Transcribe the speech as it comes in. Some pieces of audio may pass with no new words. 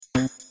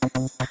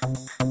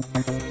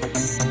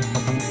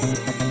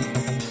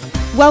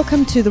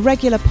Welcome to the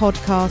regular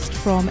podcast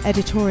from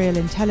Editorial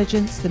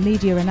Intelligence, the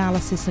media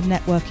analysis and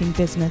networking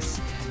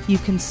business. You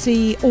can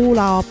see all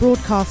our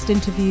broadcast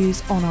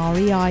interviews on our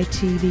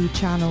EITV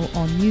channel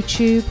on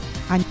YouTube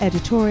and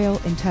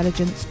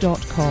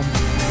editorialintelligence.com.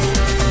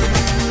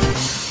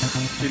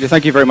 Julia,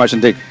 thank you very much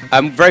indeed.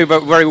 Very,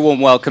 very warm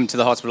welcome to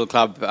the Hospital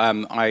Club.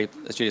 I,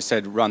 as Julia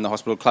said, run the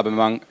Hospital Club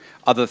among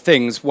other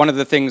things. One of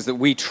the things that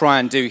we try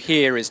and do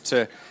here is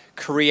to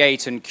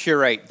create and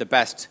curate the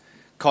best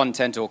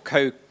content, or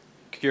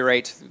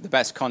co-curate the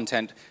best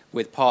content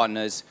with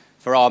partners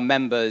for our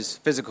members,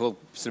 physical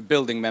sort of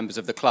building members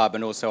of the club,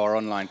 and also our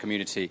online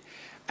community.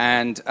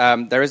 And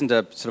there isn't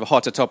a sort of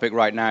hotter topic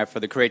right now for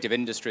the creative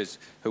industries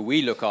who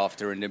we look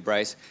after and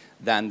embrace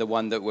than the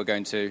one that we're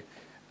going to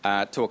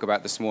talk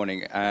about this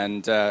morning.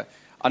 And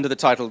under the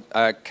title,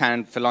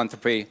 Can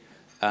Philanthropy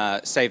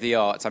Save the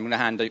Arts? I'm going to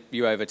hand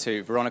you over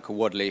to Veronica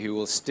Wadley, who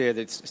will steer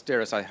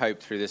us, I hope,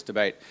 through this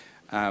debate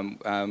in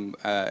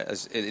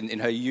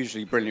her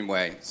usually brilliant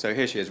way. So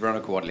here she is,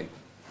 Veronica Wadley.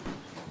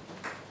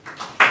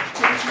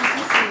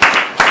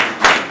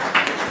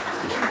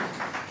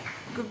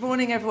 Good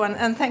morning, everyone,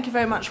 and thank you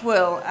very much,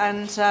 Will,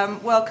 and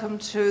welcome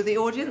to the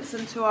audience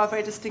and to our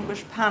very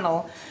distinguished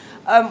panel.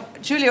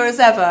 Julia, as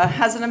ever,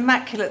 has an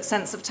immaculate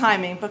sense of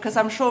timing, because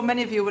I'm sure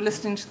many of you were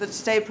listening to the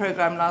Today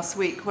programme last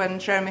week when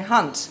Jeremy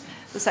Hunt,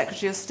 the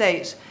Secretary of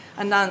State,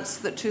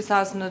 announced that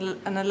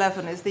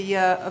 2011 is the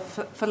year of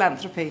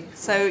philanthropy.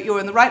 So you're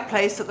in the right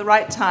place at the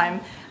right time,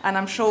 and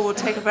I'm sure we'll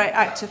take a very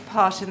active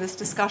part in this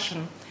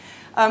discussion.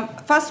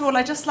 First of all,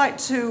 I'd just like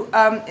to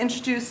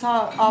introduce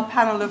our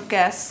panel of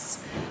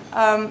guests.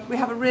 We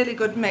have a really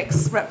good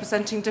mix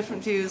representing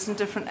different views in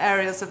different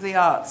areas of the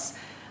arts.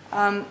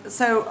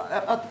 So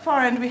at the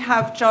far end we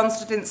have John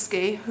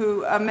Studinsky,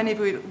 who many of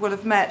you will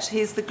have met.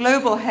 He's the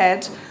global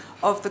head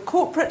of the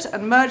Corporate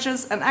and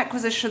Mergers and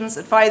Acquisitions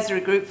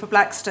Advisory Group for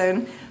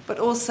Blackstone, but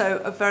also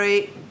a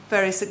very,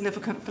 very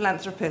significant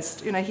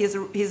philanthropist. You know, he's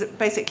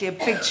basically a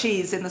big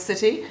cheese in the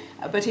city,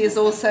 but he is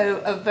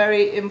also a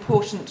very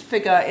important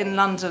figure in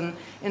London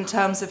in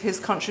terms of his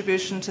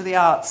contribution to the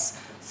arts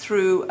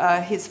through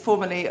he's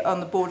formerly on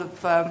the board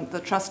of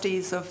the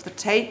trustees of the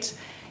Tate.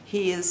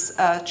 He is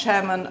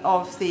chairman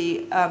of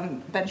the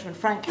Benjamin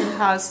Franklin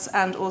House,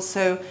 and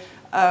also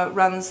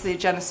runs the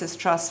Genesis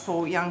Trust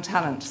for Young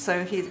Talent.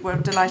 So we're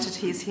delighted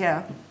he's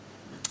here.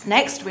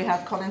 Next, we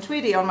have Colin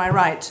Tweedy on my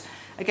right.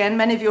 Again,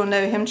 many of you will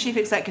know him, Chief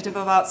Executive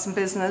of Arts and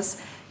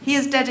Business. He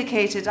has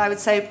dedicated, I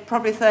would say,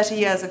 probably 30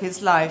 years of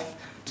his life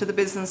to the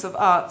business of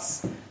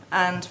arts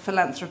and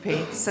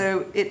philanthropy.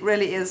 So it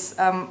really is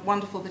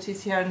wonderful that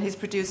he's here, and he's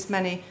produced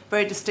many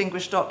very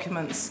distinguished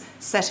documents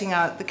setting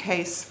out the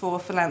case for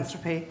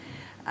philanthropy.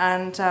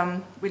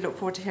 And we look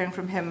forward to hearing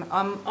from him.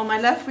 On my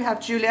left, we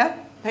have Julia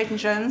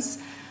Peyton-Jones,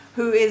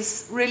 who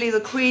is really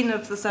the queen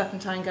of the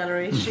Serpentine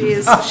Gallery.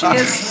 She's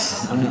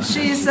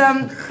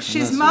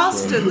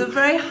mastered the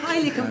very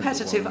highly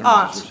competitive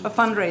art of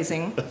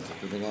fundraising,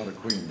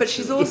 but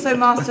she's also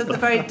mastered the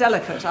very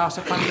delicate art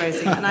of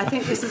fundraising. And I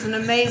think this is an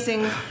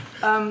amazing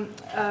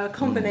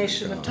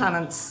combination of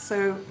talents.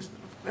 So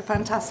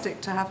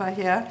fantastic to have her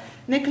here.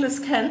 Nicholas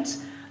Kent,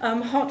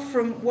 hot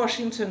from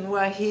Washington,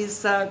 where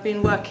he's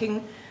been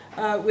working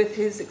with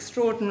his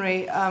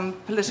extraordinary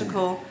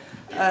political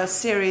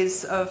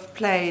series of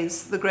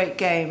plays, The Great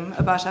Game,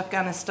 about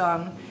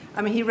Afghanistan.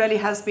 I mean, he really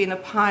has been a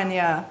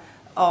pioneer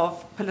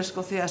of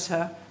political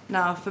theatre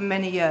now for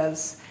many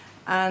years,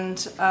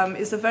 and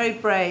is a very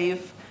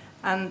brave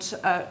and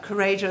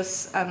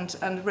courageous and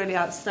really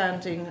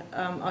outstanding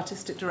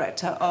artistic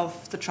director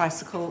of the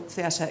Tricycle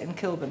Theatre in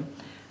Kilburn.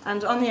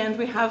 And on the end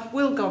we have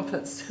Will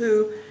Gompertz,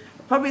 who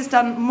probably has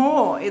done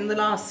more in the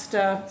last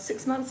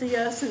 6 months, a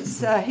year,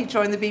 since he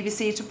joined the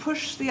BBC to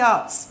push the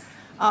arts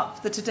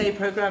up the Today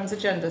programme's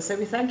agenda. So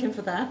we thank him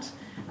for that,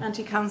 and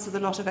he comes with a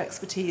lot of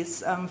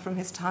expertise from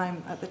his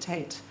time at the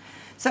Tate.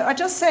 So I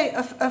just say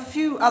a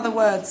few other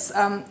words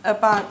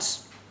about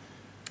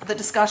the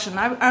discussion.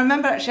 I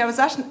remember actually I was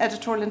at an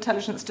Editorial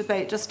Intelligence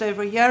debate just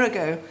over a year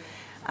ago,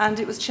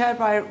 and it was chaired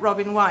by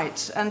Robin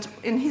White, and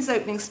in his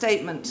opening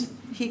statement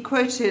he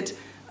quoted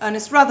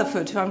Ernest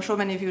Rutherford, who I'm sure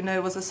many of you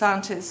know was a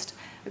scientist,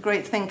 a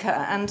great thinker,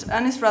 and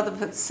Ernest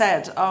Rutherford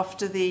said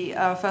after the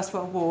First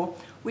World War,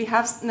 "We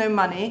have no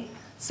money,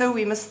 so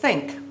we must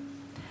think."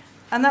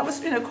 And that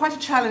was, quite a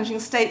challenging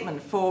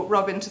statement for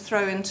Robin to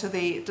throw into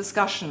the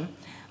discussion.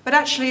 But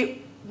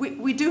actually,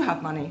 we do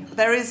have money.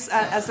 There is,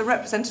 as a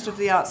representative of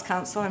the Arts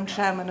Council, I'm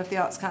chairman of the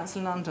Arts Council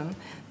in London,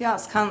 the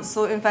Arts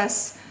Council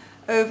invests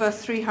over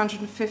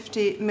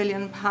 £350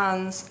 million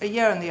a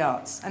year in the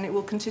arts, and it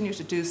will continue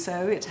to do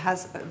so. It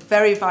has a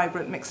very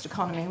vibrant mixed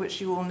economy,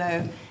 which you all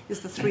know is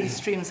the three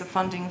streams of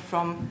funding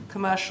from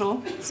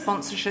commercial,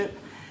 sponsorship,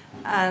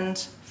 and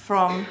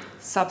from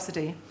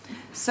subsidy.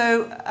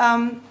 So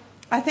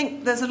I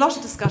think there's a lot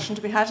of discussion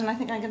to be had, and I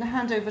think I'm going to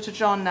hand over to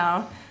John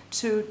now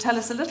to tell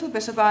us a little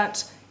bit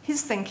about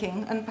his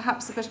thinking and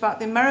perhaps a bit about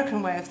the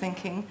American way of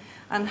thinking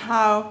and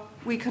how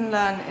we can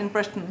learn in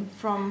Britain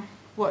from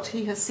what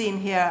he has seen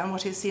here and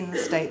what he's seen in the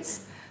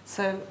States.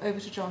 So over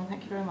to John.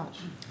 Thank you very much.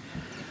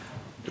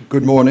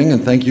 Good morning,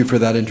 and thank you for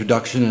that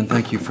introduction, and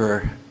thank you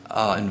for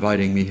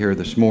inviting me here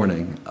this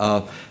morning.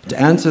 To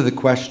answer the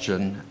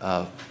question,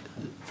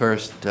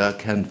 first,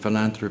 can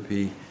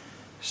philanthropy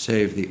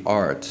save the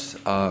arts?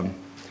 I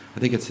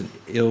think it's an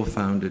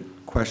ill-founded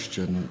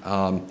question.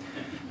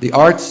 The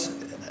arts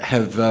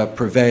have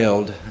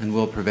prevailed and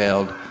will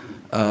prevail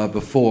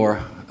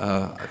before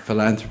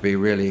philanthropy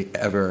really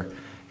ever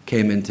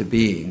came into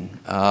being.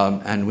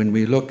 And when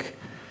we look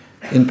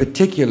in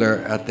particular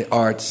at the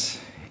arts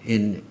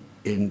in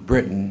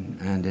Britain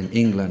and in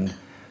England,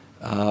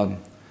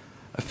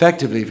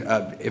 effectively,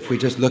 if we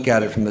just look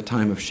at it from the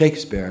time of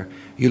Shakespeare,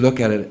 you look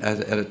at it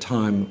at a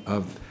time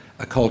of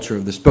a culture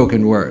of the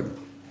spoken word.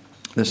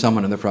 There's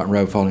someone in the front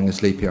row falling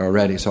asleep here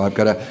already, so I've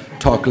got to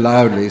talk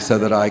loudly so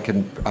that I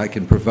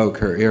can provoke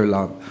her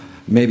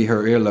maybe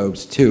her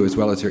earlobes too, as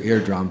well as her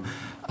eardrum,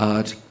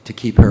 to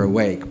keep her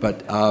awake.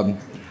 But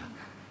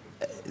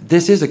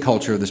this is a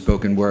culture of the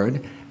spoken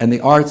word, and the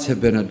arts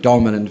have been a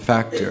dominant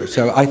factor.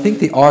 So I think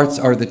the arts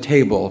are the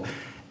table,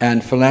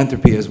 and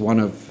philanthropy is one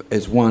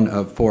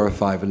of 4 or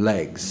 5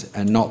 legs,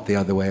 and not the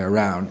other way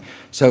around.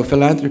 So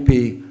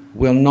philanthropy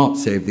will not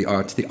save the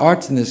arts. The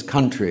arts in this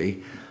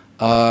country,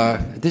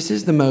 this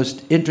is the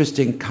most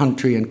interesting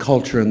country and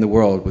culture in the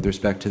world with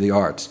respect to the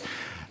arts.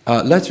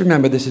 Let's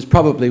remember this is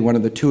probably one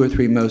of the 2 or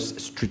 3 most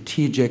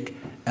strategic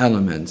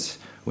elements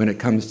when it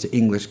comes to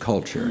English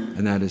culture,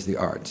 and that is the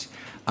arts.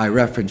 I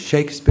reference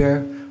Shakespeare,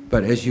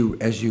 but as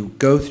you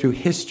go through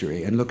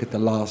history and look at the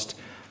last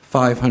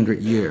 500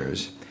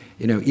 years,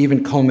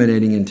 even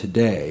culminating in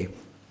today,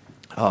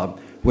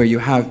 where you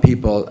have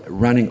people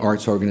running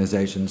arts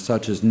organizations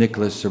such as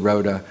Nicholas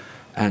Sirota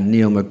and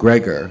Neil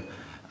McGregor,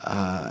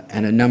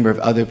 and a number of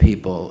other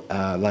people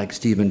like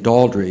Stephen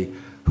Daldry,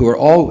 who are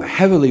all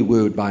heavily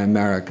wooed by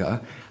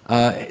America.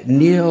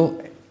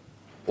 Neil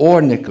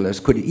or Nicholas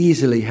could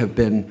easily have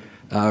been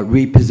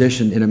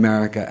repositioned in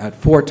America at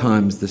 4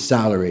 times the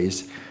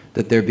salaries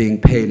that they're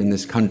being paid in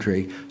this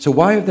country. So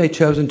why have they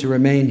chosen to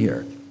remain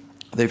here?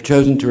 They've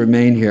chosen to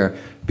remain here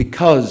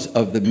because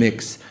of the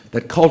mix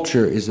that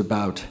culture is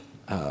about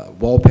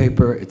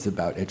wallpaper, it's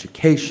about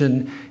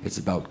education, it's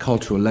about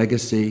cultural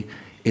legacy,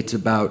 it's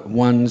about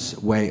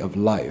one's way of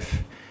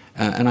life.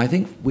 And I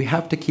think we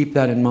have to keep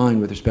that in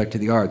mind with respect to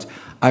the arts.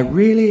 I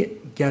really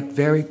get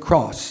very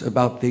cross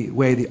about the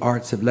way the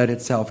arts have let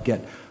itself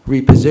get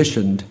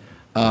repositioned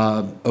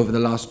over the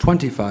last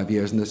 25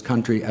 years in this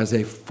country as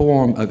a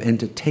form of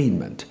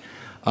entertainment.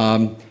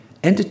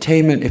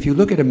 Entertainment, if you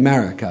look at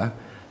America,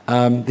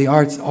 the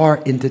arts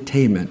are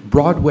entertainment.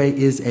 Broadway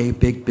is a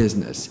big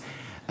business.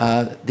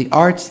 The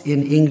arts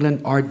in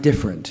England are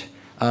different.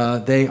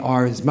 They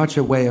are as much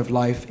a way of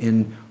life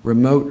in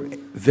remote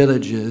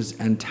villages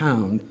and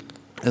towns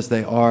as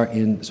they are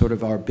in sort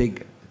of our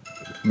big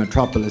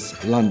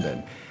metropolis,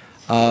 London.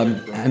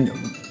 And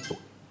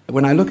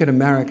when I look at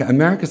America,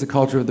 America's a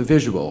culture of the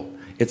visual.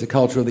 It's a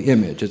culture of the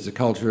image. It's a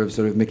culture of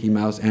sort of Mickey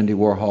Mouse, Andy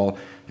Warhol,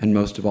 and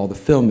most of all the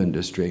film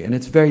industry. And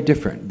it's very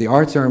different. The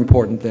arts are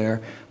important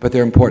there, but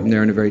they're important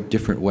there in a very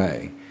different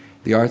way.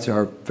 The arts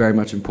are very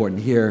much important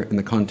here in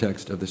the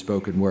context of the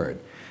spoken word.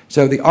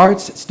 So the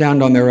arts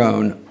stand on their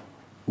own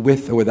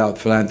with or without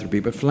philanthropy,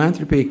 but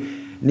philanthropy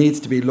needs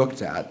to be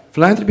looked at.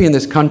 Philanthropy in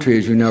this country,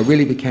 as you know,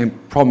 really became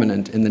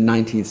prominent in the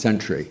 19th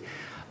century.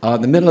 The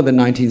middle of the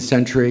 19th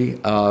century,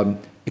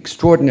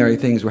 extraordinary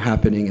things were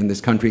happening in this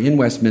country. In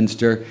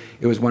Westminster,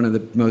 it was one of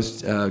the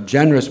most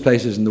generous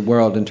places in the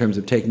world in terms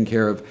of taking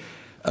care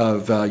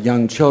of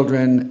young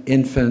children,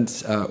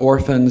 infants,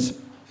 orphans,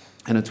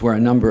 and it's where a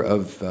number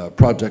of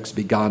projects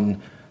begun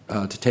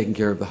to taking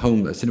care of the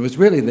homeless. And it was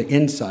really the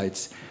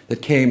insights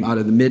that came out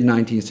of the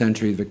mid-19th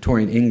century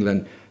Victorian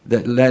England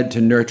that led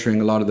to nurturing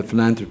a lot of the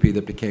philanthropy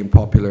that became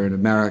popular in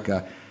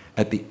America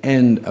at the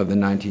end of the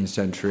 19th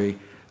century,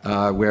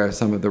 where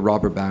some of the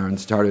robber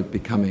barons started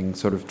becoming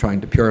sort of trying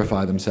to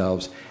purify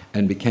themselves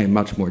and became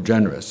much more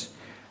generous.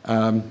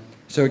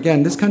 So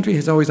again, this country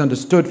has always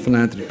understood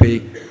philanthropy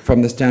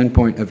from the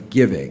standpoint of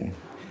giving.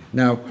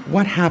 Now,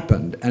 what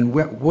happened, and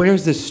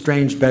where's this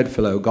strange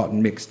bedfellow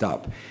gotten mixed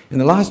up? In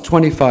the last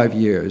 25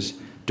 years,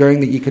 during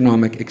the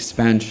economic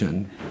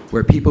expansion,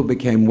 where people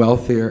became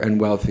wealthier and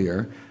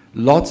wealthier,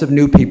 lots of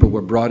new people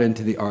were brought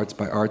into the arts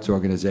by arts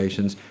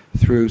organizations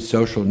through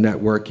social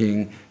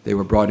networking. They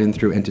were brought in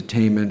through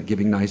entertainment,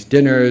 giving nice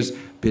dinners,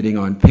 bidding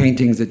on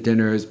paintings at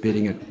dinners,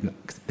 bidding at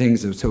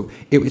things. So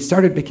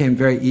became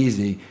very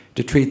easy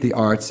to treat the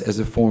arts as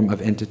a form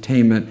of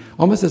entertainment,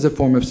 almost as a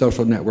form of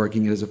social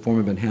networking and as a form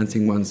of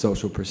enhancing one's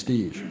social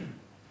prestige.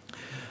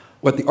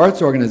 What the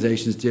arts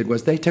organizations did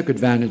was they took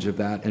advantage of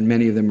that, and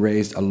many of them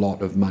raised a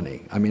lot of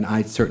money. I mean,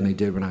 I certainly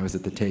did when I was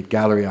at the Tate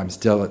Gallery. I'm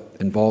still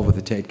involved with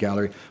the Tate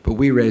Gallery, but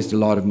we raised a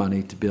lot of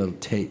money to build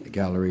Tate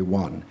Gallery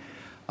 1.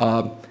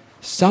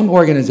 Some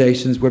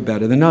organizations were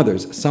better than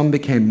others. Some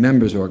became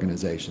members'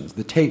 organizations.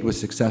 The Tate was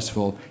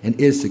successful and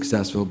is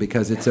successful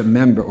because it's a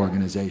member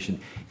organization.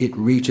 It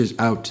reaches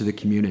out to the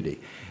community.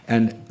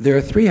 And there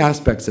are 3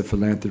 aspects of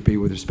philanthropy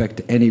with respect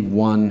to any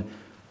one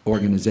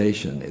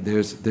organization.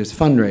 There's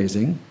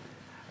fundraising,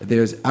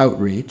 there's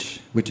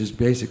outreach, which is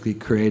basically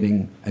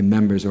creating a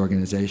members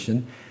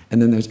organization,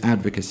 and then there's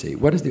advocacy.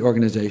 What is the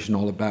organization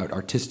all about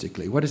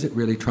artistically? What is it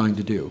really trying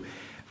to do?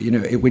 You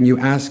know, when you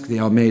ask the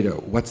Almeida,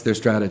 what's their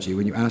strategy?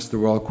 When you ask the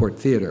Royal Court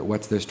Theatre,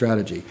 what's their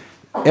strategy?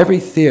 Every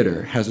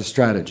theatre has a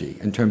strategy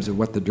in terms of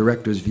what the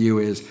director's view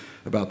is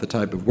about the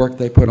type of work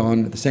they put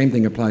on. The same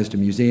thing applies to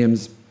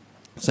museums.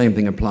 The same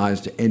thing applies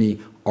to any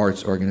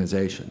arts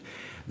organization.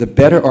 The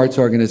better arts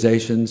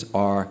organizations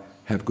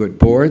have good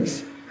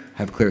boards,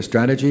 have clear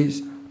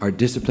strategies, are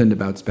disciplined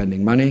about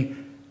spending money,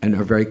 and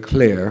are very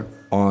clear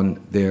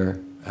on their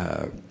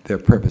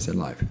purpose in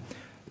life.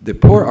 The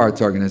poor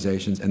arts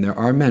organizations, and there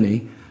are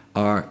many,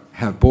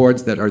 have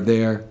boards that are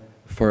there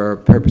for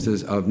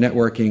purposes of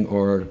networking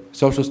or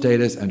social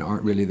status and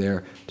aren't really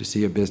there to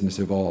see a business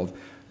evolve.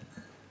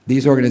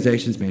 These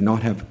organizations may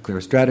not have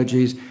clear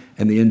strategies,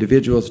 and the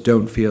individuals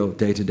don't feel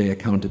day-to-day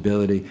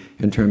accountability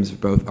in terms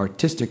of both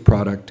artistic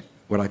product,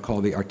 what I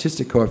call the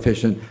artistic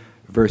coefficient,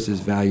 versus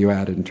value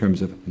added in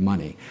terms of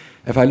money.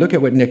 If I look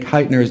at what Nick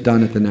Heitner has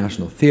done at the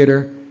National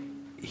Theatre,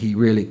 he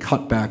really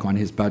cut back on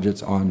his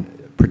budgets on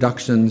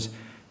productions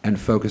and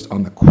focused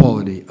on the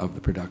quality of the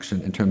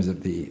production in terms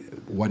of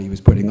what he was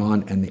putting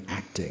on and the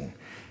acting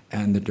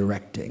and the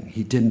directing.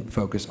 He didn't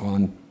focus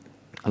on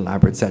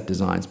elaborate set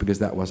designs because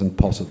that wasn't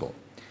possible.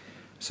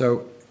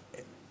 So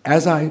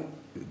as I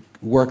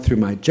worked through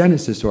my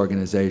Genesis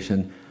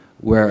organization,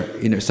 where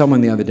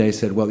someone the other day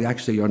said, well,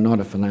 actually, you're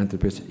not a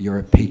philanthropist, you're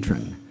a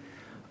patron.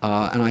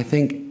 And I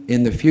think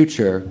in the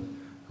future,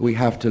 we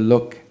have to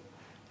look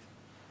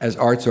as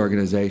arts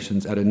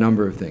organizations at a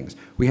number of things.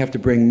 We have to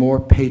bring more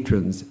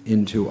patrons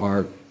into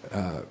our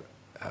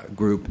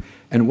group.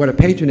 And what a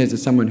patron is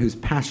someone who's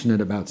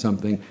passionate about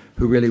something,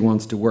 who really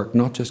wants to work,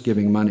 not just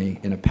giving money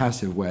in a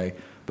passive way,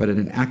 but in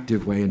an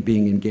active way and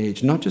being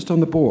engaged, not just on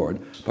the board,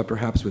 but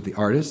perhaps with the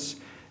artists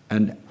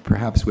and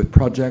perhaps with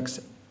projects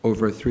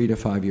over a 3 to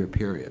 5 year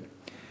period.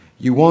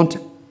 You want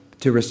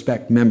to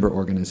respect member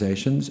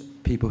organizations,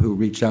 people who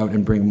reach out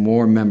and bring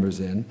more members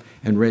in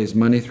and raise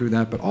money through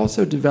that, but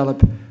also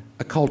develop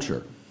a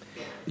culture.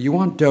 You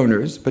want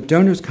donors, but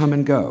donors come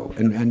and go.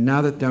 And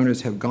now that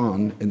donors have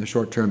gone in the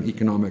short-term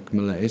economic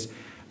malaise,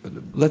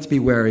 let's be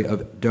wary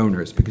of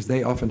donors because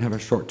they often have a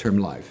short-term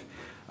life.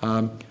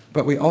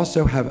 But we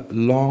also have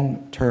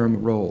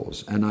long-term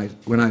roles. And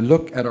when I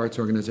look at arts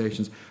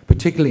organizations,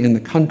 particularly in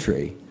the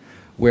country,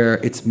 where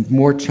it's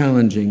more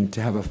challenging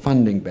to have a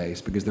funding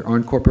base because there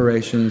aren't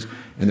corporations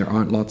and there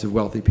aren't lots of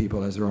wealthy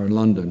people as there are in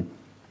London,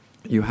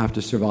 you have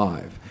to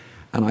survive.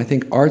 And I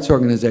think arts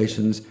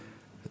organizations,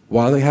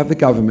 while they have the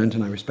government,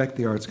 and I respect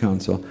the Arts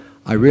Council,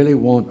 I really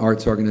want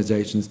arts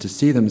organizations to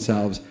see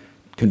themselves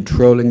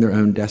controlling their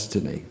own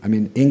destiny. I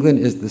mean, England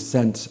is the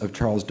sense of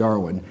Charles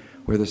Darwin.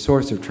 We're the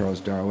source of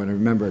Charles Darwin. And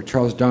remember,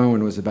 Charles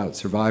Darwin was about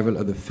survival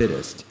of the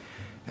fittest.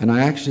 And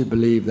I actually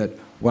believe that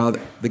while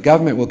the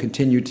government will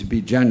continue to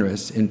be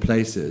generous in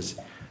places,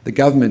 the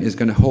government is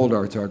going to hold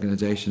arts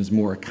organizations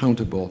more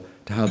accountable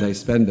to how they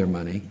spend their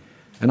money.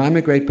 And I'm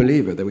a great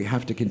believer that we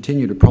have to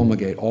continue to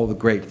promulgate all the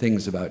great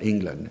things about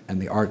England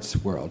and the arts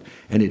world.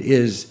 And it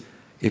is,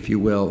 if you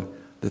will,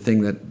 the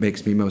thing that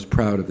makes me most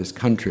proud of this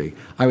country.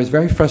 I was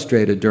very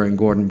frustrated during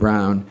Gordon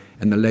Brown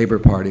and the Labour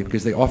Party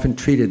because they often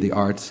treated the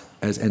arts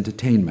as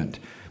entertainment,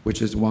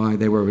 which is why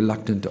they were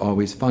reluctant to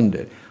always fund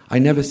it. I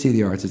never see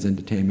the arts as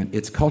entertainment.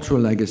 It's cultural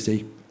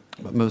legacy,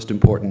 but most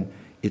important,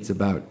 it's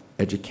about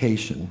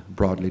education,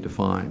 broadly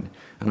defined.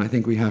 And I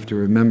think we have to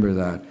remember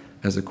that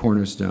as a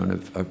cornerstone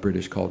of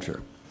British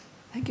culture.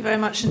 Thank you very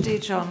much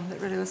indeed, John.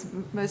 That really was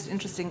most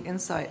interesting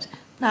insight.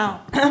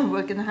 Now,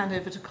 we're going to hand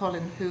over to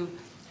Colin, who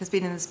has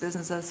been in this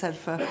business, as I said,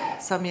 for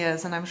some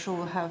years, and I'm sure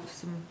we'll have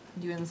some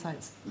new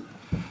insights.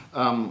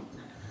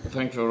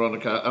 Thank you,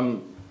 Veronica.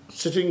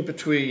 Sitting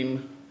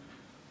between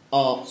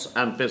arts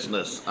and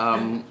business,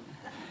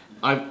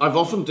 I've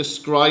often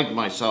described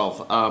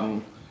myself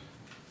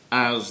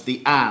as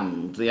the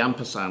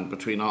ampersand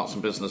between arts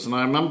and business. And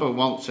I remember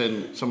once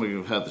some of you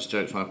have heard this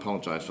joke, so I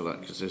apologise for that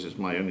because this is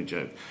my only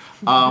joke,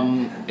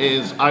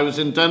 is I was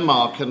in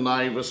Denmark and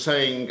I was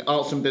saying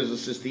arts and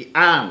business is the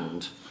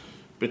and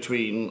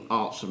between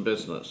arts and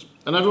business.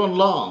 And everyone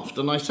laughed.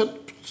 And I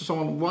said to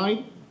someone,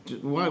 why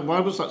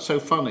was that so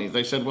funny?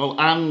 They said, well,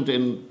 and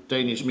in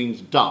Danish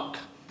means duck.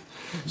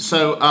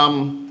 So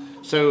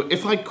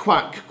if I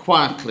quack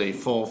quietly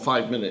for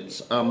 5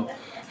 minutes,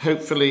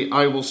 hopefully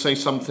I will say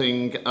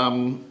something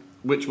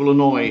which will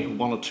annoy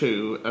one or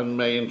two and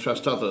may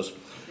interest others.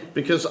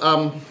 Because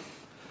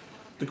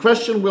the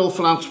question, will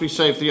philanthropy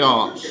save the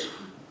arts?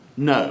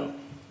 No.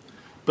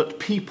 But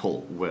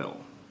people will.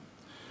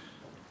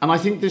 And I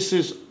think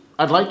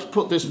I'd like to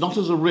put this not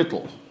as a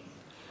riddle,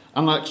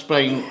 and I'll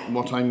explain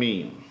what I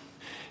mean.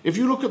 If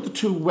you look at the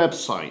two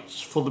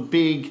websites for the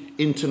big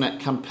internet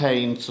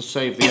campaign to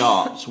save the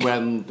arts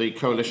when the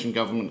coalition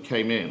government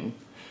came in,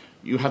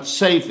 you had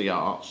Save the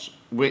Arts,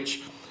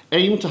 which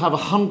aimed to have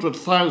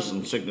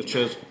 100,000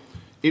 signatures.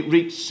 It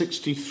reached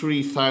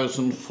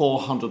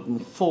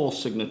 63,404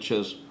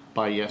 signatures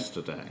by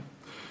yesterday.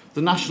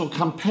 the National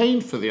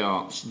Campaign for the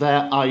Arts,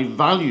 their I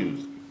Value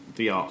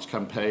the Arts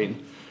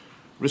campaign,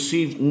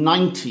 received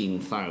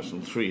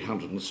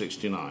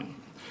 19,369.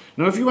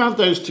 Now, if you add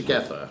those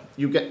together,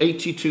 you get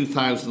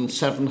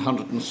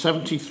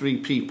 82,773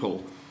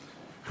 people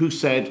who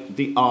said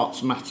the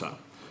arts matter.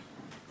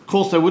 Of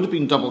course, there would have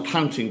been double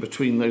counting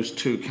between those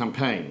two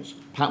campaigns.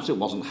 Perhaps it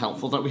wasn't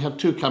helpful that we had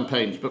two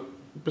campaigns, but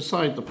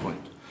beside the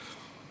point.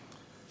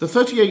 The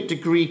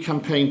 38-degree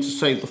campaign to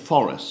save the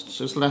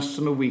forests is less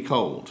than a week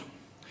old.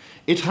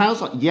 It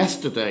has,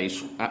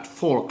 at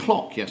 4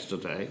 o'clock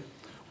yesterday,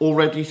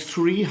 already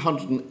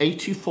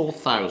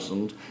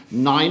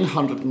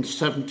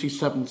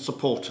 384,977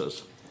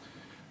 supporters.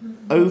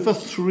 Over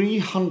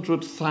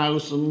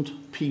 300,000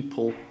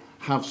 people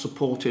have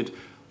supported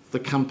the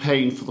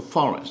campaign for the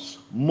forests,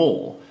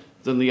 more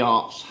than the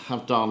arts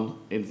have done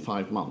in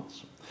 5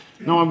 months.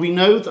 Now, we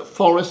know that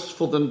forests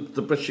for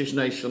the British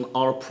nation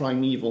are a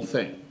primeval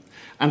thing.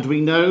 And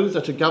we know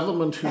that a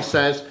government who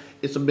says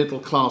it's a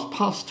middle-class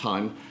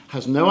pastime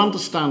has no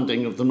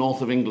understanding of the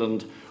north of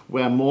England,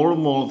 where more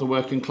and more of the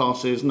working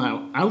class is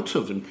now out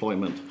of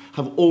employment,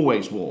 have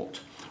always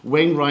walked.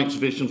 Wainwright's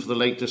vision for the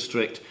Lake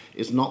District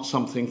is not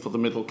something for the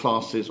middle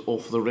classes or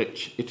for the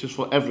rich. It is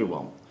for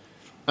everyone.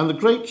 And the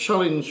great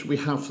challenge we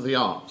have for the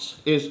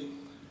arts is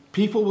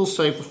people will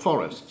save the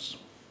forests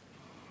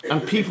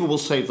and people will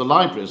save the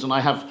libraries. And I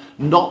have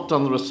not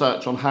done the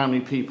research on how many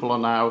people are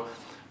now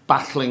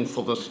battling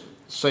for the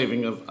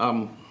saving of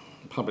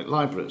public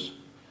libraries.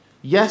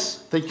 Yes,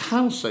 they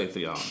can save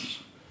the arts,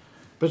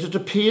 but it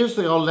appears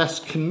they are less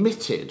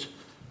committed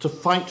to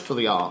fight for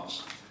the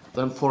arts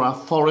than for our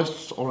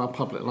forests or our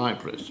public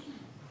libraries.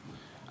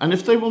 And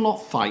if they will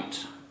not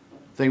fight,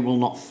 they will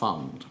not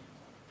fund.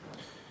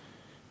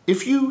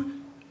 If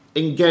you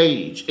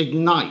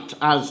ignite,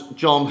 as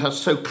John has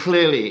so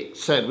clearly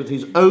said, with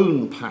his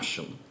own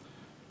passion,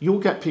 you'll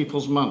get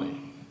people's money.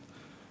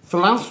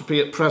 Philanthropy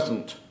at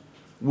present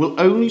will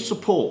only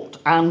support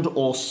and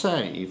or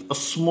save a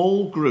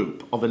small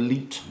group of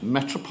elite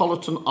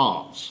metropolitan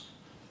arts,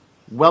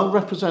 well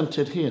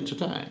represented here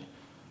today.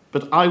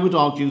 But I would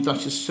argue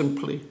that is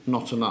simply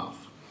not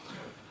enough.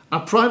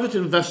 Our private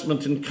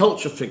investment in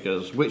culture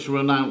figures, which were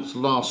announced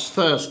last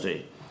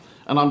Thursday,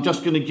 and I'm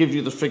just going to give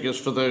you the figures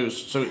for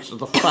those, so it's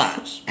the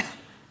facts.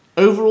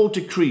 Overall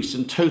decrease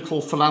in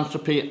total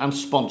philanthropy and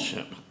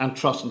sponsorship and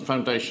trust and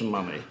foundation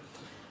money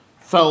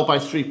fell by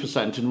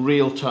 3% in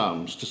real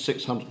terms to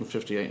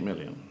 658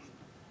 million.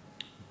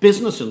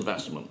 Business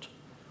investment,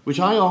 which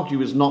I argue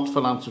is not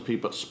philanthropy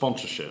but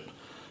sponsorship,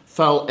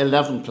 fell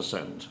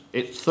 11%,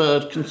 its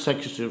third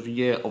consecutive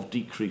year of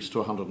decrease to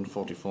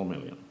 144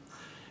 million.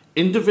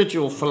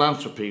 Individual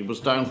philanthropy was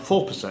down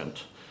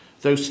 4%,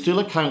 though still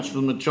accounts for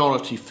the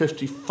majority,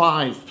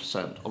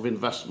 55% of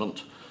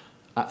investment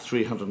at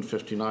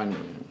 359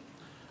 million.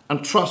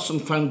 And trusts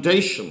and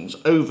foundations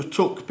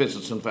overtook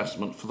business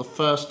investment for the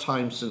first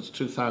time since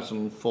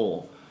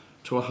 2004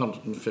 to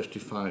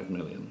 155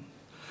 million.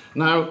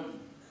 Now,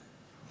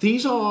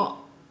 these are,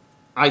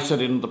 I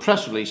said in the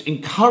press release,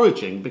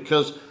 encouraging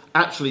because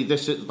actually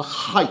this is the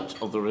height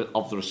of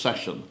the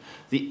recession,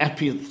 the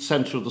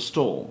epicenter of the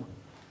storm.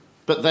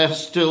 But they're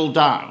still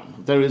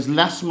down. There is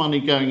less money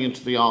going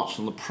into the arts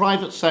from the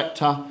private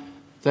sector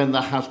than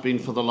there has been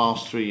for the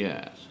last 3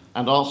 years.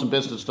 And Arts and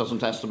Business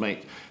doesn't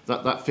estimate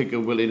that that figure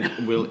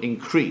will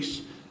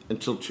increase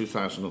until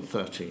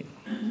 2013.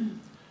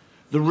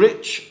 The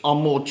rich are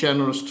more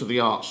generous to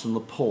the arts than the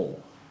poor,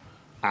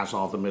 as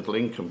are the middle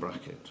income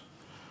bracket.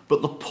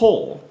 But the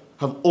poor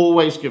have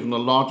always given a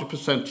larger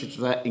percentage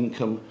of their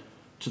income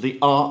to the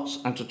arts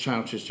and to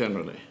charities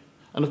generally.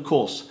 And of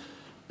course,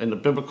 in a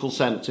biblical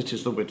sense, it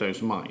is the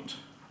widow's mite.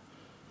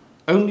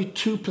 Only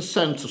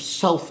 2% of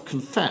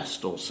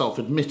self-confessed or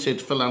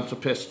self-admitted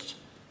philanthropists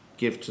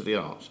give to the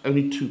arts.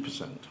 Only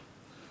 2%.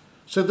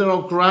 So there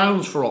are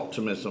grounds for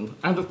optimism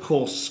and, of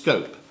course,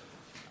 scope,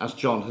 as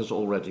John has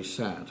already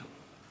said.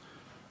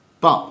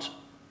 But,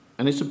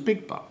 and it's a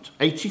big but,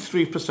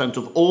 83%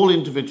 of all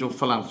individual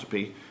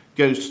philanthropy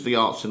goes to the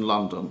arts in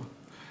London,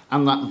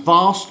 and that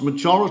vast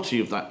majority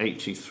of that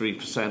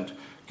 83%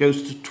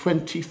 goes to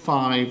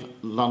 25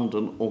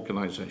 London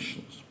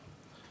organisations.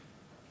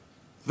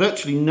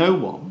 Virtually no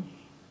one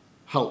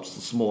helps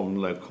the small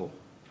and local.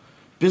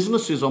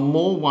 Businesses are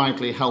more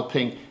widely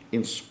helping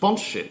in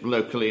sponsorship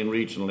locally and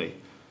regionally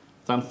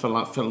than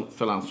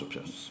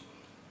philanthropists.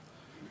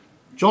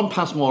 John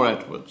Passmore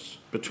Edwards,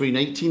 between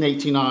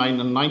 1889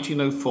 and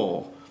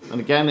 1904,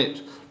 and again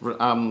it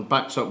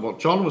backs up what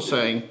John was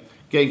saying,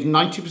 gave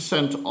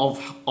 90%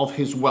 of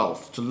his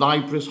wealth to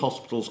libraries,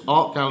 hospitals,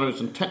 art galleries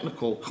and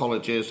technical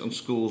colleges and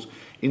schools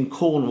in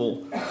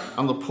Cornwall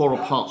and the poorer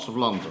parts of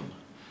London.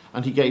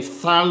 And he gave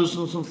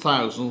thousands and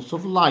thousands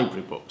of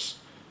library books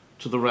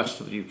to the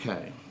rest of the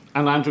UK.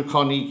 And Andrew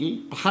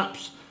Carnegie,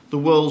 perhaps the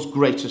world's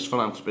greatest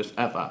philanthropist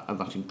ever, and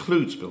that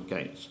includes Bill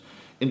Gates,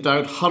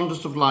 endowed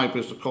hundreds of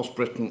libraries across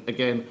Britain,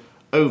 again,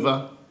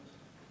 over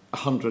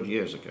 100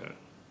 years ago.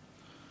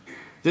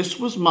 This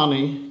was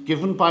money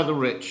given by the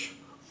rich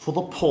for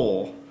the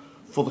poor,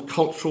 for the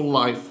cultural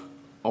life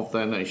of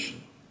their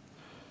nation.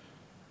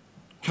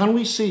 Can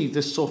we see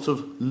this sort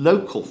of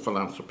local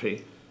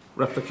philanthropy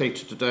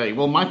replicated today?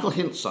 Well, Michael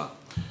Hintzer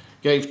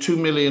gave £2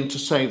 million to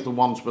save the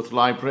Wandsworth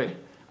Library,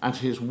 and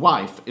his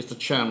wife is the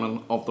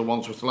chairman of the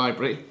Wandsworth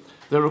Library.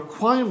 The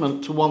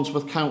requirement to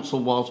Wandsworth Council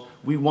was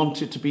we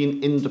want it to be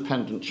an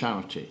independent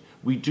charity.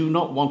 We do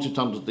not want it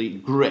under the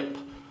grip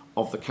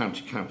of the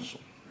county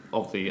council,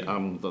 of the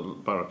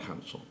borough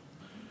council.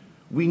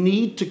 We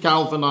need to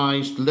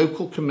galvanise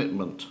local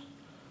commitment.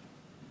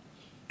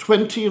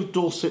 20 of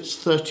Dorset's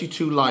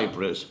 32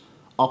 libraries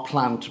are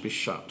planned to be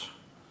shut.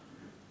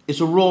 It's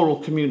a rural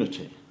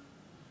community.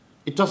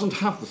 It doesn't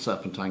have the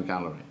Serpentine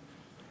Gallery.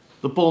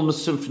 The Bournemouth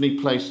Symphony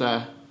plays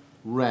there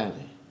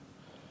rarely.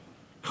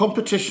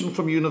 Competition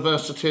from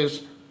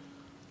universities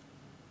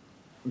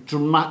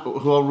who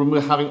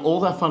are having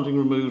all their funding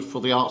removed for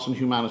the arts and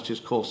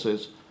humanities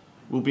courses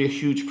will be a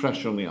huge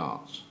pressure on the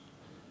arts.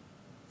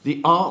 The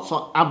arts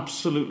are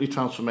absolutely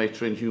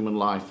transformatory in human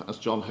life, as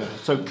John has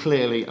so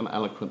clearly and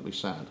eloquently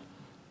said.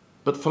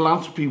 But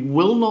philanthropy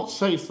will not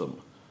save them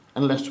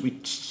unless we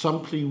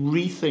simply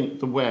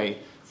rethink the way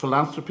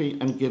philanthropy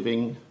and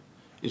giving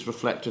is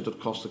reflected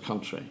across the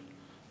country.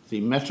 The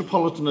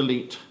metropolitan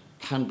elite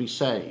can be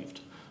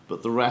saved,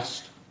 but the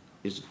rest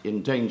is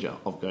in danger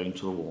of going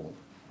to the wall.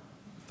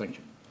 Thank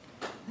you.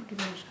 Thank you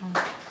very much, Colin.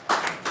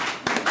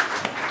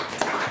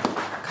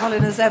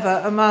 Colin, as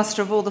ever, a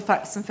master of all the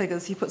facts and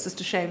figures. He puts us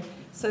to shame.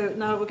 So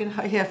now we're going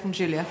to hear from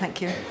Julia.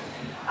 Thank you.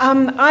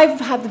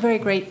 I've had the very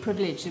great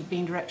privilege of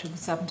being director of the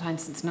Serpentine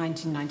since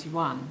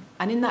 1991.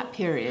 And in that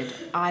period,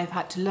 I've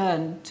had to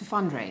learn to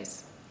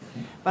fundraise.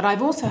 But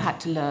I've also had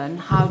to learn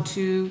how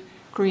to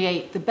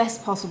create the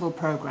best possible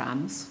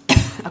programs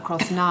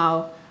across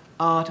now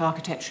art,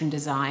 architecture and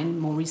design,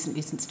 more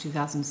recently since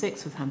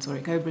 2006 with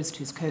Hans-Ulrich Obrist,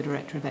 who's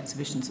co-director of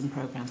exhibitions and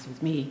programs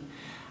with me.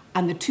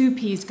 And the two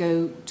P's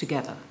go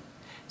together.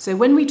 So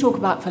when we talk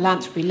about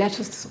philanthropy, let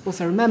us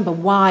also remember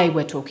why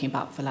we're talking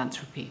about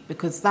philanthropy,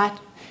 because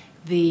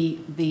the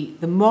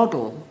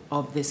model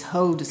of this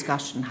whole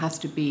discussion has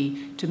to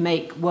be to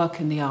make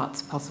work in the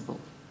arts possible.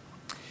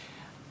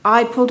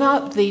 I pulled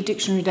out the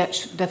dictionary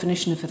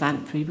definition of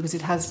philanthropy because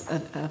it has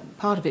a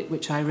part of it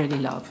which I really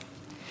love.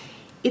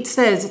 It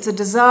says it's a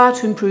desire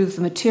to improve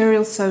the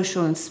material,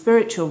 social and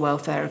spiritual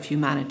welfare of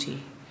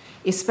humanity,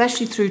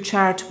 especially through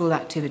charitable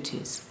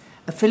activities,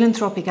 a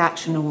philanthropic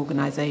action or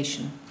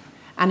organisation,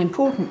 and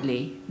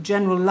importantly,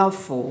 general love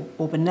for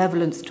or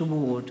benevolence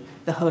toward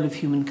the whole of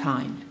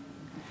humankind.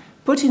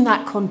 Put in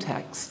that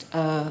context,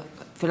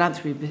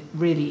 philanthropy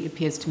really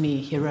appears to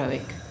me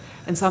heroic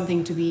and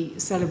something to be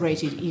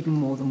celebrated even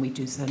more than we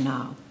do so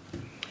now.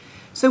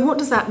 So what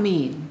does that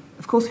mean?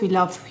 Of course, we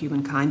love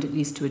humankind, at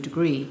least to a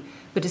degree,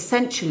 but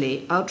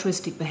essentially,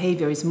 altruistic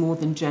behaviour is more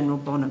than general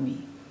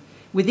bonhomie.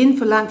 Within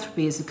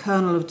philanthropy is a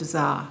kernel of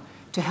desire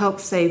to help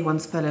save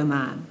one's fellow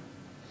man.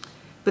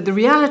 But the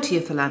reality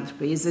of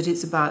philanthropy is that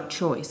it's about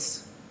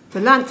choice.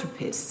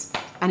 Philanthropists,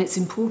 and it's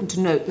important to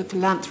note that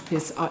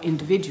philanthropists are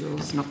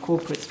individuals, not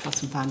corporates,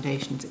 trusts and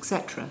foundations,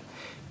 etc.,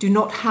 do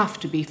not have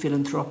to be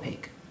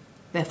philanthropic.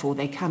 Therefore,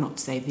 they cannot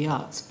save the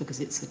arts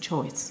because it's a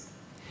choice.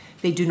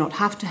 They do not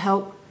have to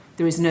help.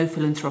 There is no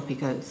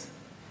philanthropic oath.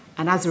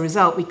 And as a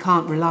result, we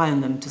can't rely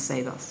on them to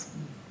save us.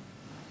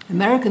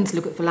 Americans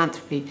look at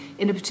philanthropy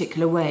in a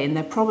particular way, and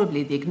they're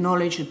probably the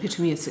acknowledged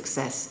epitome of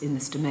success in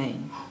this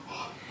domain.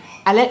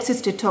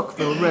 Alexis de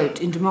Tocqueville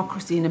wrote in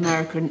Democracy in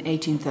America in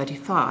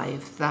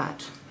 1835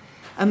 that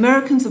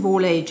Americans of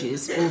all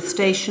ages, all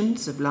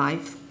stations of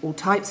life, all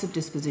types of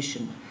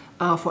disposition,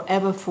 are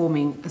forever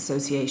forming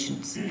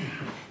associations.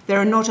 There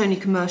are not only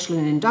commercial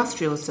and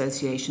industrial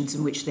associations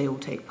in which they all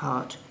take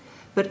part,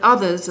 but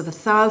others of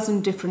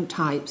 1,000 different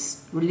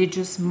types,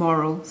 religious,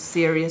 moral,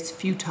 serious,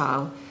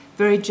 futile,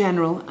 very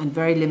general and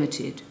very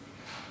limited,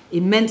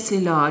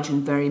 immensely large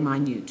and very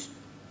minute.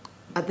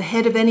 At the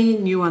head of any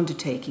new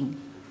undertaking,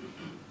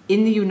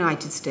 in the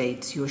United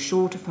States, you are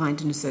sure to find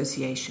an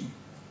association.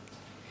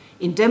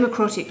 In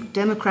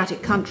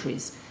democratic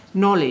countries,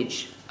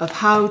 knowledge of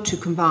how to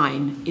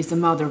combine is the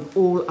mother of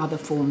all other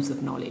forms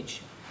of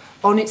knowledge.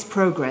 On its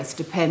progress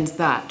depends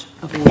that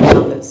of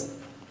all others.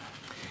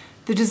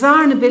 The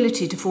desire and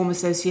ability to form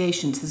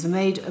associations has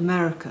made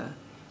America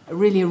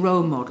really a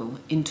role model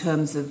in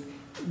terms of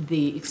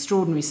the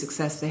extraordinary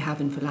success they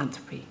have in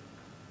philanthropy.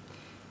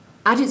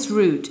 At its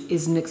root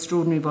is an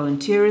extraordinary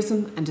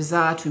volunteerism and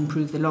desire to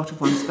improve the lot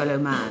of one's fellow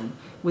man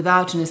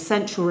without an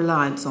essential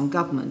reliance on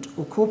government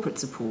or corporate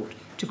support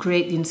to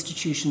create the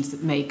institutions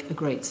that make a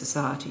great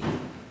society.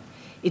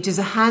 It is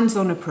a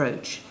hands-on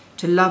approach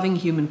to loving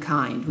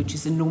humankind, which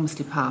is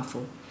enormously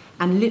powerful,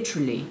 and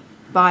literally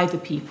by the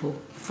people,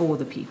 for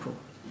the people.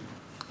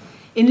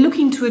 In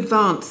looking to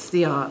advance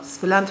the arts,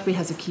 philanthropy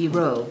has a key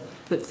role,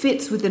 but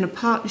fits within a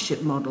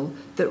partnership model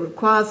that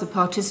requires the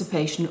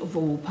participation of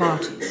all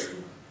parties.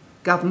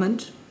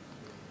 Government,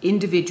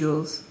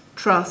 individuals,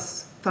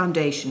 trusts,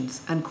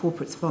 foundations, and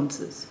corporate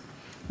sponsors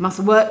must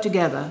work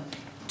together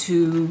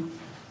to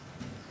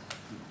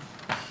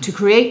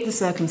create the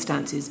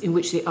circumstances in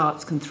which the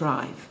arts can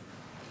thrive.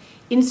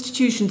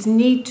 Institutions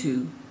need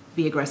to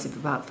be aggressive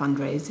about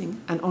fundraising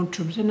and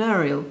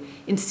entrepreneurial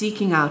in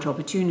seeking out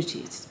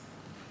opportunities.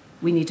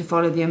 We need to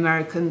follow the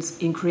Americans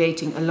in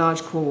creating a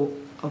large core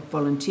of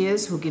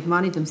volunteers who will give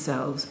money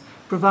themselves,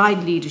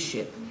 provide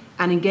leadership,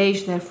 and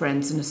engage their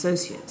friends and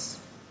associates.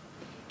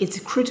 It's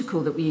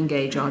critical that we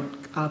engage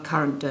our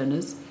current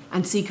donors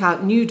and seek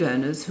out new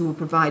donors who will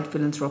provide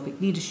philanthropic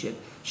leadership,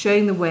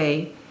 showing the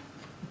way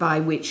by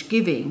which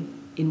giving,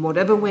 in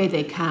whatever way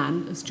they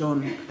can, as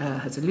John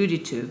has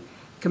alluded to,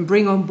 can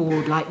bring on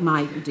board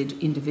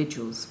like-minded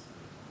individuals.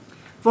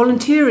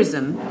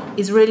 Volunteerism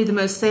is really the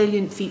most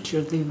salient feature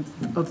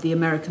of the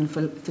American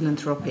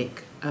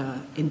philanthropic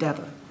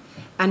endeavour,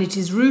 and it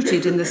is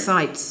rooted in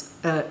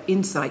the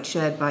insight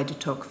shared by de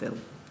Tocqueville.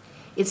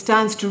 It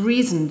stands to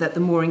reason that the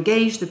more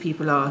engaged the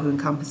people are who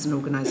encompass an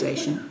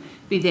organisation,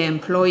 be they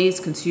employees,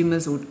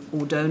 consumers or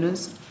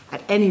donors,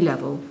 at any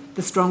level,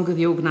 the stronger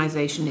the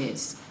organisation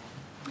is.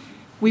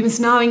 We must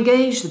now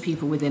engage the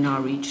people within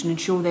our reach and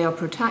ensure they are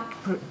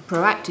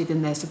proactive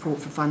in their support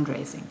for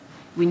fundraising.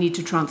 We need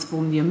to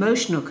transform the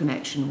emotional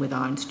connection with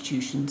our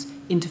institutions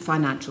into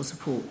financial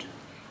support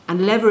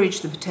and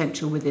leverage the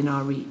potential within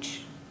our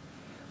reach.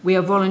 We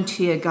are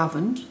volunteer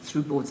governed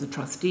through boards of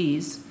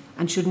trustees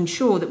and should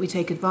ensure that we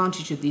take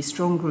advantage of these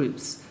strong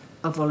groups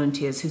of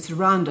volunteers who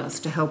surround us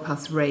to help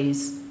us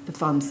raise the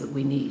funds that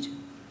we need.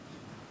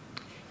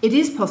 It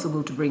is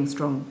possible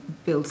to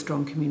build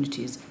strong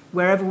communities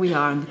wherever we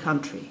are in the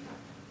country.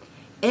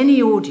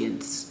 Any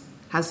audience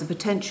has the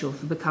potential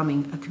for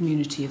becoming a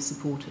community of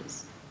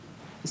supporters.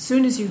 As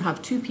soon as you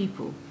have two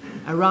people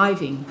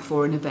arriving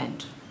for an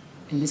event,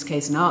 in this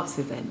case an arts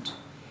event,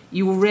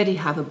 you already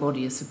have a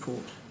body of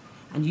support.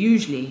 And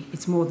usually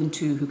it's more than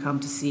two who come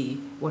to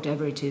see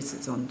whatever it is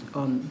that's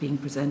on being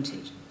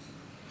presented.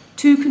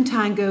 Two can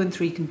tango and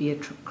three can be a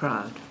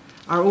crowd.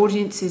 Our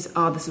audiences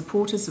are the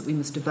supporters that we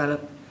must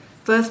develop,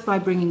 first by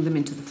bringing them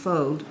into the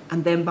fold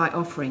and then by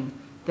offering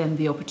them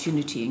the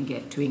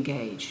opportunity to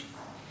engage.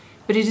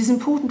 But it is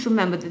important to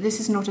remember that this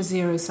is not a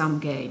zero-sum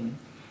game.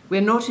 We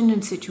are not in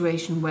a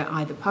situation where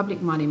either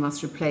public money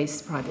must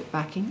replace private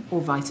backing or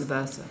vice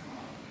versa.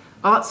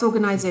 Arts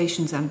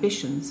organisations'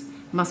 ambitions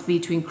must be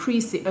to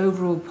increase the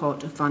overall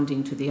pot of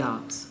funding to the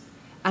arts.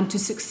 And to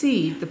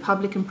succeed, the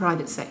public and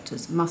private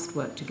sectors must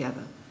work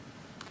together.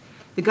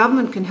 The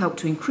government can help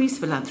to increase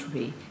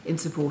philanthropy in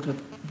support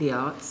of the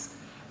arts,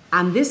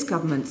 and this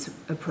government's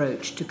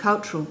approach to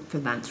cultural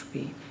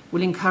philanthropy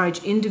will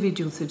encourage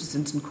individual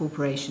citizens and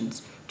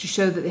corporations to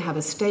show that they have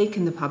a stake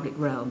in the public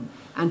realm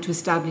and to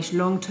establish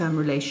long-term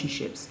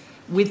relationships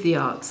with the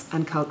arts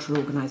and cultural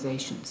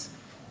organisations.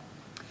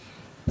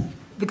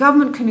 The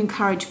government can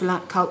encourage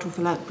cultural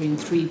philanthropy in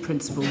three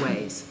principal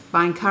ways: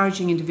 by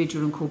encouraging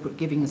individual and corporate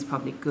giving as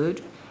public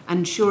good, and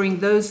ensuring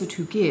those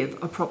who give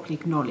are properly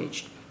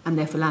acknowledged and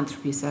their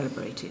philanthropy is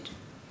celebrated;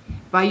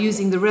 by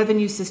using the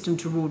revenue system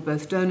to reward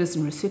both donors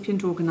and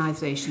recipient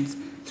organisations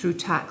through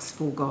tax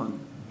foregone;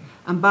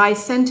 and by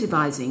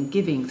incentivising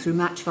giving through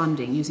match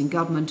funding using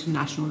government and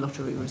national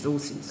lottery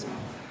resources.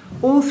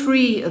 All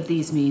three of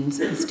these means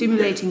of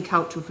stimulating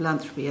cultural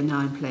philanthropy are now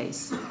in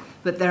place,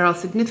 but there are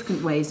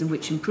significant ways in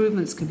which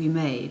improvements can be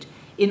made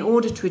in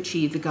order to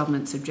achieve the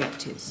government's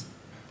objectives.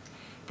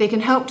 They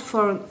can help to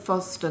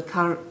foster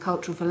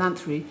cultural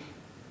philanthropy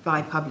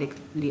by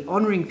publicly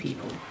honouring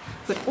people,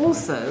 but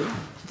also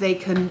they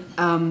can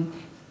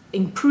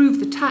improve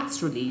the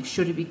tax relief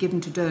should it be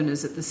given to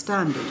donors at the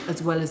standard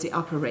as well as the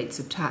upper rates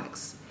of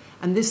tax.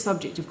 And this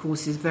subject, of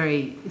course, is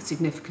very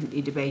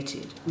significantly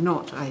debated,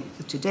 not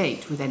to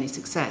date with any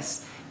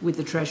success, with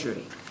the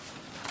Treasury.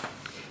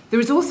 There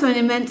is also an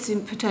immense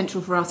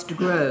potential for us to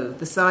grow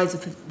the size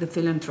of the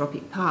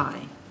philanthropic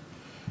pie.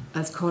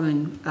 As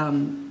Colin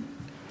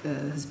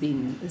has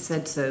been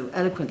said so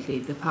eloquently,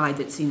 the pie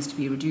that seems to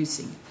be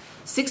reducing.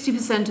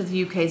 60% of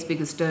the UK's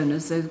biggest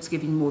donors, those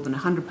giving more than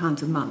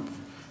 £100 a month,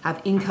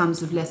 have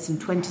incomes of less than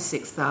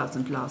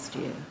 £26,000 last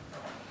year.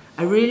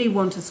 I really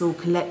want us all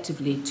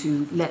collectively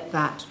to let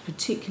that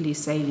particularly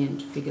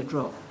salient figure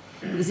drop,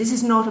 because this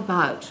is not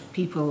about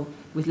people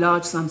with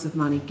large sums of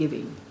money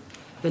giving.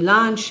 The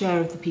lion's share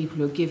of the people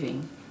who are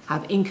giving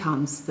have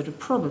incomes that are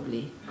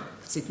probably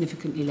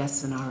significantly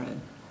less than our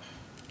own.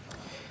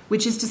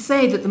 Which is to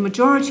say that the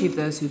majority of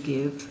those who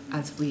give,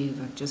 as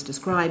we've just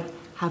described,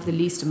 have the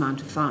least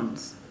amount of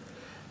funds.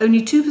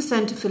 Only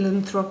 2% of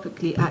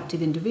philanthropically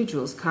active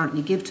individuals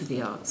currently give to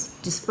the arts,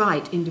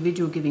 despite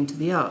individual giving to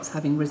the arts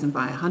having risen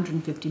by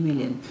 150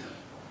 million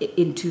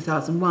in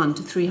 2001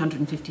 to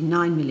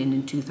 359 million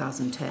in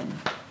 2010.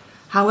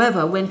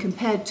 However, when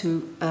compared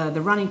to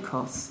the running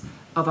costs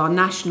of our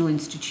national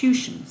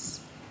institutions,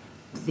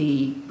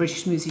 the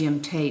British Museum,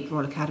 Tate,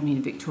 Royal Academy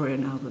and Victoria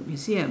and Albert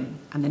Museum,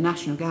 and the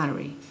National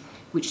Gallery,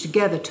 which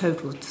together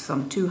totaled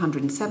some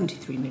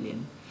 273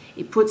 million,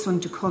 it puts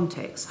into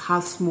context how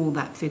small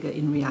that figure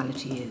in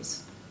reality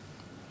is.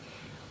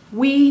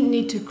 We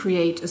need to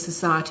create a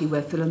society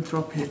where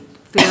philanthropy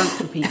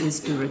is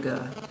de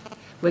rigueur,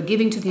 where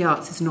giving to the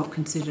arts is not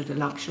considered a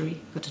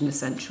luxury, but an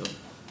essential.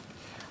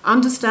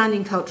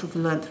 Understanding cultural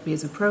philanthropy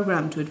as a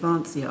programme to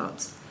advance the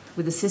arts,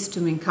 with a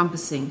system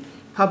encompassing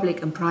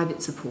public and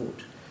private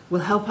support,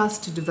 will help us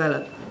to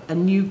develop a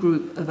new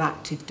group of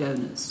active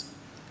donors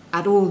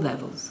at all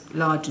levels,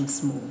 large and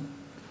small,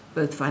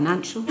 both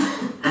financial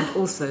and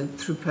also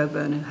through pro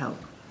bono help.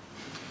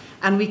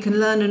 And we can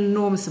learn an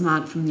enormous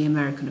amount from the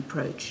American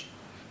approach.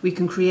 We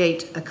can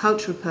create a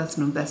culture of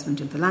personal investment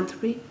in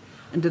philanthropy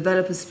and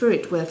develop a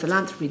spirit where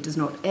philanthropy does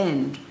not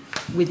end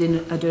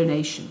within a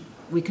donation.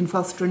 We can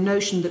foster a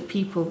notion that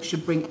people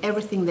should bring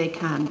everything they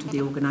can to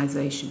the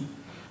organisation,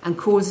 and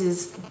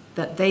causes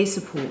that they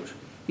support,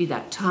 be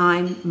that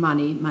time,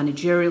 money,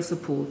 managerial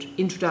support,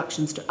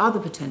 introductions to other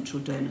potential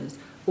donors,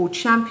 or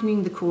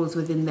championing the cause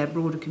within their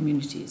broader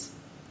communities.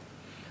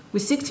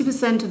 With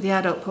 60% of the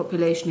adult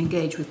population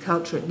engaged with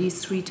culture at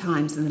least 3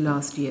 times in the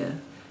last year,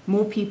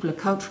 more people are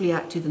culturally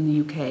active in the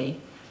UK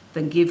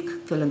than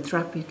give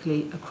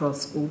philanthropically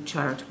across all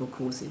charitable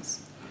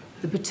causes.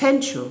 The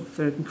potential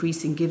for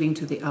increasing giving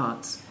to the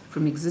arts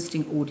from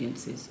existing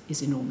audiences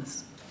is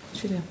enormous.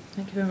 Julia,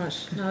 thank you very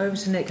much. Now over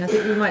to Nick. I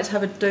think we might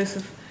have a dose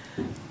of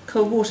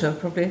cold water,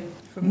 probably.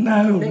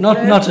 No,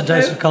 not a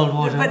dose of cold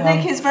water. But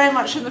Nick is very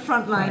much in the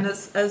front line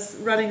as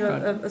running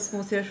a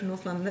small theatre in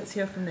North London. Let's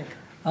hear from Nick.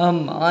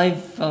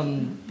 I've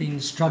been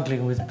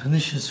struggling with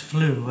pernicious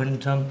flu,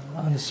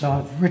 and so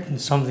I've written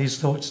some of these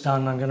thoughts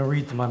down, and I'm going to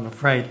read them, I'm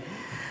afraid.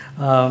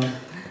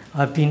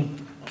 I've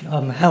been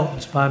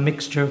helped by a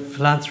mixture of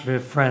philanthropy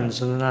of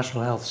friends and the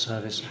National Health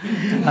Service.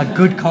 A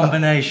good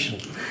combination.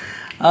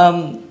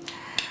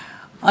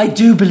 I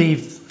do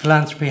believe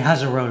philanthropy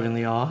has a role in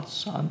the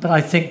arts, but I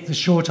think the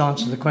short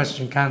answer to the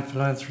question, can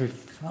philanthropy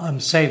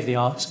save the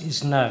arts,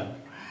 is no.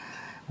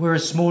 We're a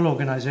small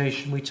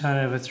organisation. We turn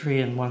over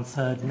 £3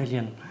 1/3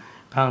 million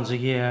a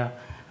year,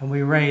 and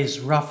we raise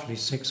roughly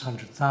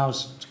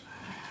 600,000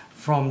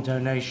 from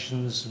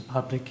donations and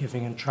public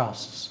giving and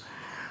trusts,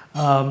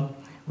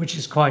 which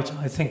is quite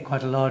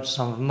a large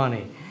sum of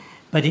money.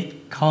 But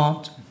it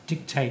can't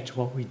dictate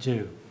what we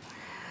do.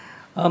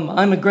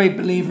 I'm a great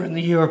believer in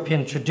the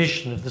European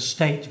tradition of the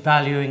state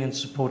valuing and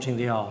supporting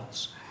the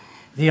arts.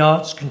 The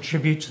arts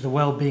contribute to the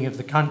well-being of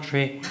the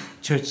country,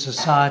 to its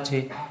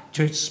society,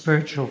 to its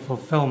spiritual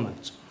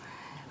fulfillment.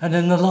 And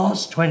in the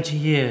last 20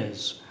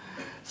 years,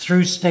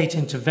 through state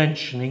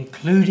intervention,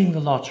 including the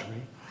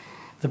lottery,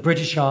 the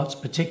British arts,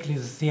 particularly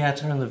the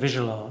theatre and the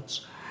visual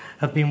arts,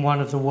 have been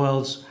one of the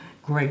world's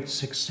great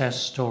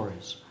success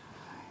stories.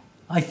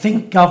 I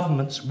think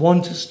governments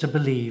want us to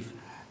believe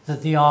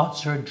that the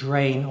arts are a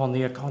drain on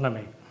the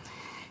economy,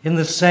 in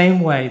the same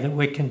way that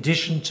we're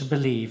conditioned to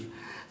believe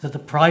that the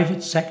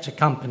private sector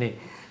company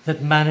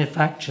that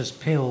manufactures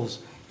pills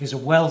is a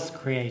wealth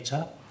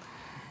creator,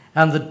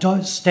 and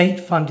the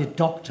state-funded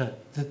doctor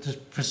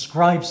that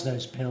prescribes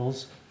those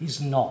pills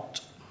is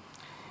not.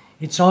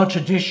 It's our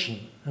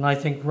tradition, and I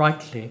think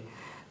rightly,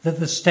 that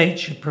the state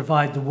should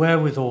provide the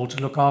wherewithal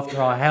to look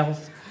after our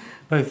health,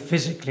 both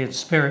physically and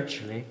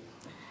spiritually,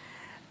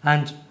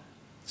 and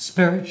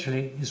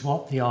spiritually is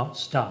what the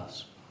arts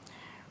does.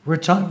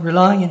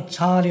 Relying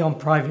entirely on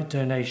private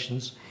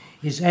donations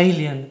is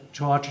alien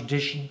to our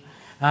tradition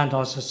and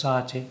our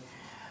society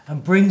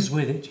and brings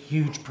with it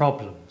huge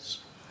problems.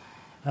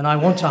 And I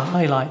want to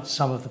highlight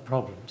some of the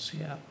problems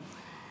here.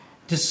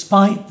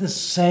 Despite the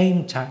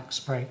same tax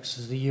breaks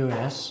as the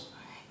US,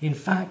 in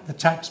fact, the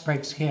tax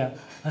breaks here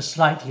are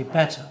slightly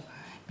better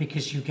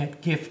because you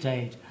get gift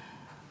aid,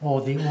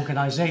 or the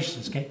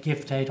organisations get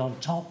gift aid on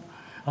top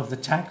of the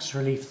tax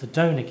relief the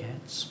donor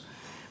gets.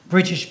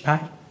 British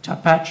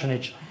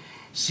patronage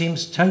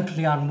seems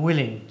totally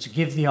unwilling to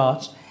give the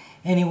arts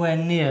anywhere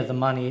near the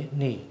money it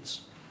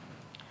needs.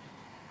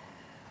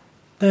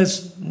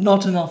 There's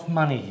not enough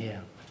money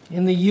here.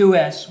 In the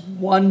US,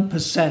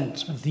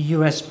 1% of the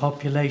US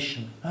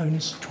population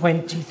owns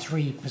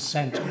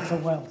 23% of the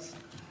wealth.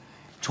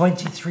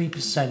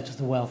 23% of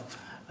the wealth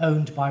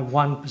owned by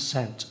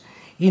 1%.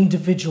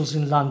 Individuals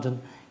in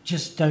London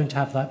just don't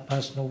have that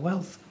personal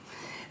wealth.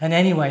 And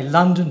anyway,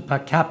 London per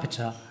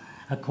capita,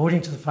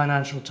 according to the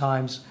Financial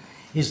Times,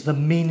 is the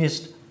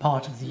meanest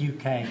part of the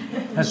UK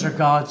as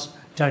regards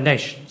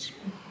donations.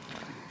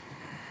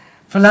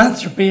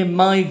 Philanthropy, in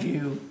my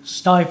view,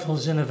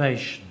 stifles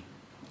innovation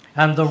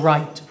and the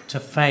right to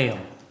fail.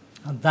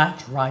 And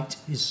that right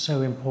is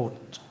so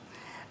important.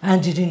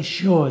 And it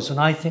ensures, and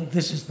I think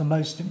this is the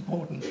most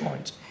important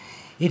point,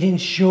 it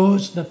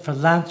ensures that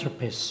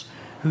philanthropists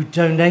who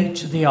donate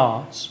to the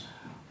arts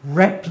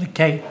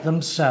replicate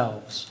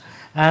themselves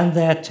and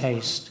their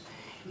taste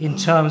in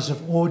terms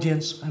of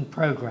audience and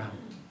programme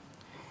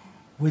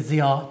with the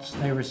arts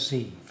they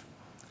receive.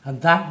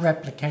 And that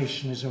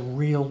replication is a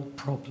real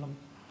problem.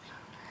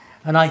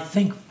 And I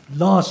think,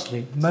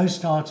 lastly,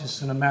 most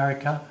artists in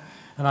America,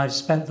 and I've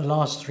spent the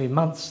last 3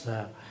 months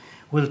there,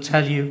 will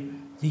tell you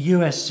the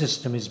US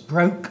system is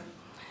broke,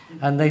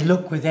 and they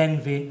look with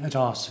envy at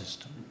our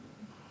system.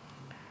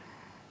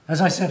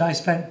 As I said, I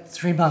spent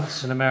 3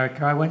 months in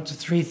America. I went to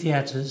 3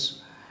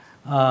 theatres,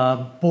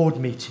 board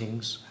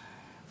meetings,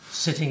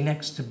 sitting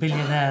next to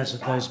billionaires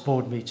at those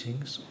board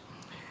meetings.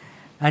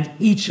 And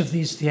each of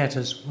these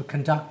theatres were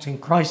conducting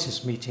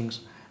crisis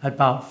meetings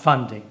about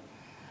funding.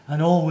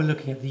 and all were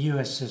looking at the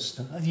US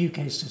system, the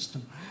UK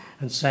system,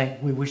 and saying,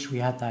 we wish we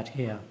had that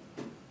here.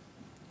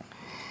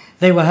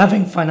 They were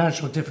having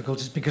financial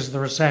difficulties because of the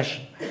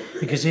recession,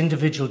 because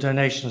individual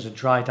donations had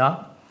dried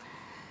up,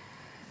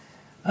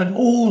 and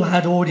all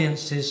had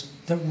audiences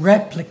that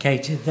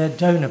replicated their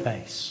donor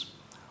base.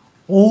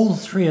 All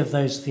three of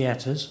those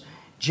theatres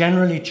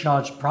generally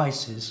charged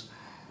prices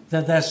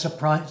that their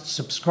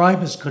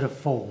subscribers could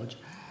afford,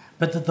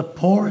 but that the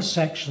poorer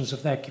sections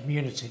of their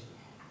community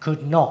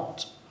could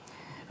not.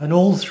 And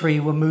all three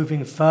were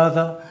moving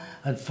further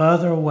and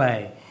further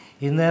away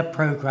in their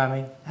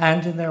programming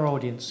and in their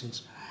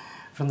audiences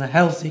from the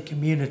healthy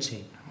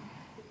community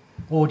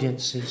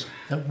audiences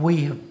that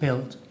we have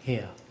built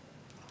here.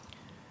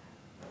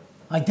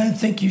 I don't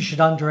think you should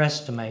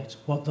underestimate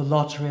what the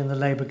Lottery and the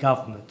Labour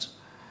government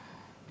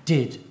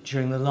did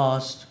during the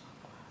last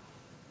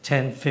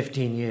 10,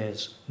 15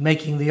 years,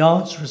 making the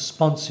arts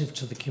responsive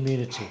to the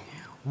community,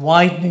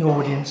 widening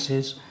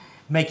audiences,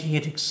 making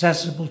it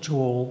accessible to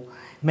all,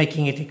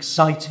 making it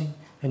exciting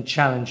and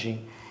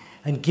challenging,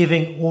 and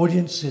giving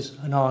audiences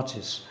and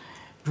artists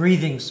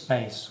breathing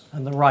space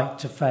and the right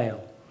to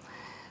fail.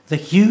 The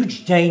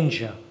huge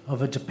danger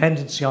of a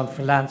dependency on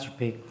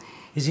philanthropy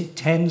is it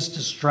tends to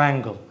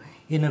strangle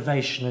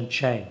innovation and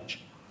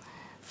change.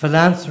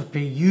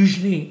 Philanthropy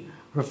usually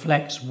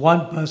reflects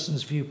one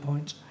person's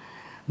viewpoint,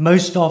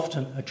 most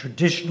often a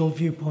traditional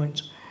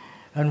viewpoint,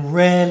 and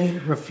rarely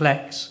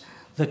reflects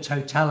the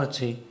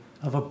totality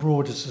of a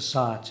broader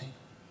society.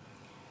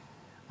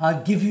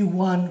 I'll give you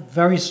one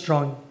very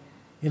strong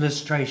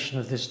illustration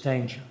of this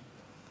danger.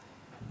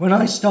 When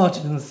I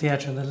started in the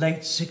theatre in the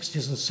late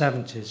 60s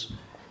and 70s,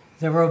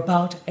 there were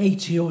about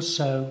 80 or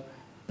so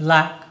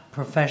black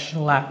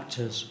professional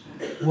actors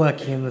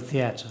working in the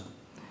theatre.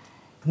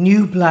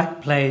 New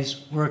black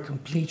plays were a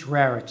complete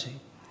rarity.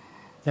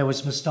 There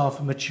was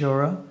Mustafa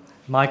Matura,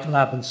 Michael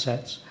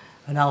Abensets,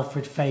 and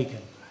Alfred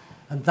Fagan,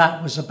 and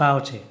that was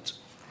about it.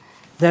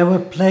 Their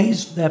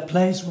plays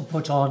were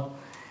put on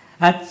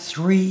at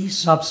 3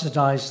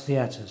 subsidised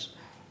theatres,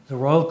 the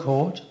Royal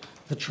Court,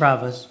 the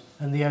Travers,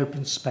 and the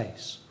Open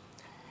Space.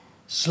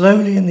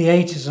 Slowly in the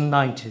 80s and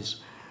 90s,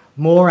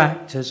 more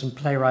actors and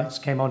playwrights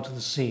came onto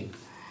the scene,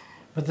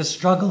 but the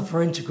struggle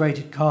for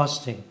integrated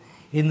casting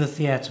in the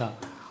theatre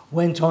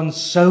went on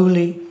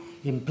solely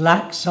in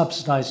black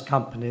subsidised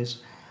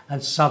companies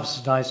and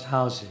subsidised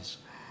houses.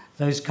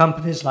 Those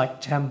companies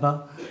like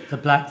Temba, the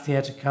Black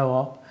Theatre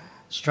Co-op,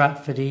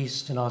 Stratford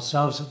East, and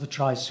ourselves at the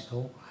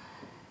Tricycle,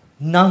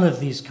 none of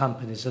these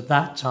companies at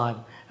that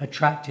time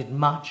attracted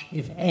much,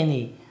 if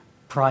any,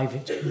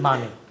 private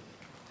money.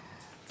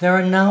 There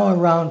are now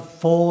around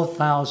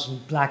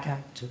 4,000 black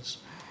actors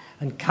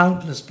and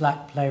countless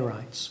black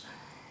playwrights,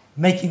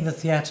 making the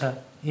theatre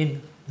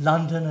in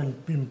London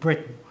and in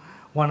Britain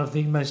one of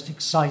the most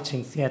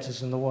exciting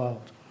theatres in the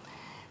world.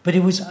 But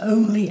it was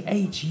only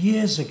 8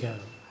 years ago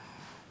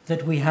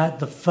that we had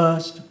the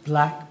first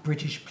black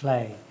British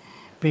play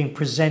being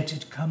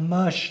presented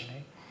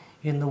commercially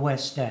in the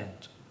West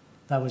End.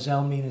 That was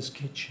Elmina's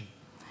Kitchen.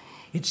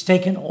 It's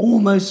taken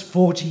almost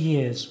 40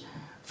 years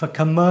for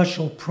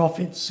commercial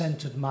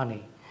profit-centred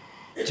money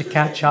to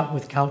catch up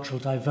with cultural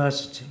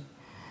diversity.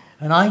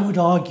 And I would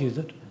argue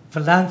that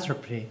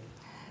philanthropy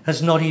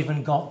has not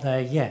even got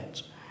there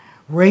yet.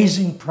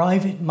 Raising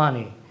private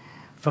money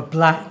for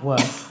black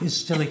work is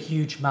still a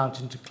huge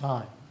mountain to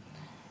climb.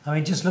 I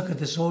mean, just look at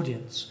this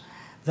audience.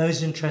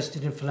 Those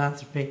interested in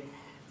philanthropy,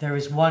 there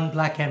is one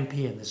black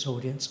MP in this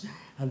audience,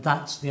 and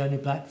that's the only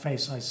black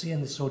face I see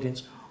in this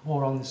audience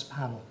or on this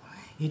panel.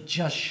 It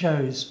just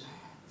shows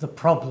the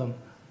problem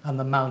and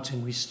the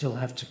mountain we still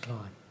have to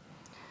climb.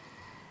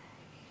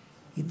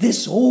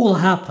 This all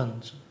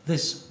happened,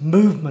 this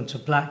movement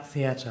of black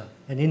theatre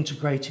and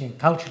integrating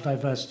cultural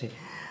diversity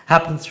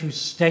happened through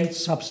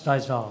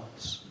state-subsidised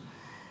arts.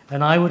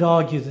 And I would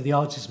argue that the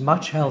arts is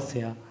much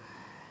healthier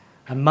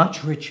and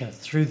much richer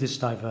through this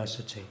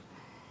diversity.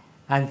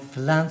 And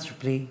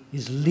philanthropy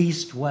is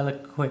least well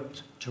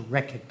equipped to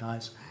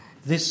recognise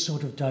this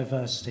sort of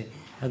diversity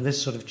and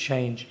this sort of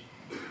change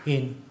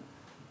in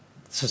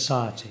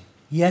society.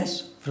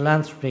 Yes,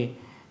 philanthropy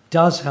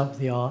does help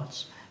the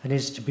arts and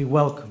is to be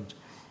welcomed,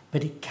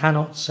 but it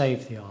cannot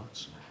save the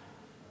arts.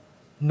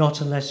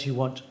 Not unless you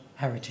want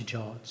heritage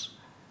arts,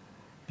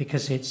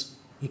 because it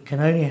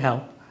can only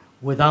help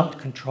without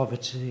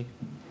controversy,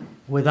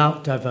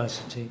 without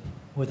diversity,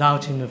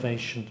 without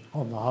innovation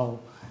on the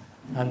whole,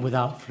 and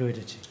without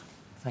fluidity.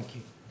 Thank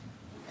you.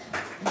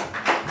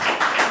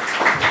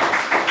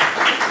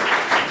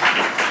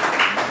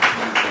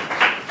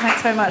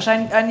 Thanks very much.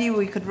 I knew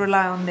we could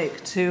rely on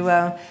Nick to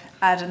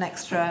add an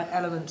extra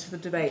element to the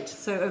debate.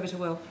 So over to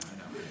Will.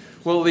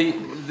 Well,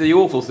 the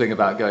awful thing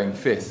about going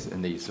fifth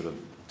in these sort of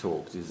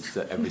talks is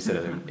that every set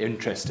of them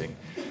interesting,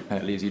 and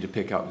it leaves you to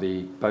pick up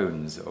the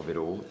bones of it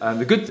all. And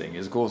the good thing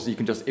is, of course, you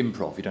can just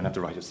improv. You don't have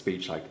to write a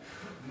speech like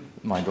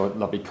my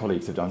lovely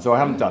colleagues have done. So I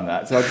haven't done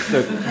that. So just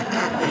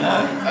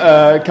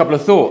a couple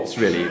of thoughts,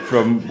 really,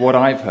 from what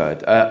I've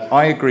heard.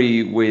 I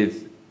agree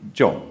with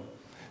John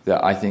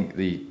that I think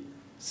the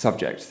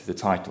subject, the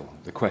title,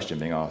 the question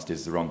being asked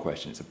is the wrong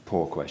question. It's a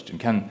poor question.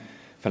 Can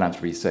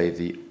philanthropy save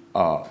the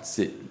arts?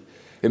 It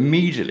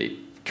immediately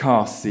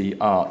casts the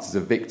arts as a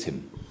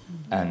victim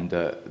and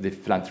the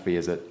philanthropy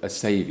as a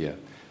saviour.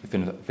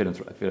 The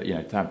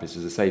philanthropist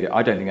as a saviour.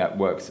 I don't think that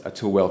works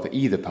at all well for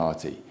either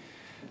party.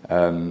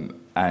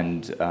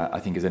 And I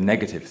think is a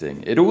negative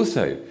thing. It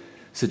also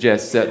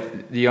suggests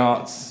that the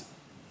arts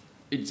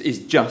is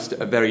just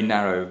a very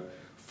narrow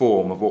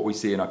form of what we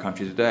see in our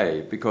country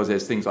today, because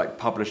there's things like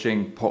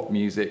publishing, pop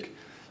music,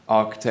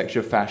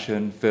 architecture,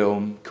 fashion,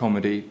 film,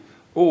 comedy,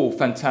 all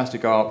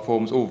fantastic art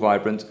forms, all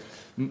vibrant.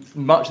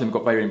 Much of them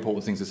got very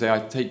important things to say. I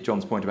take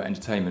John's point about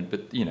entertainment,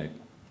 but,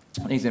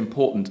 these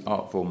important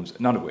art forms,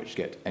 none of which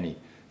get any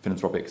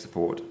philanthropic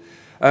support.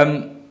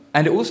 And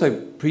it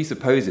also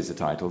presupposes, the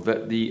title,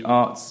 that the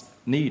arts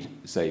need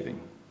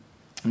saving.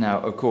 Now,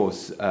 of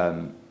course,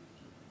 one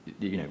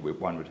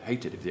would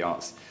hate it if the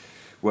arts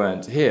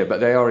weren't here, but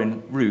they are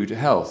in rude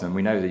health, and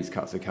we know these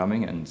cuts are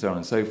coming, and so on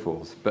and so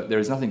forth. But there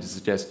is nothing to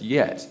suggest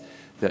yet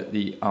that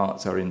the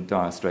arts are in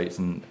dire straits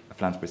and a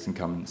philanthropist can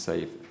come and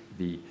save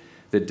the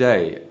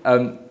day.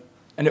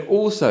 And it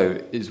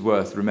also is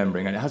worth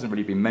remembering, and it hasn't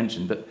really been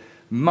mentioned, that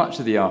much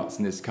of the arts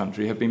in this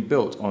country have been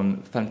built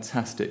on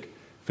fantastic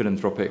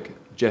philanthropic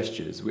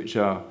gestures, which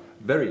are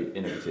very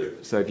innovative.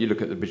 So if you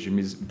look at the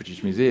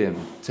British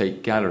Museum,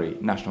 Tate Gallery,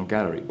 National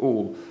Gallery,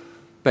 all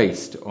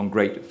based on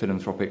great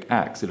philanthropic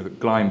acts. You look at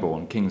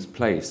Glyndebourne, King's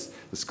Place,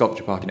 the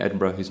Sculpture Park in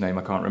Edinburgh, whose name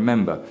I can't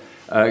remember,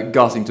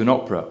 Garsington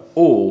Opera,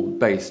 all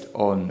based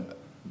on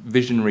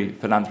visionary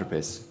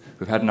philanthropists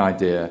who've had an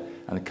idea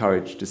and the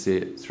courage to see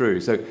it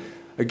through. So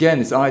again,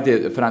 this idea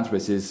that the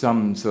philanthropist is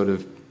some sort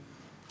of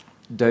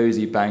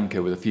dozy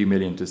banker with a few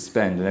million to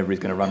spend and everybody's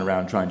going to run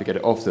around trying to get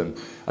it off them,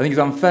 I think is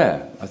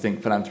unfair. I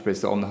think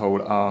philanthropists, on the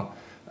whole, are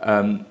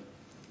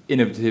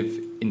innovative,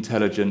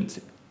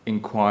 intelligent,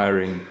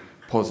 inquiring,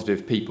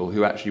 positive people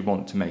who actually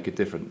want to make a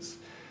difference.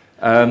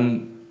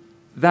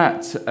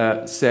 That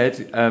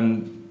said,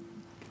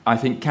 I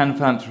think, can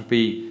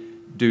philanthropy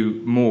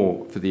do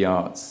more for the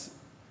arts?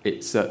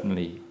 It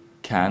certainly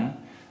can.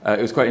 It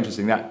was quite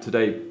interesting that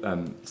today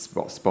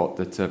spot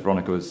that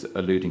Veronica was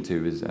alluding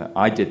to is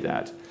I did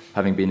that,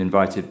 having been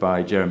invited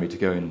by Jeremy to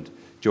go and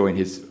join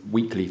his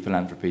weekly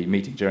philanthropy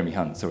meeting, Jeremy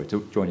Hunt,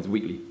 to join his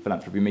weekly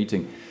philanthropy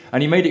meeting.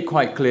 And he made it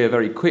quite clear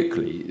very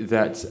quickly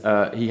that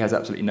he has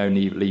absolutely no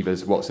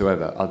levers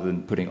whatsoever other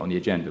than putting it on the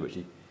agenda, which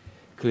he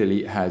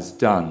clearly has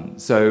done.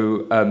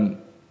 So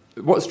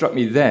what struck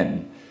me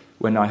then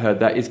when I heard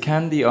that is,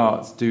 can the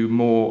arts do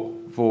more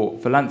for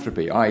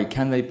philanthropy? i.e.,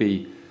 can they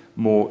be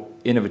more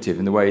innovative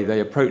in the way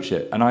they approach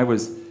it? And I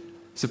was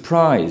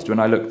surprised when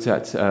I looked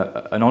at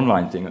an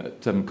online thing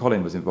that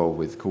Colin was involved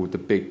with called The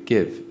Big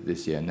Give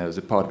this year, and there was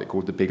a part of it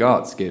called The Big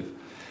Arts Give,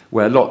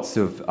 where lots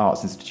of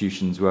arts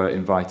institutions were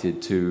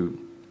invited to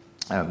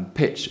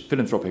pitch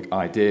philanthropic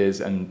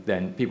ideas, and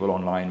then people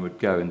online would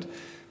go and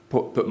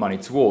put money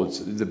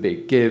towards the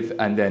Big Give,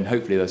 and then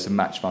hopefully there's some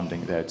match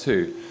funding there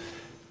too.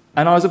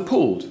 And I was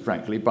appalled,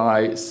 frankly,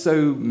 by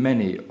so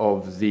many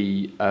of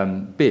the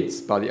bids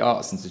by the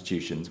arts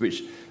institutions,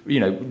 which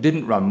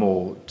didn't run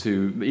more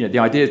to, the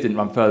ideas didn't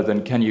run further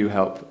than, can you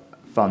help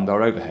fund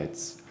our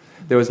overheads?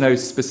 There was no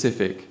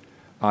specific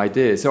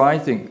idea. So I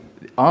think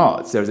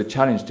there is a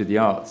challenge to the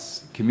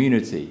arts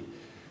community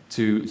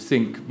to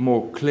think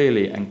more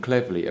clearly and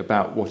cleverly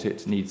about what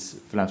it needs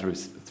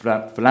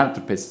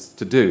philanthropists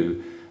to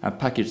do, and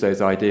package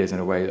those ideas in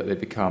a way that they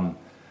become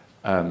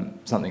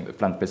something that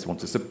philanthropists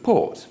want to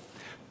support.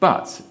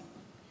 But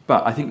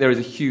I think there is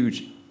a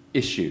huge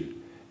issue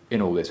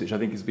in all this, which I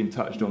think has been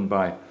touched on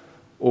by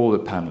all the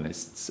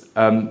panellists.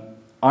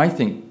 I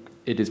think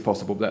it is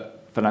possible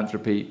that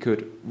philanthropy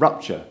could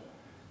rupture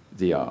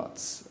the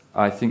arts.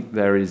 I think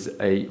there is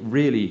a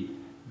really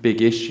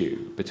big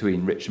issue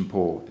between rich and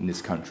poor in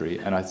this country,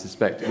 and I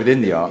suspect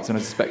within the arts, and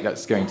I suspect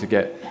that's going to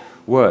get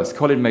worse.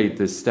 Colin made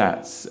the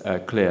stats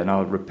clear, and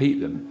I'll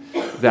repeat them,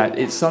 that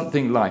it's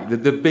something like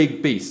the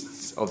big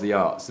beasts of the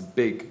arts, the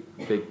big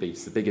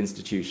beasts, the big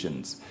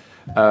institutions,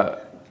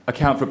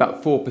 account for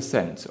about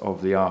 4%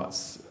 of the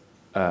arts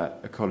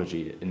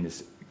ecology in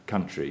this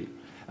country,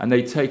 and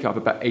they take up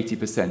about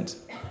 80%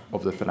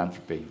 of the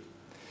philanthropy.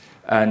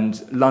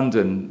 And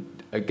London,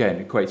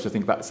 again, equates to, I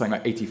think, about something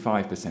like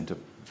 85% of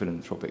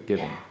philanthropic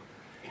giving.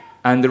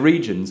 And the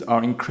regions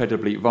are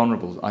incredibly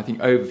vulnerable. I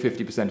think over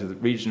 50% of the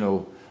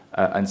regional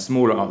and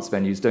smaller arts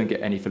venues don't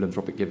get any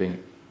philanthropic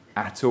giving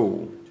at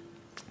all.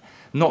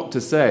 Not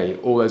to say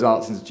all those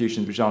arts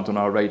institutions which aren't on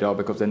our radar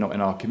because they're not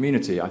in our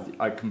community.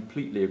 I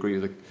completely agree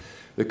with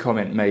the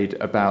comment made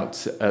about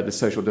the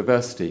social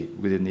diversity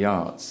within the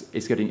arts.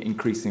 It's getting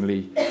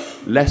increasingly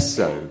less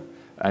so.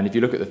 And if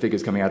you look at the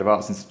figures coming out of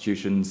arts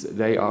institutions,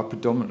 they are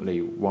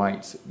predominantly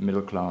white,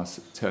 middle-class,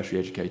 tertiary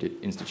educated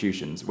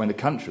institutions, when the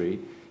country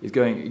is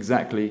going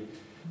exactly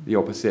the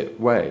opposite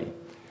way.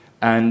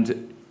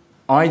 And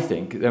I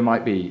think there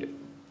might be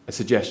a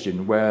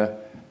suggestion where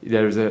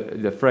there is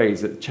the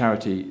phrase that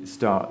charity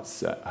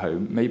starts at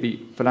home.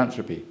 Maybe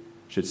philanthropy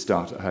should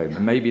start at home.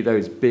 And maybe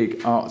those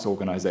big arts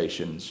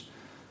organisations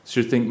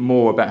should think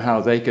more about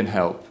how they can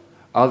help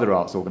other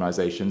arts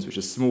organisations, which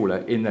are smaller,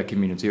 in their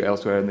community or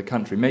elsewhere in the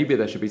country. Maybe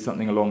there should be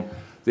something along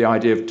the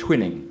idea of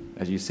twinning,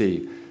 as you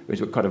see, which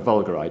is quite a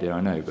vulgar idea,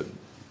 I know, but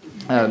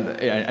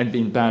and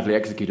being badly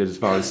executed as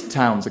far as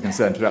towns are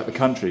concerned throughout the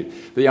country.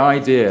 The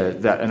idea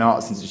that an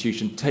arts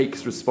institution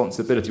takes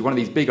responsibility, one of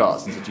these big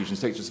arts institutions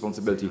takes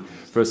responsibility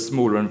for a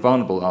smaller and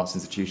vulnerable arts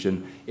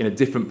institution in a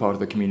different part of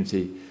the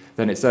community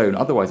than its own.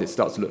 Otherwise, it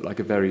starts to look like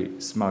a very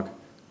smug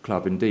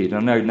club indeed. And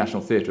I know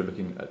National Theatre are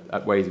looking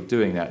at ways of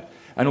doing that.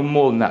 And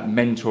more than that,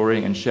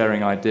 mentoring and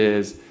sharing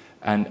ideas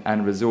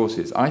and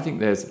resources. I think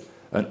there's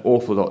an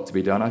awful lot to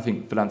be done. I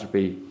think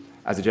philanthropy,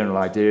 as a general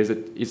idea,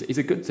 is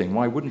a good thing.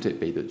 Why wouldn't it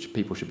be that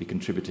people should be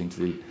contributing to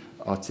the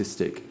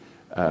artistic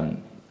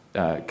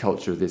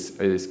culture of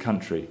this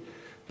country?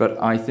 But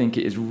I think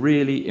it is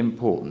really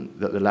important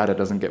that the ladder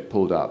doesn't get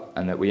pulled up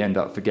and that we end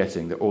up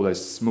forgetting that all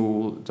those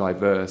small,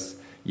 diverse,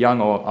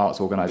 young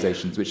arts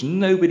organisations, which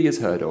nobody has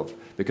heard of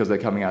because they're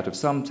coming out of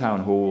some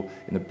town hall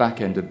in the back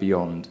end of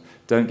Beyond,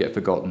 don't get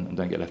forgotten and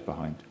don't get left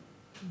behind.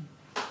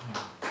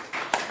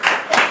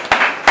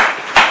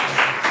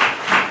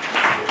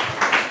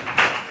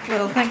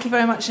 Well, thank you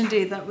very much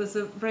indeed. That was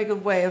a very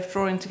good way of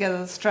drawing together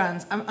the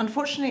strands.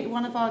 Unfortunately,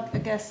 one of our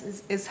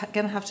guests is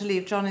going to have to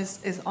leave. John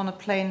is on a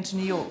plane to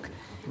New York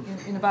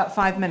in about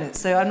 5 minutes,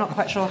 so I'm not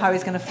quite sure how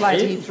he's going to fly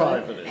to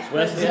Heathrow. 5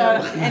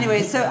 minutes.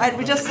 Anyway, so I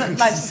would just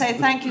like to say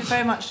thank you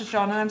very much to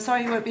John, and I'm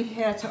sorry you won't be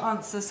here to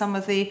answer some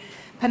of the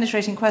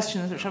penetrating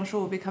questions, which I'm sure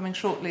will be coming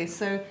shortly.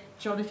 So,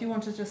 John, if you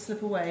want to just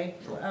slip away,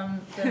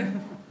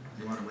 then...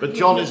 But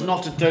John is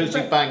not a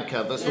dozy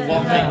banker. That's the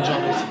one thing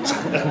John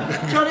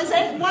isn't. John, is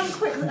there one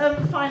quick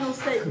final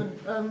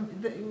statement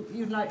that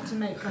you'd like to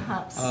make,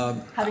 perhaps,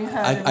 having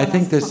heard I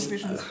think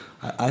contributions?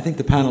 I think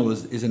the panel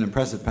is an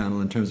impressive panel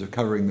in terms of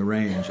covering the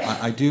range.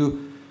 I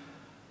do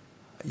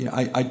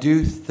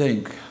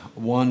think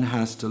one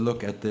has to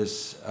look at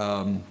this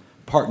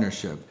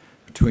partnership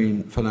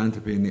between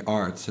philanthropy and the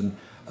arts. And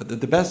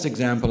the best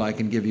example I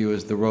can give you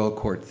is the Royal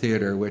Court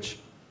Theatre, which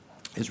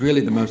is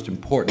really the most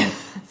important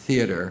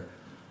theatre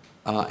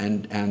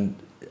and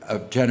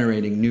of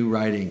generating new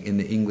writing in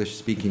the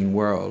English-speaking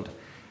world.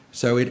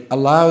 So it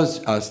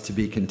allows us to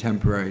be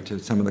contemporary to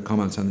some of the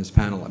comments on this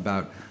panel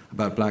about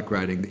black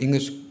writing.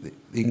 The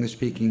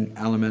English-speaking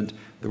element,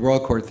 the Royal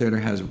Court Theatre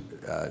has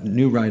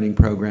new writing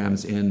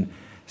programs in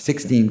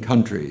 16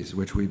 countries,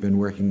 which we've been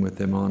working with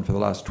them on for the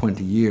last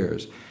 20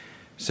 years.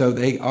 So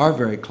they are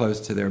very close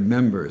to their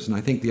members. And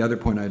I think the other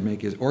point I'd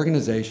make is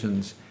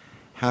organizations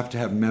have to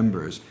have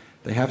members.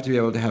 They have to be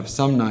able to have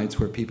some nights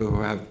where people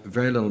who have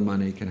very little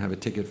money can have a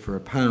ticket for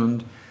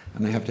 £1,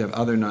 and they have to have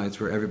other nights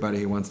where everybody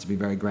who wants to be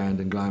very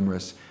grand and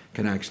glamorous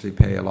can actually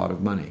pay a lot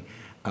of money,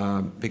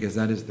 because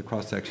that is the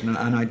cross-section.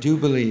 And I do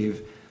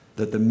believe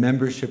that the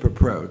membership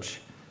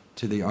approach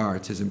to the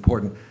arts is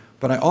important.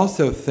 But I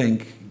also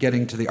think,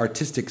 getting to the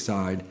artistic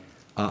side,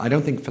 I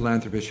don't think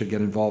philanthropists should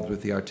get involved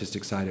with the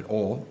artistic side at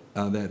all.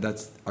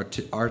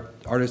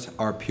 Artists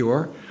are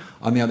pure.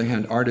 On the other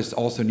hand, artists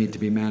also need to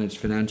be managed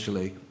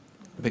financially,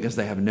 because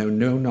they have no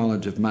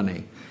knowledge of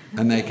money,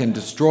 and they can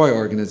destroy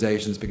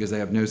organizations because they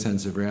have no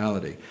sense of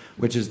reality,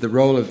 which is the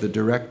role of the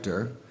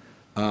director,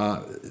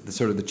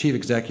 the chief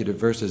executive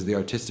versus the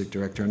artistic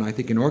director. And I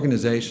think in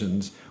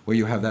organizations where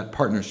you have that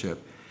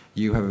partnership,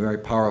 you have a very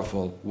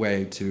powerful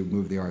way to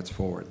move the arts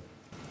forward.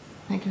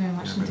 Thank you very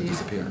much indeed.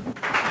 Disappear.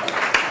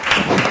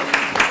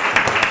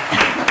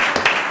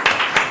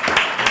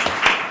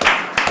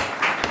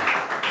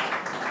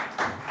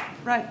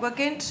 Right, we're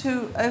going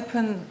to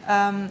open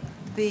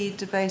the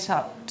debate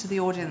up to the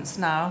audience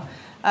now.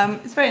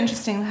 It's very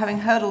interesting having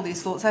heard all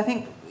these thoughts. I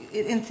think,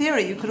 in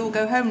theory, you could all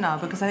go home now,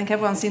 because I think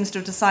everyone seems to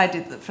have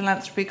decided that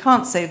philanthropy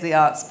can't save the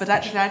arts. But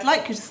actually, I'd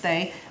like you to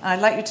stay, and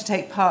I'd like you to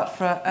take part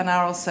for an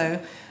hour or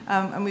so.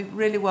 And we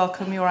really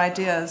welcome your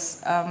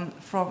ideas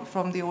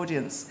from the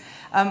audience.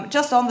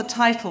 Just on the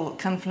title,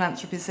 Can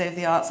Philanthropy Save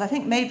the Arts? I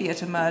think maybe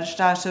it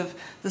emerged out of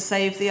the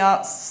Save the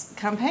Arts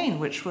campaign,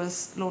 which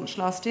was launched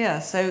last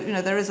year. So,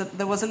 there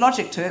was a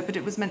logic to it, but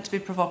it was meant to be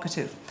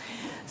provocative.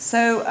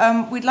 So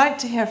we'd like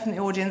to hear from the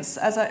audience.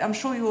 As I'm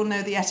sure you all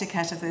know the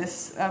etiquette of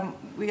this,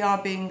 we are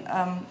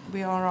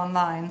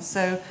online.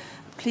 So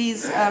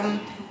please,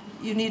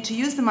 you need to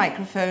use the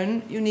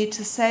microphone. You need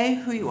to say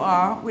who you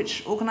are,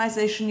 which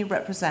organisation you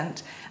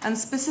represent, and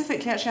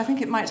specifically, actually, I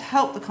think it might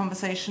help the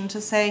conversation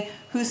to say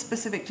who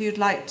specifically you'd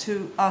like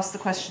to ask the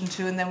question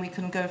to, and then we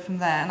can go from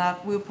there. And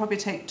we'll probably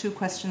take 2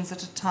 questions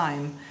at a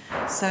time.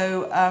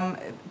 So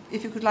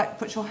if you could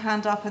put your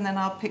hand up, and then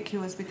I'll pick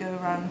you as we go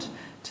around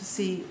to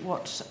see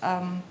what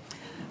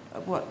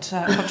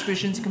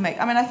contributions you can make.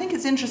 I mean, I think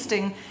it's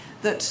interesting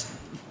that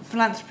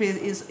philanthropy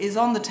is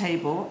on the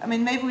table. I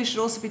mean, maybe we should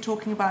also be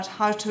talking about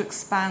how to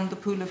expand the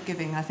pool of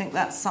giving. I think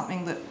that's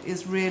something that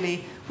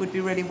would be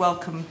really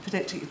welcome,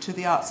 particularly to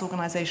the arts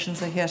organisations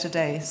that are here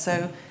today.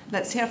 So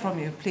let's hear from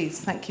you, please.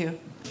 Thank you.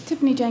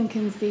 Tiffany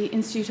Jenkins, the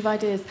Institute of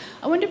Ideas.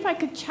 I wonder if I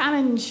could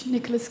challenge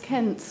Nicholas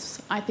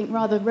Kent's, I think,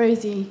 rather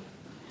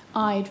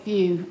rosy-eyed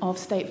view of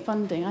state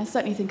funding. I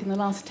certainly think in the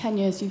last 10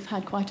 years you've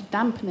had quite a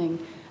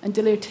dampening and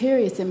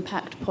deleterious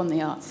impact upon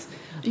the arts.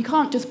 You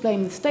can't just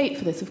blame the state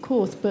for this, of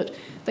course, but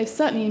they've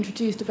certainly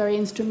introduced a very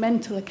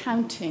instrumental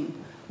accounting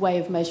way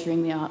of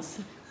measuring the arts.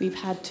 We've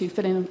had to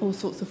fill in all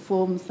sorts of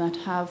forms that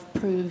have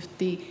proved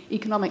the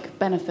economic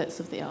benefits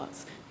of the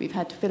arts. We've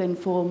had to fill in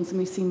forms, and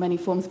we've seen many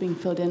forms being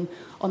filled in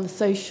on the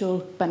social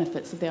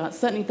benefits of the arts.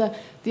 Certainly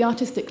the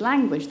artistic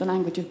language, the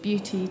language of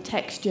beauty,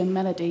 texture,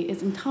 melody,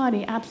 is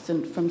entirely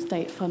absent from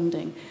state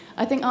funding.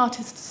 I think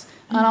artists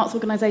and arts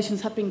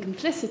organisations have been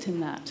complicit in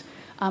that.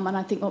 And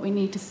I think what we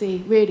need to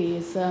see really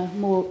is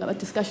a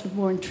discussion of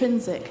more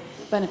intrinsic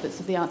benefits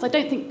of the arts. I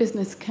don't think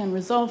business can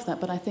resolve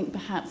that, but I think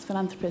perhaps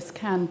philanthropists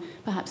can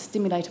perhaps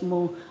stimulate a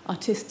more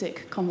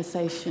artistic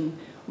conversation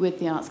with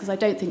the arts, because I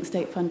don't think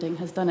state funding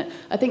has done it.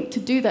 I think to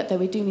do that, though,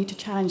 we do need to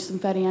challenge some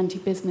very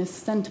anti-business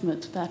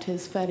sentiment that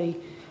is fairly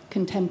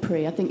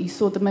contemporary. I think you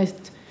saw the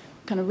most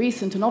kind of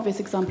recent and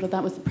obvious example of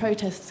that was the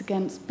protests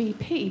against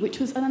BP, which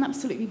was an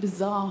absolutely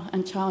bizarre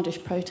and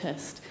childish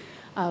protest.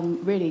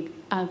 Really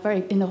a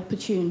very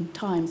inopportune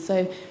time.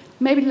 So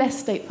maybe less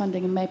state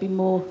funding and maybe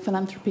more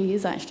philanthropy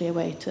is actually a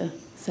way to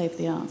save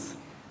the arts.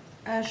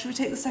 Should we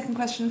take the second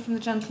question from the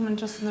gentleman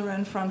just in the row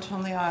in front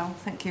on the aisle?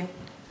 Thank you.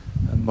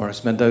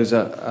 Morris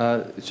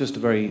Mendoza. It's just a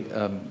very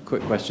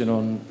quick question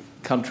on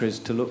countries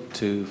to look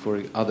to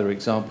for other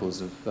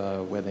examples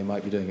of where they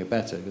might be doing it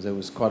better, because there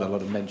was quite a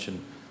lot of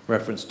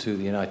reference to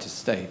the United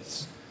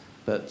States,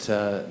 but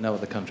no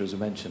other countries were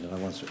mentioned, and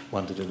I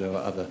wanted to know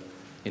other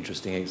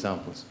interesting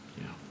examples.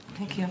 Yeah.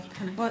 Thank you.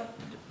 Well,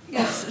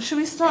 yes, should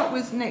we start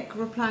with Nick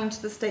replying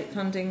to the state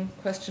funding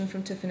question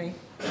from Tiffany?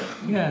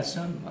 Yes,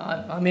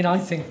 I mean, I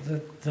think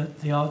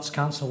that the Arts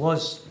Council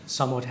was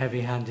somewhat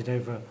heavy-handed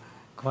over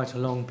quite a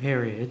long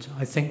period.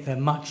 I think they're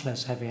much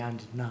less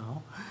heavy-handed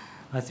now.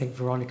 I think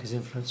Veronica's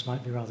influence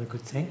might be a rather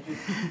good thing.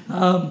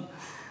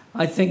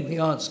 I think the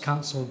Arts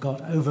Council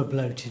got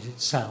over-bloated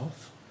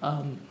itself,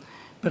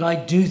 but I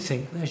do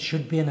think there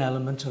should be an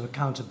element of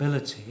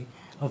accountability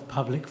of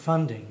public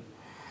funding.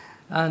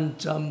 And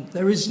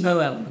there is no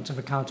element of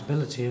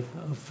accountability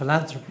of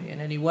philanthropy in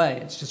any way.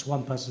 It's just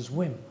one person's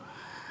whim.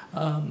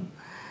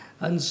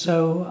 And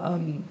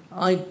so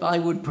I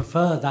would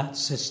prefer that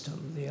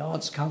system, the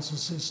Arts Council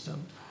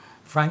system,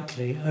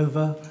 frankly,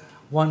 over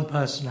one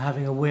person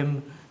having a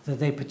whim that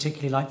they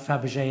particularly like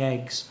Fabergé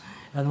eggs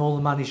and all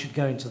the money should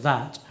go into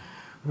that,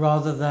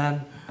 rather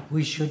than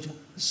we should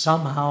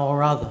somehow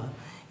or other,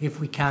 if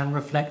we can,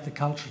 reflect the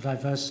cultural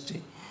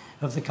diversity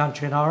of the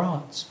country and our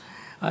arts.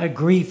 I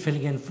agree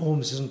filling in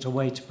forms isn't a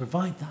way to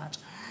provide that,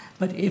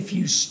 but if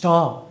you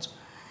start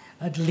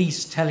at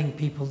least telling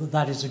people that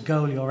that is a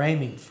goal you're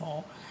aiming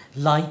for,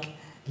 like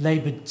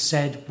Labour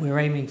said we're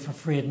aiming for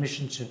free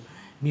admission to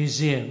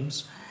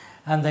museums,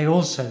 and they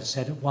also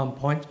said at one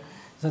point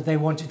that they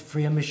wanted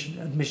free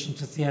admission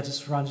to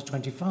theatres for under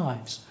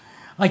 25s.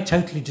 I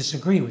totally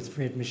disagree with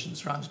free admissions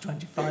for under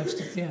 25s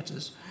to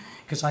theatres,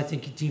 because I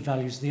think it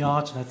devalues the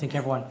art, and I think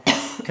everyone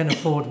can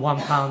afford £1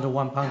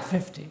 or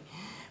 £1.50.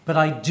 But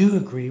I do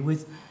agree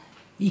with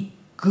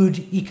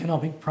good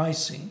economic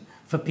pricing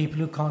for people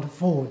who can't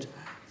afford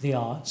the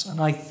arts,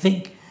 and I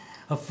think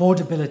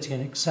affordability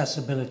and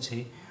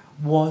accessibility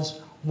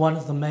was one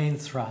of the main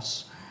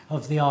thrusts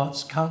of the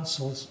Arts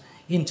Council's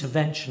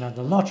intervention and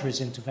the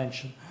lottery's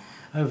intervention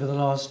over the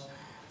last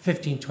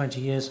 15,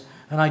 20 years.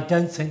 And I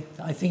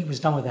think it was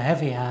done with a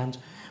heavy hand,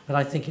 but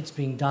I think it's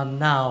being done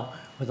now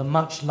with a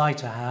much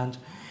lighter hand,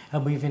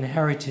 and we've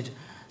inherited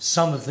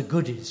some of the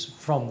goodies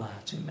from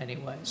that in many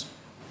ways.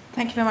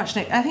 Thank you very much,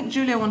 Nick. I think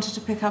Julia wanted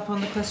to pick up on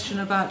the question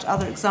about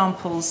other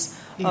examples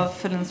of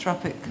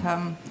philanthropic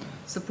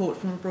support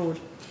from abroad.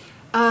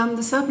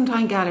 The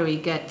Serpentine Gallery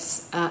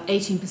gets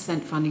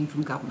 18% funding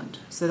from government.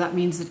 So that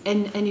means that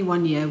in any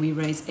 1 year we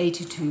raise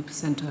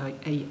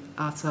 82%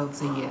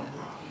 ourselves a year.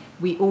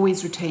 We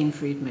always retain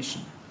free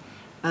admission.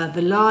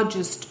 The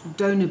largest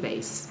donor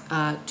base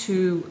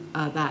to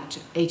that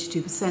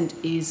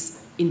 82%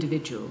 is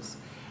individuals.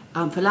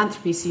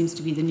 Philanthropy seems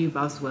to be the new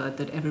buzzword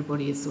that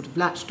everybody is sort of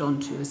latched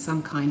onto as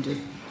some kind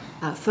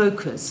of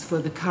focus for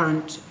the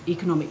current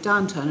economic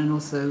downturn and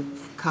also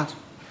cut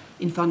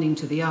in funding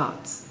to the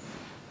arts.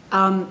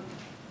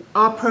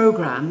 Our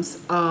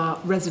programs are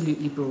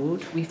resolutely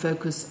broad. We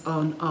focus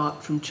on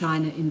art from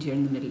China, India,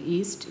 and the Middle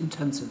East in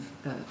terms of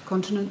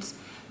continents,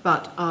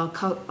 but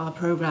our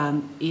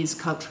program is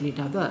culturally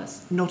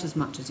diverse. Not as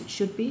much as it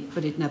should be,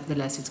 but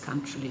nevertheless it's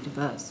culturally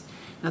diverse.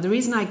 Now, the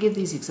reason I give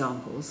these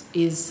examples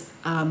is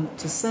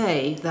to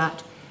say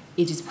that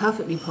it is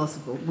perfectly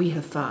possible, we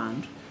have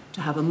found,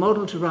 to have a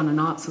model to run an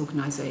arts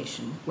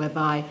organisation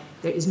whereby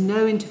there is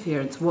no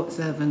interference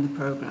whatsoever in the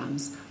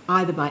programmes,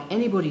 either by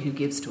anybody who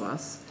gives to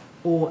us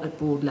or at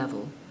board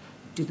level,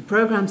 do the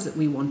programmes that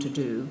we want to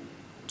do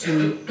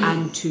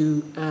and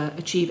to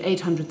achieve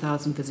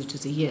 800,000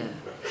 visitors a year.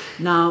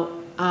 Now,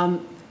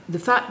 the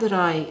fact that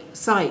I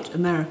cite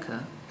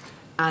America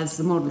as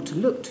the model to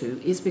look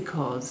to is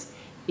because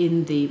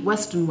in the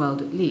Western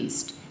world at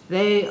least,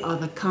 they are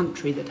the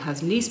country that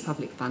has least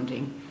public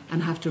funding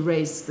and have to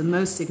raise the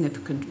most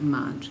significant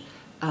amount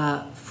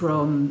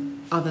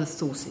from other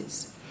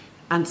sources.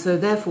 And so,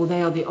 therefore,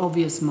 they are the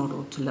obvious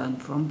model to learn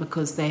from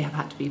because they have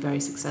had to be very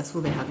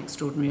successful. They have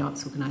extraordinary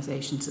arts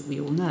organisations that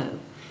we all know.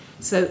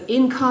 So,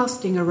 in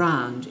casting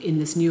around in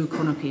this new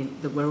economy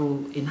that we're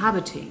all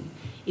inhabiting,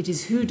 it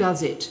is who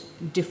does it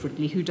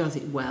differently, who does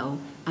it well,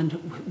 and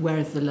where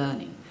is the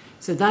learning.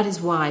 So that is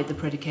why the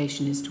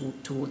predication is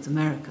towards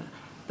America.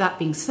 That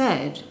being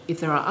said, if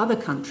there are other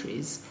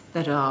countries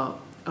that are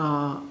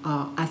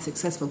as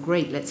successful,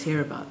 great, let's hear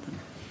about them.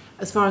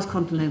 As far as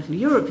continental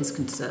Europe is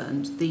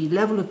concerned, the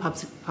level of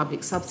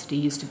public subsidy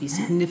used to be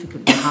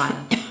significantly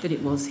higher than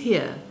it was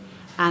here.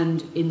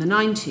 And in the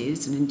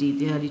 90s, and indeed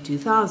the early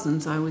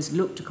 2000s, I always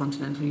looked to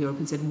continental Europe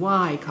and said,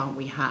 why can't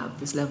we have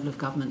this level of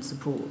government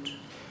support?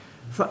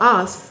 For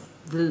us,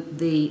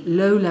 the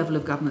low level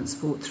of government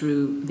support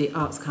through the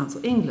Arts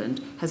Council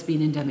England has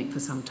been endemic for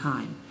some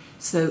time.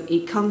 So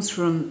it comes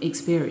from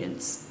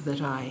experience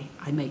that I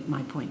make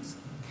my points.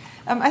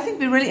 I think it'd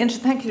be really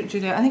interesting. Thank you,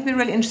 Julia. I think it'd be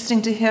really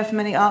interesting to hear from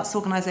any arts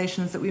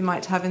organisations that we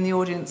might have in the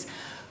audience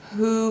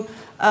who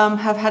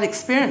have had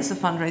experience of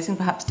fundraising,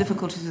 perhaps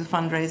difficulties with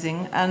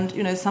fundraising, and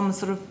some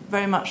sort of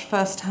very much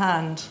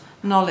first-hand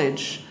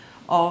knowledge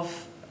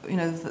of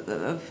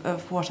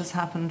of what has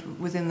happened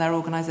within their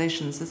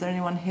organisations. Is there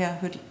anyone here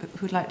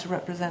who'd like to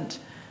represent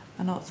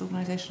an arts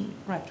organisation?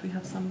 Right, we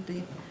have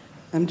somebody.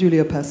 I'm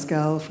Julia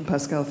Pascal from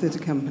Pascal Theatre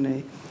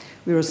Company.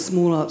 We're a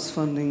small arts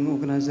funding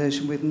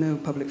organisation with no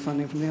public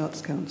funding from the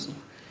Arts Council.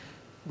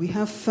 We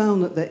have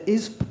found that there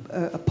is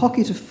a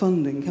pocket of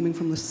funding coming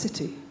from the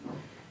city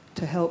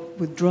to help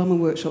with drama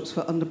workshops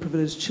for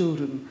underprivileged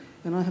children.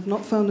 And I have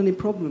not found any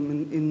problem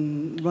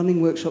in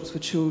running workshops for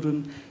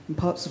children in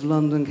parts of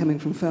London coming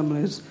from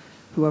families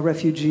who are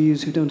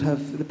refugees,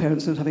 the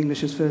parents don't have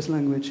English as first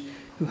language,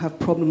 who have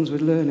problems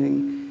with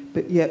learning,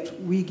 but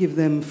yet we give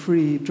them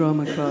free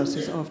drama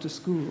classes after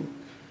school.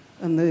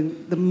 And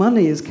the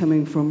money is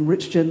coming from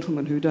rich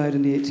gentlemen who died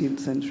in the 18th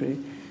century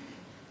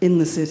in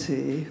the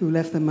city, who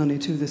left their money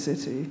to the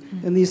city.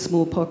 And these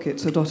small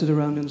pockets are dotted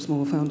around in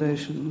small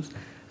foundations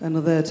and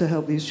are there to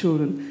help these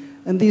children.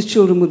 And these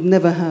children would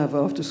never have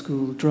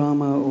after-school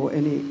drama or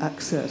any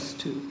access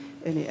to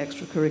any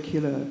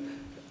extracurricular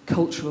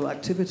cultural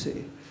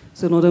activity.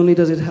 So not only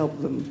does it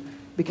help them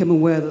become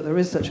aware that there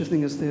is such a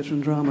thing as theatre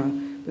and drama,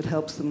 but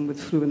helps them with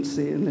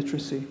fluency and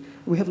literacy.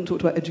 We haven't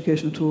talked about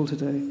education at all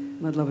today,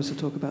 and I'd love us to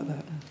talk about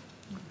that.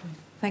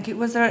 Thank you.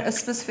 Was there a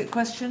specific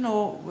question,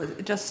 or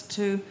just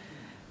to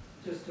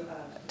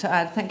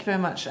add? Thank you very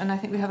much. And I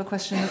think we have a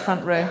question in the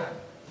front row.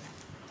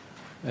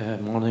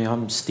 Morning,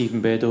 I'm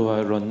Stephen Beddoe.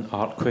 I run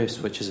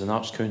ArtQuest, which is an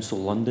Arts Council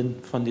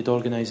London funded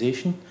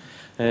organisation,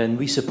 and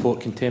we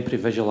support contemporary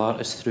visual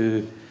artists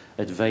through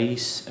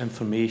advice,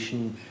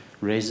 information,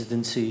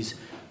 residencies.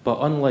 But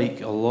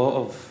unlike a lot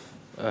of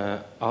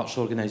arts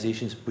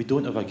organisations, we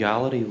don't have a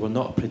gallery, we're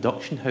not a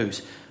production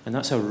house, and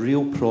that's a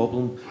real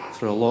problem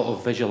for a lot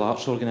of visual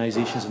arts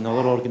organisations and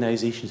other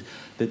organisations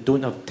that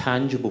don't have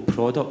tangible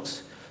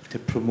products to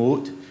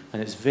promote.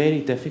 And it's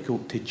very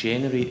difficult to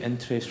generate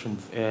interest from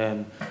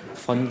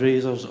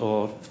fundraisers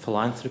or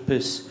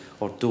philanthropists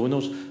or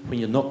donors when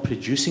you're not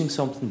producing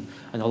something.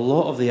 And a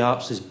lot of the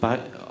arts is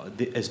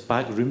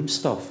backroom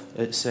stuff.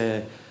 It's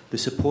the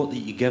support that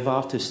you give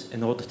artists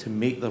in order to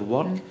make their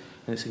work.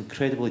 And it's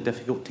incredibly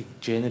difficult to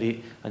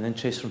generate an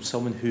interest from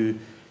someone who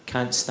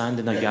can't stand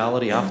in a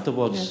gallery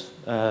afterwards,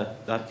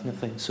 that kind of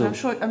thing. So I'm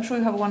sure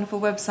you have a wonderful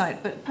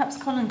website, but perhaps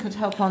Colin could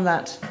help on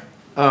that.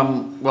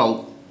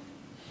 Well,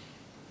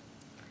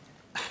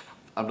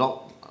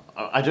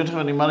 I don't have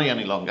any money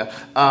any longer.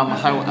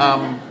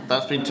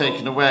 That's been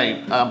taken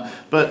away.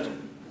 But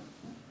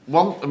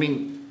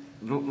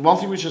one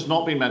thing which has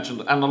not been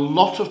mentioned, and a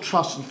lot of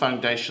trusts and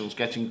foundations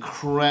get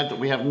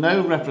we have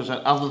no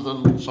other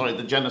than,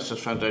 the Genesis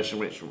Foundation,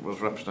 which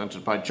was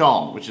represented by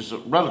John, which is a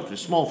relatively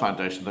small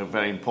foundation, though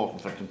very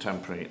important for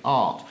contemporary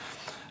art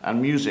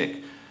and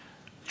music.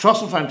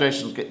 Trusts and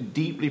foundations get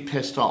deeply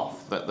pissed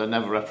off that they're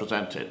never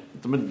represented.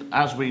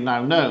 As we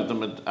now know,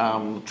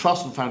 the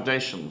trusts and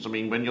foundations,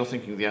 when you're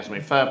thinking of the Esme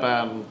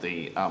Fairbairn,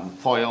 the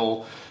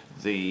Foyle,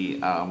 the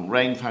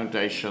Rain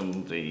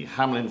Foundation, the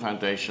Hamlin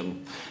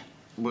Foundation,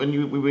 when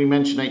we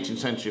mention 18th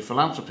century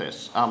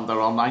philanthropists, there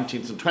are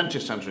 19th and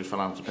 20th century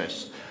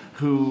philanthropists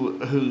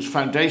whose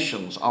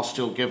foundations are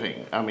still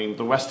giving.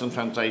 The Western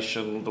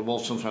Foundation, the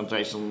Wolfson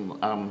Foundation,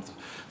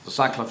 the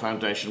Sackler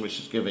Foundation, which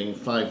is giving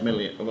 5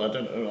 million. I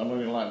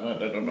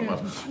don't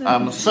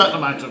know. A certain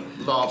amount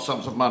of large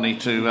sums of money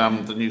to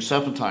the new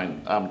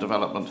Serpentine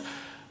development.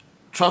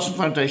 Trusts and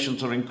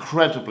foundations are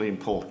incredibly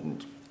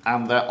important,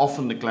 and they're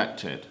often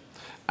neglected.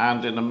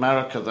 And in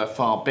America, they're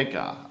far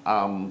bigger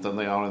than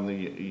they are in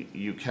the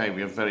UK.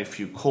 We have very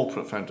few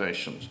corporate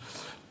foundations.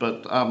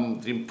 But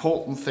the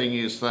important thing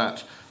is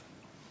that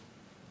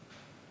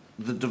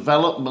the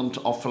development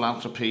of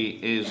philanthropy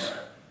is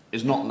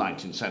not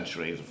 19th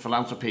century.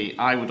 Philanthropy,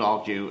 I would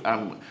argue,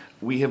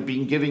 we have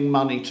been giving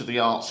money to the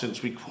arts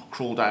since we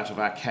crawled out of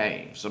our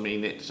caves.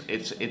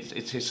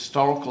 It's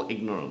historical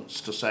ignorance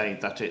to say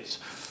that it's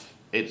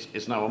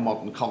it's now a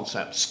modern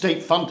concept.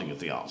 State funding of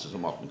the arts is a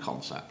modern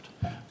concept,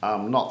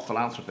 not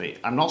philanthropy.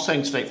 I'm not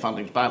saying state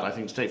funding is bad. I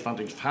think state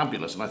funding is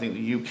fabulous, and I think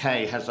the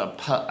UK has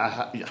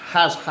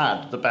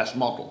had the best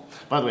model.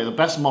 By the way, the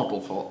best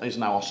model is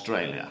now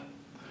Australia.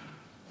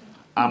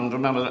 And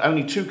remember that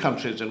only 2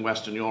 countries in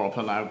Western Europe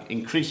are now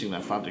increasing their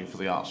funding for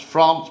the arts.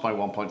 France by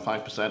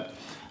 1.5%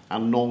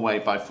 and Norway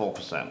by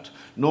 4%.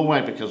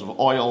 Norway because of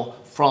oil,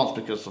 France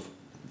because of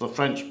the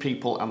French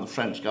people and the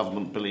French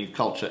government believe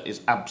culture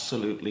is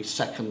absolutely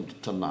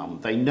second to none.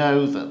 They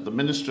know that the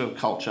Minister of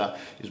Culture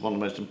is one of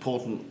the most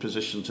important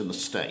positions in the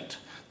state.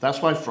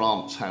 That's why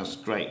France has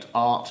great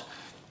art.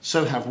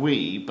 So have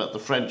we, but the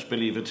French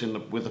believe it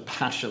with a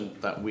passion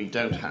that we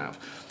don't have.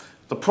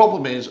 The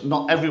problem is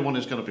not everyone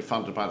is going to be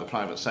funded by the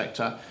private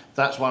sector.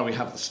 That's why we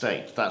have the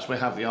state. That's why we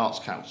have the Arts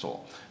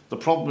Council. The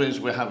problem is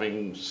we're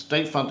having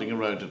state funding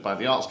eroded by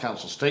the Arts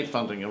Council, state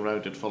funding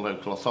eroded for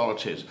local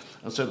authorities.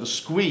 And so the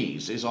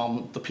squeeze is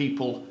on the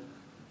people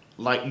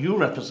like you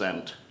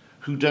represent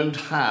who don't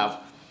have,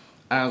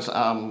 as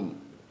I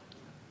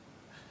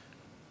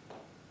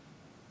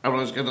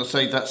was going to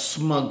say, that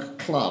smug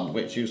club,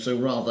 which you so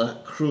rather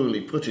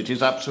cruelly put it,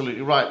 is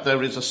absolutely right.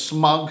 There is a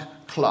smug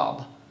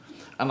club.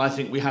 And I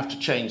think we have to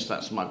change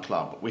that smug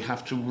club. We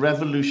have to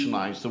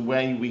revolutionise the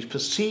way we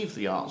perceive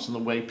the arts and the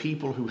way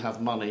people who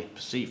have money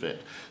perceive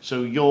it.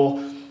 So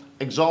your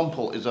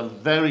example is a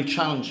very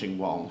challenging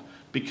one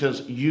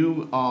because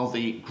you are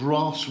the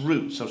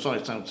grassroots. I'm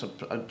sorry,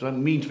 I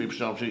don't mean to be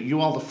presumptuous.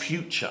 You are the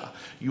future.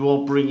 You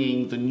are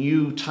bringing the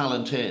new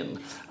talent in.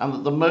 And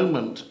at the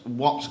moment,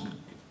 what's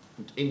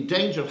in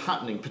danger of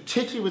happening,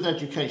 particularly with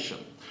education,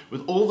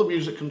 with all the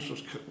music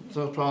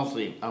conservatoires,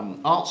 the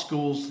art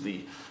schools,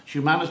 the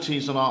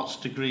humanities and arts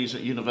degrees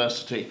at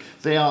university,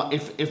 they are,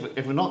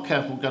 if we're not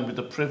careful, going to be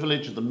the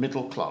privilege of the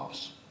middle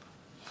class.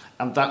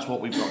 And that's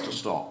what we've got to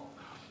stop.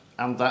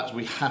 And that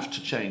we have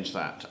to change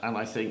that. And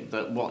I think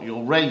that what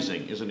you're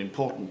raising is an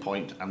important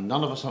point, and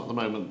none of us at the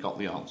moment got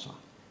the answer.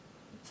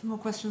 Some more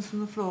questions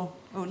from the floor.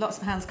 Oh, lots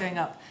of hands going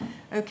up.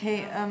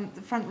 Okay,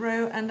 the front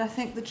row, and I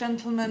think the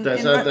gentleman row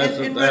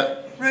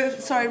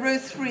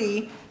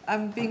 3,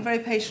 being very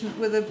patient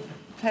with a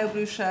pale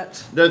blue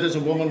shirt. No, there's a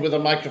woman with a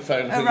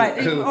microphone.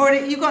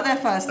 You got there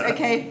first.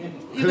 Okay,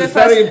 who's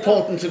very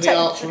important in the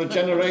arts for a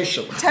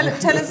generation. Tell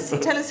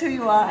us who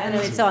you are. I know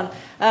it's on.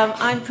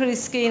 I'm Prue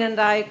Skeen, and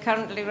I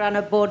currently run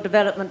a board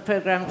development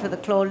program for the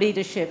Claw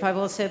Leadership. I've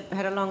also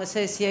had a long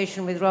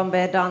association with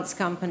Rambert Dance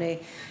Company,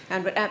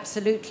 and would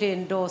absolutely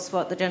endorse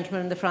what the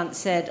gentleman in the front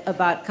said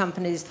about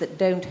companies that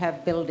don't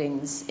have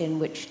buildings in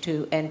which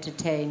to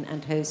entertain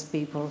and host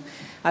people.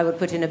 I would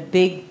put in a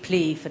big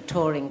plea for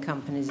touring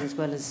companies as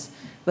well, as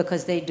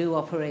because they do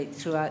operate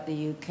throughout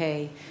the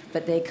UK,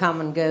 but they come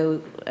and go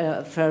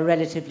for a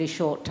relatively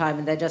short time,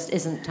 and there just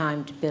isn't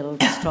time to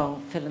build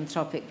strong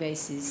philanthropic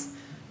bases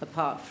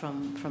apart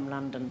from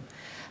London.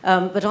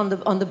 But on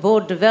the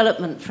board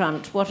development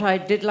front, what I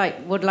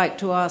would like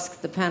to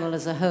ask the panel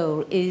as a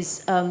whole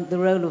is the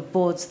role of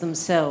boards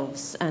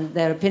themselves and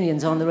their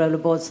opinions on the role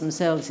of boards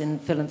themselves in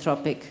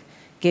philanthropic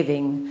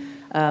giving.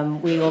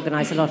 We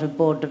organise a lot of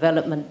board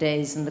development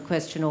days, and the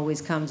question always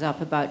comes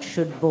up about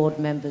should board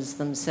members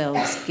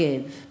themselves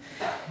give.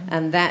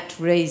 And that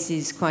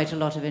raises quite a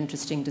lot of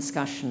interesting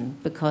discussion,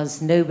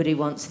 because nobody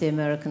wants the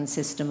American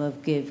system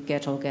of give,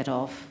 get, or get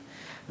off.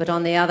 But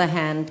on the other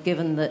hand,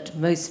 given that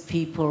most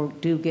people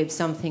do give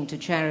something to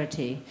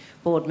charity,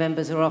 board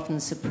members are often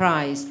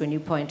surprised when you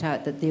point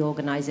out that the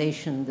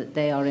organisation that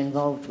they are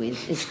involved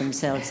with is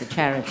themselves a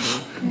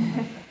charity.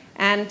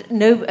 And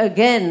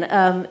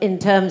in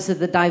terms of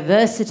the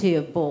diversity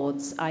of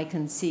boards, I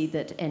can see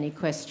that any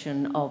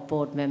question of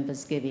board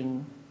members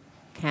giving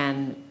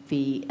can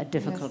be a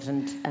difficult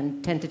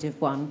and tentative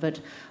one.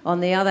 But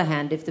on the other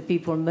hand, if the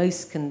people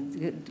most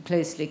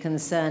closely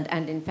concerned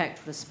and in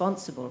fact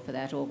responsible for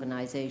that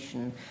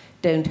organisation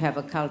don't have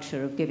a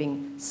culture of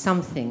giving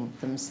something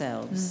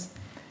themselves,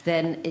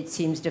 then it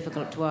seems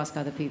difficult to ask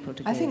other people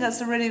to give. I think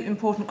that's a really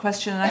important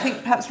question, and I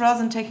think perhaps rather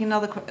than taking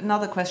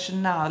another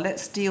question now,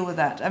 let's deal with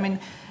that. I mean,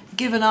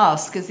 give and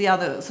ask is the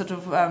other sort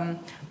of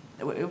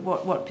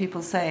what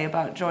people say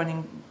about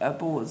joining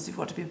boards. You've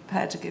got to be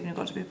prepared to give and you've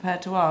got to be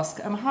prepared to ask.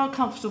 How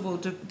comfortable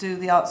do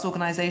the arts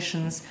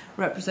organisations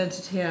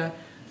represented here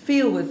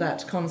feel with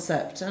that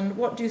concept, and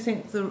what do you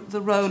think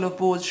the role of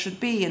boards should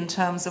be in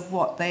terms of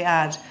what they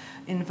add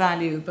in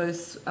value,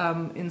 both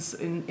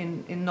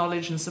in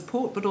knowledge and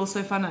support, but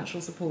also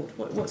financial support?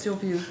 What's your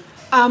view?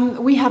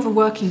 We have a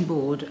working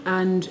board,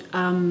 and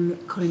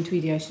Colin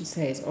Tweedy, I should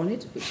say, is on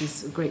it, which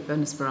is a great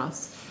bonus for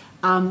us.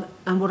 And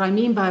what I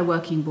mean by a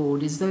working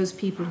board is those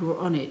people who are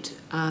on it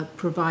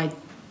provide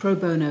pro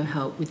bono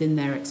help within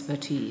their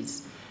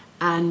expertise.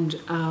 And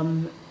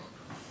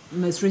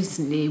most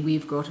recently,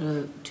 we've got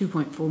a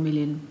 £2.4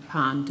 million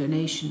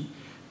donation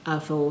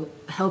for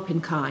help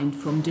in kind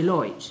from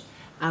Deloitte.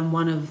 And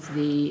one of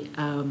the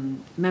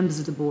members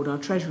of the board, our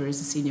treasurer, is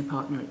a senior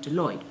partner at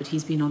Deloitte, but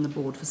he's been on the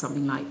board for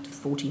something like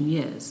 14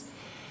 years.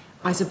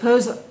 I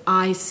suppose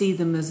I see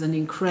them as an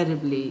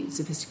incredibly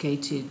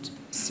sophisticated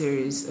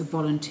series of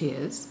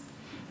volunteers,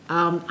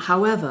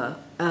 However,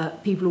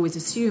 people always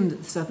assume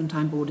that the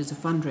Serpentine Board is a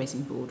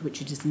fundraising board,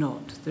 which it is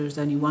not. There is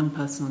only one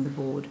person on the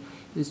board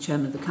who's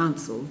chairman of the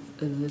council,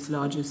 this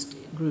largest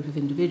group of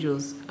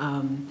individuals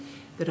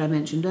that I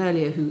mentioned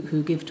earlier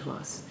who give to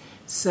us.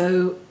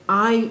 So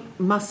I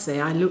must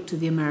say, I looked at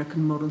the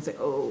American model and say,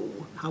 oh,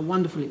 how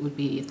wonderful it would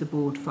be if the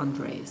board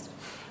fundraised.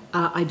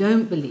 I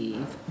don't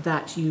believe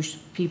that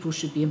people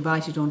should be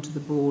invited onto the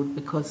board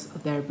because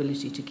of their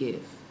ability to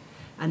give.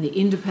 And the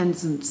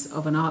independence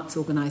of an arts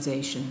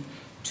organisation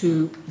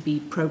to be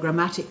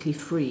programmatically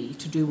free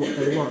to do what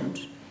they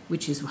want,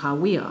 which is how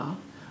we are,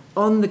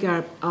 on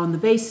the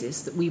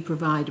basis that we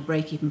provide a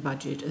break-even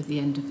budget at the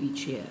end of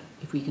each year.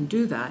 If we can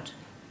do that,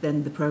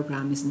 then the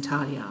programme is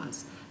entirely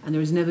ours. And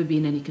there has never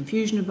been any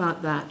confusion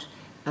about that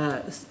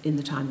in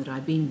the time that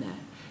I've been there.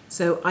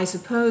 So I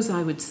suppose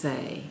I would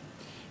say,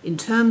 in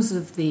terms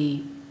of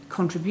the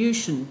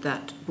contribution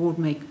that board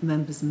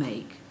members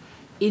make,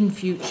 in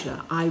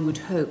future, I would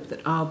hope that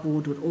our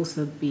board would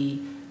also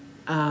be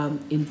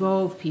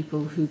involve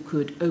people who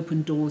could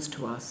open doors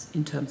to us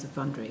in terms of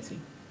fundraising.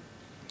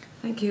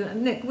 Thank you.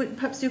 And Nick,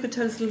 perhaps you could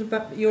tell us a little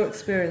about your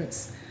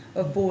experience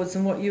of boards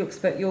and what you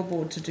expect your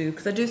board to do,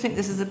 because I do think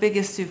this is a big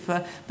issue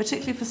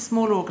particularly for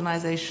small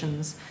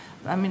organisations.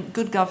 I mean,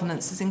 good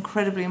governance is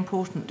incredibly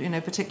important,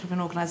 particularly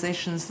in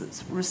organisations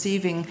that's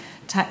receiving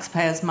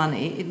taxpayers'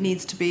 money. It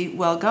needs to be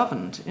well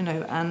governed,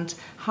 and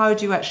how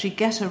do you actually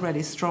get a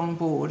really strong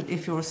board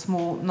if you're a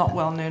small, not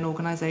well-known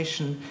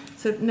organisation?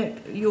 So,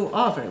 Nick, you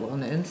are very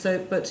well-known,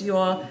 but you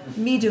are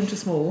medium to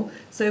small,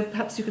 so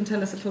perhaps you can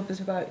tell us a little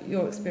bit about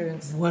your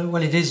experience. Well,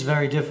 it is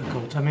very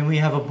difficult. I mean, we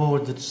have a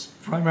board that's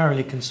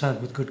primarily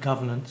concerned with good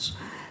governance,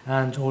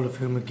 and all of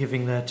whom are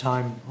giving their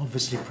time,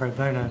 obviously pro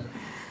bono,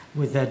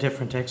 with their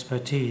different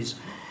expertise.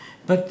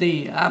 But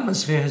the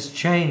atmosphere has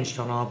changed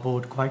on our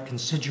board quite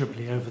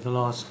considerably over the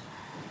last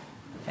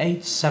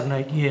 7,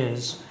 8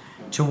 years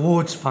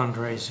towards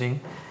fundraising.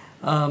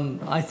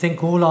 I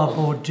think all our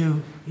board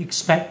do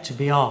expect to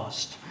be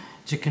asked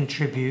to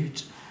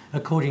contribute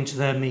according to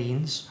their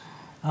means.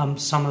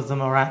 Some of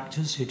them are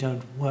actors who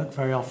don't work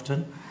very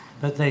often,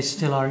 but they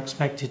still are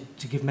expected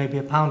to give maybe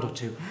 £1 or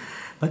 £2,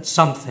 but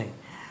something.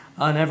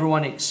 And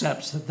everyone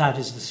accepts that that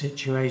is the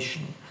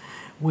situation.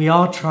 We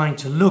are trying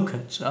to look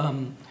at,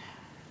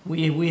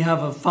 we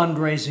have a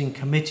fundraising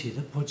committee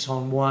that puts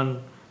on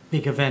one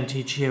big event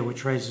each year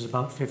which raises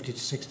about £50,000 to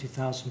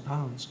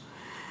 £60,000.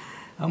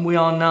 And we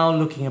are now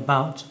looking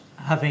about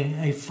having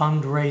a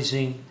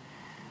fundraising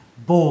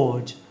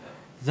board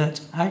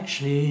that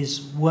actually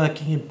is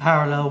working in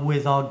parallel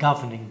with our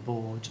governing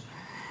board.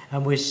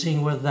 And we're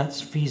seeing whether that's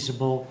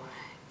feasible.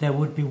 There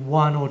would be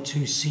 1 or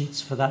 2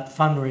 seats for that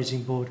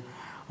fundraising board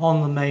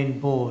on the main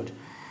board,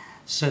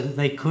 so that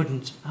they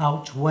couldn't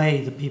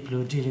outweigh the people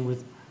who are dealing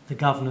with the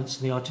governance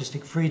and the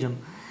artistic freedom,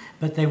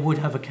 but they would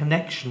have a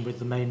connection with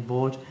the main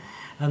board,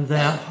 and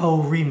their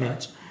whole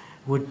remit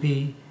would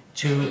be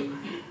to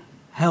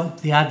help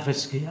the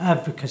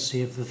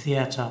advocacy of the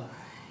theatre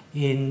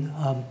in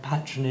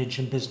patronage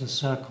and business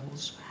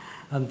circles.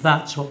 And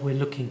that's what we're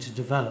looking to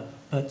develop.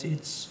 But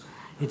it's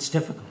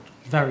difficult,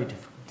 very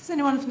difficult. Does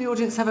anyone from the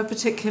audience have a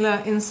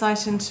particular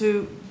insight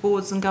into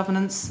boards and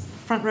governance?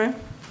 Front row.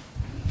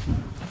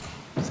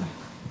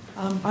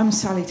 I'm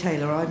Sally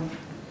Taylor. I'm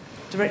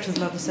Director of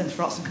the London Centre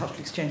for Arts and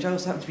Cultural Exchange. I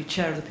also happen to be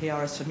Chair of the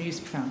PRS for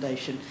Music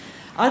Foundation.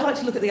 I'd like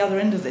to look at the other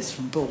end of this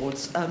from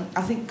boards.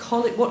 I think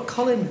what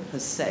Colin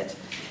has said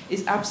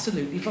is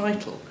absolutely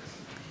vital.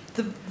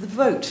 The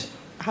vote,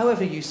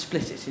 however you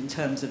split it in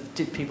terms of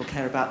did people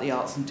care about the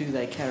arts and do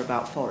they care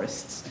about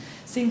forests,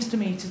 seems to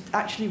me to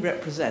actually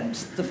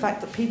represent the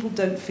fact that people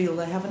don't feel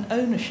they have an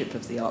ownership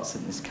of the arts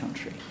in this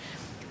country.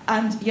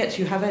 And yet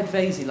you have Ed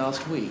Vaizey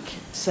last week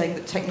saying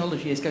that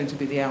technology is going to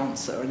be the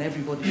answer and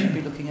everybody should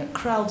be looking at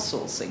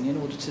crowdsourcing in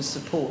order to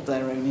support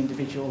their own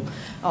individual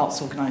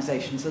arts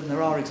organisations. And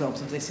there are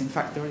examples of this. In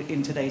fact, there are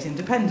in today's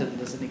Independent,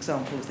 there's an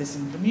example of this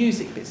in the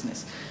music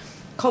business.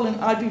 Colin,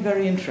 I'd be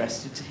very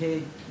interested to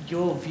hear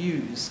your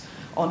views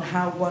on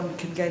how one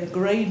can gain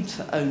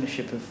greater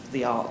ownership of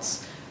the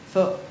arts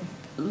for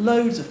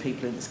loads of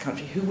people in this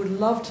country who would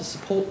love to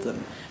support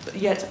them, but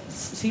yet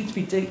seem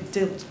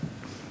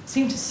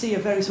to see a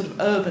very sort of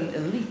urban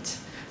elite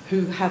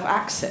who have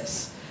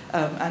access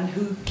and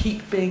who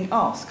keep being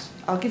asked.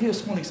 I'll give you a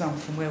small example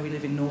from where we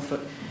live in Norfolk.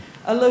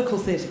 A local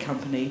theatre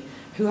company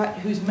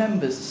whose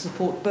members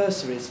support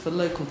bursaries for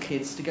local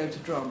kids to go to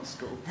drama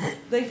school.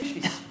 They're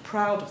actually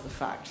proud of the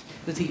fact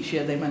that each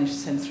year they manage to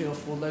send 3 or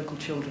 4 local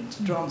children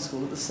to drama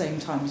school at the same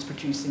time as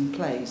producing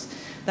plays.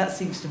 That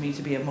seems to me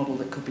to be a model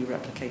that could be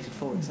replicated,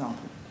 for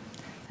example.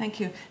 Thank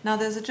you. Now,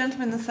 there's a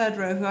gentleman in the third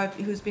row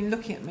who's been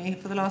looking at me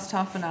for the last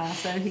half an hour,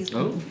 so he's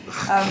going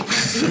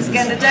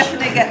to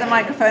definitely get the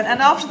microphone.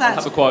 And after that,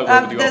 have a quiet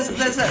word with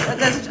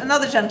there's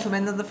another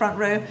gentleman in the front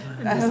row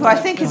who I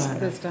think is...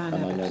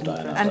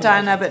 And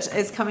Diane Abbott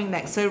is coming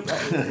next. So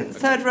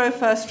third row,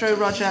 first row,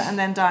 Roger, and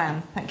then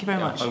Diane. Thank you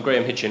very much. I'm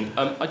Graham Hitchin.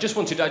 I just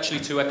wanted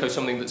actually to echo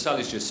something that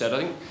Sally's just said.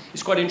 I think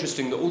it's quite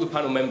interesting that all the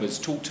panel members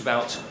talked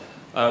about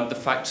The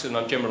fact, and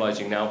I'm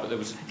generalising now, but there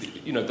was,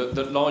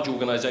 that large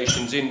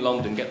organisations in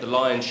London get the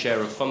lion's share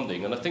of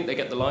funding, and I think they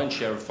get the lion's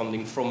share of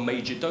funding from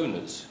major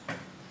donors.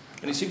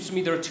 And it seems to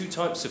me there are two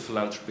types of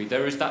philanthropy.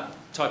 There is that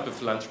type of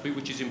philanthropy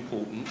which is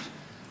important,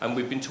 and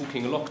we've been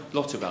talking a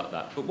lot about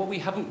that. But what we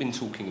haven't been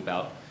talking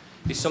about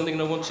is something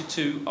I wanted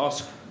to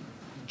ask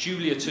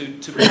Julia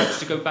to perhaps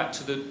to go back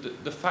to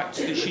the fact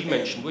that she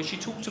mentioned, where she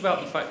talked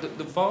about the fact that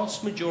the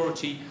vast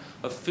majority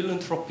of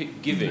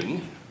philanthropic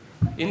giving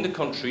in the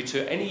country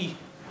to any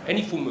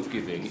form of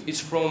giving is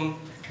from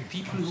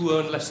people who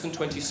earn less than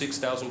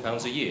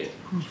 £26,000 a year.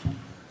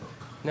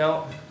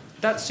 Now,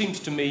 that seems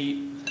to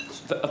me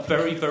a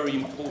very, very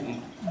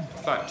important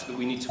fact that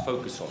we need to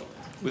focus on.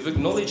 We've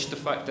acknowledged the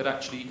fact that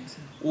actually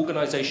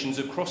organisations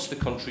across the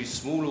country,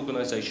 small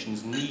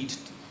organisations,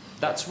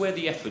 that's where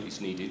the effort is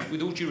needed.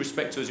 With all due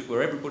respect to, as it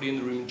were, everybody in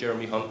the room,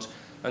 Jeremy Hunt,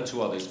 and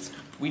to others,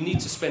 we need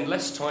to spend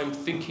less time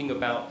thinking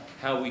about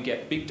how we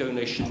get big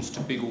donations to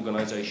big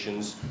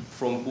organisations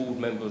from board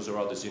members or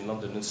others in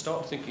London, and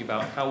start thinking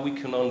about how we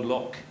can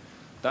unlock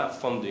that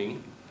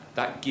funding,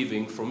 that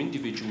giving from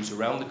individuals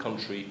around the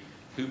country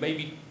who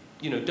maybe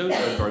don't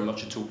earn very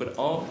much at all, but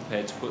are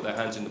prepared to put their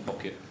hands in the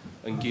pocket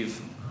and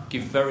give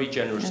very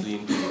generously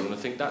indeed. And I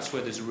think that's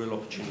where there's a real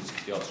opportunity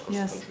for the arts across the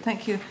country. Yes,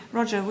 thank you.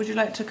 Roger, would you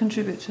like to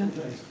contribute to?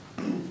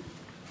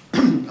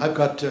 I've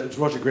got, it's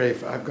Roger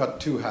Grave, I've got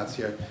two hats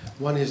here.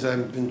 One is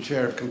I've been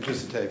chair of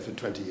Complicité for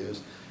 20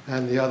 years,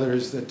 and the other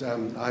is that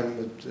I'm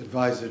an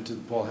advisor to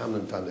the Paul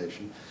Hamlin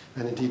Foundation.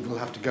 And indeed we'll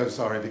have to go,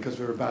 because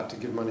we're about to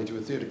give money to a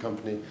theatre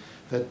company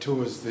that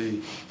tours the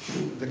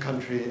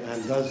country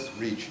and does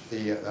reach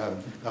the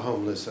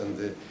homeless and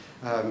the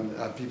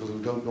people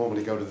who don't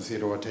normally go to the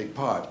theatre or take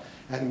part.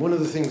 And one of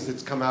the things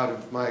that's come out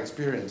of my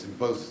experience in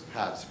both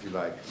hats, if you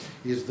like,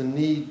 is the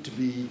need to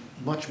be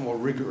much more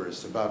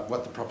rigorous about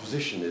what the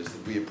proposition is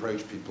that we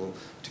approach people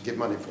to give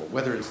money for,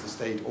 whether it's the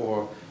state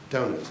or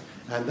donors.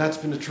 And that's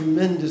been a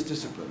tremendous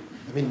discipline.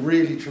 I mean,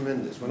 really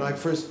tremendous. When I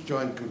first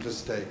joined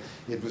Complicité,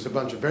 it was a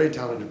bunch of very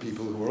talented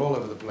people who were all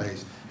over the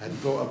place, and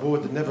a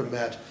board that never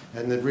met,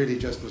 and that really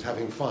just was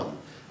having fun.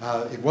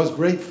 It was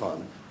great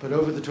fun, but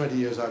over the 20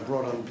 years I've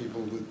brought on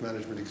people with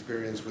management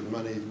experience, with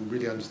money, who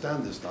really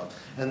understand this stuff.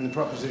 And the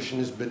proposition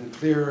has been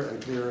clearer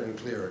and clearer and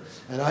clearer.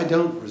 And I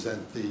don't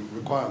resent the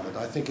requirement.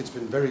 I think it's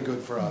been very good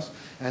for us.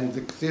 And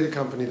the theatre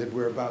company that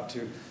we're about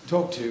to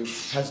talk to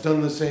has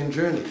done the same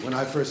journey. When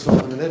I first saw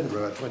them in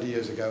Edinburgh 20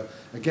 years ago,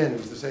 again, it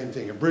was the same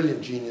thing. A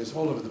brilliant genius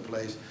all over the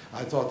place.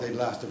 I thought they'd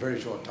last a very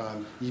short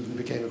time, even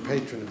became a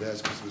patron of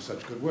theirs because it was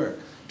such good work.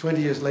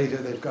 20 years later,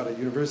 they've got a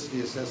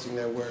university assessing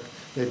their work.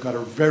 They've got a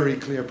very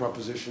clear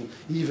proposition,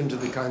 even to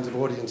the kinds of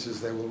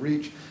audiences they will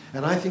reach.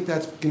 And I think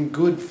that's been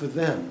good for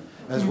them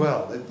as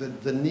well.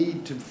 The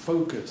need to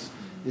focus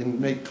and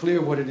make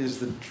clear what it is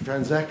the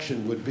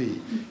transaction would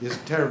be is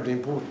terribly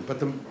important. But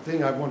the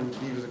thing I wanted to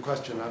leave as a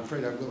question, I'm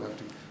afraid I will have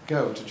to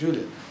go to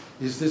Julia,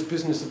 is this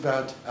business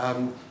about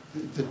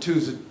the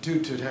two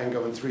to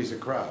tango and three's a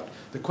crowd.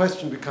 The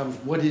question becomes,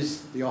 what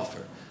is the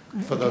offer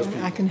for those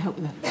people? I can help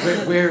with that.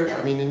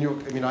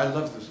 I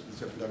love this.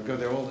 I go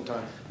there all the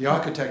time. The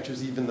architecture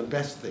is even the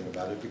best thing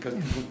about it because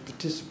people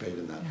participate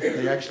in that.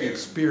 They actually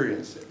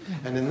experience it.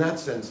 And in that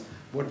sense,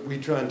 what we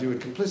try and do at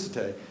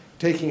Complicité,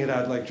 taking it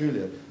out like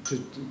Julia,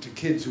 to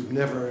kids who've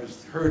never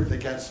heard they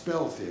can't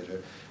spell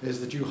theatre, is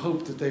that you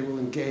hope that they will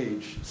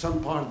engage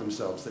some part of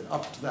themselves that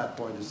up to that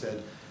point has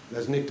said,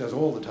 as Nick does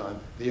all the time,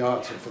 the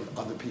arts are for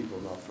other people,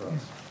 not for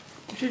us.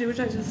 Julie, would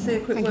you like to say a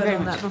quick Thank you word very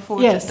on much. that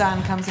before Yes.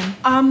 Dan comes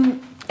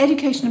in?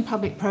 Education and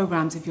public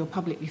programmes, if you're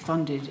publicly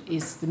funded,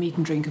 is the meat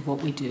and drink of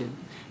what we do.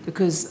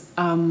 Because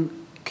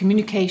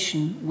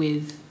communication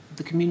with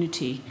the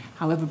community,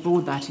 however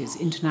broad that is,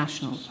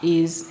 international,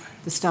 is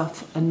the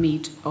stuff and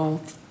meat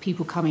of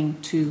people coming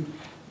to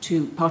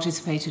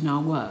participate in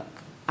our work.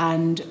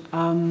 And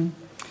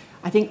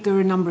I think there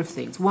are a number of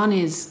things. One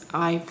is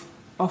I've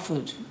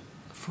offered,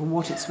 for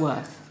what it's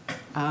worth,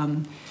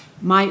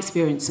 my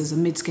experience as a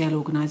mid-scale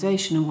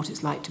organisation and what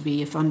it's like to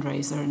be a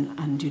fundraiser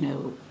and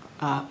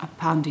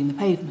pounding the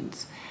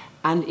pavements.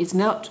 And it's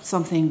not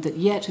something that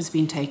yet has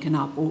been taken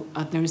up, or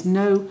there is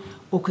no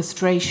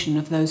orchestration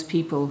of those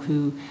people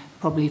who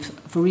probably,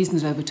 for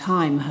reasons over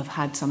time, have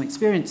had some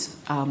experience,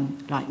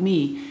 like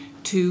me,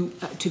 to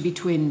be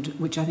twinned,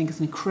 which I think is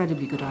an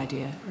incredibly good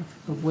idea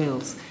of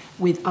Will's,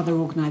 with other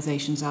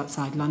organisations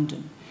outside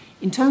London.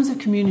 In terms of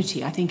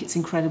community, I think it's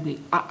incredibly...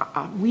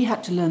 we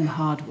had to learn the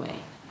hard way.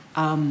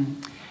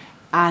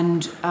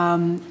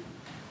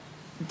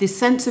 This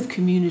sense of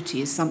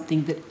community is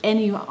something that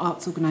any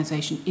arts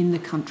organisation in the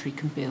country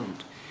can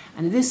build.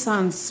 And this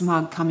sounds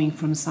smug coming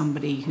from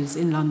somebody who's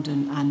in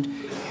London and,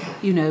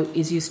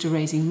 is used to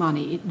raising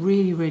money. It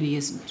really, really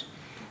isn't.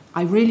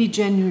 I really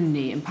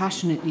genuinely and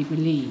passionately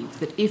believe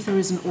that if there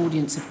is an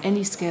audience of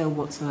any scale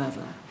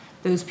whatsoever,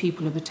 those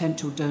people are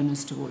potential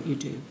donors to what you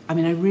do. I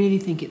mean, I really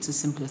think it's as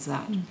simple as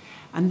that.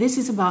 And this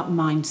is about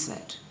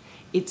mindset.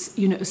 It's,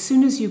 as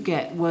soon as you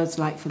get words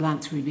like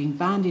philanthropy being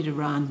bandied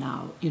around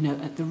now,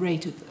 at the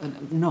rate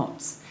of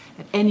knots,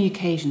 at any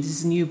occasion, this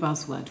is a new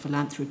buzzword,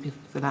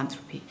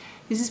 philanthropy.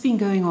 This has been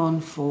going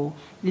on for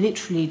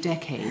literally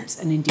decades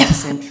and indeed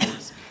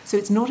centuries. So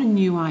it's not a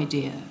new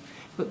idea,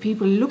 but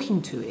people are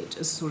looking to it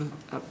as sort of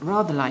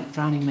rather like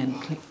drowning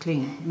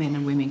men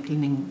and women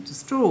clinging to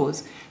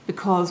straws,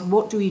 because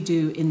what do we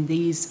do in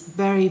these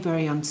very,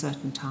 very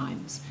uncertain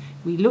times?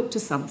 We look to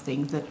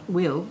something that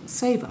will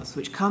save us,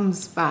 which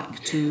comes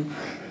back to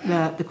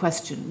the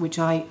question, which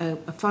I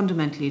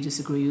fundamentally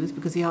disagree with,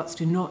 because the arts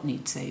do not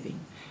need saving.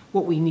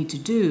 What we need to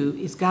do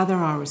is gather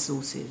our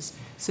resources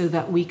so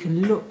that we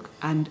can look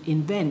and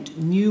invent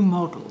new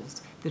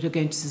models that are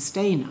going to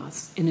sustain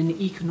us in an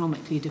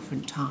economically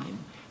different time,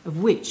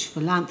 of which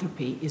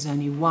philanthropy is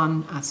only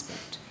one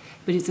aspect.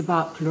 But it's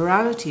about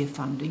plurality of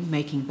funding,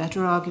 making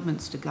better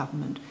arguments to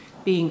government,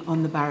 being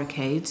on the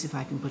barricades, if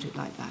I can put it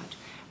like that,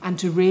 and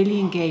to really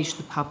engage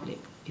the public.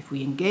 If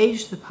we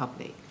engage the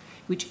public,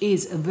 which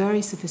is a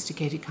very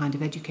sophisticated kind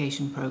of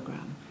education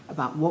program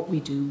about what we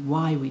do,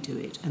 why we do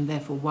it, and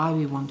therefore why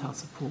we want our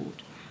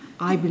support,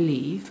 I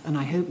believe, and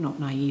I hope not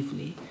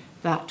naively,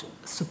 that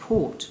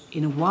support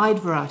in a wide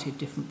variety of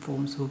different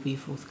forms will be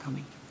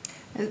forthcoming.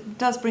 It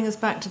does bring us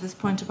back to this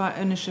point about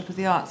ownership of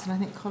the arts, and I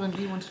think, Colin,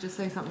 you wanted to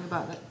say something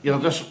about that. Yeah,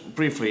 just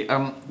briefly.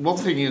 One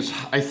thing is,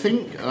 I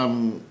think,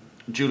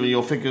 Julie,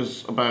 your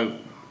figures about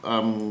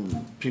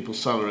people's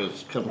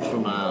salaries comes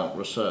from our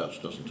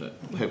research, doesn't it?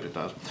 I hope it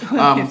does.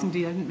 Yes,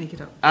 indeed, I didn't make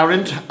it up.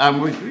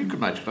 We could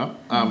make it up.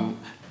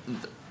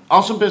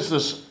 Arts and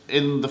Business,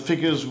 in the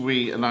figures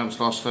we announced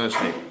last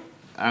Thursday,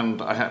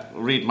 and I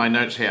read my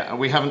notes here,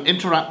 we have an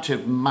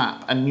interactive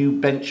map, a new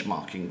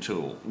benchmarking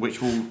tool, which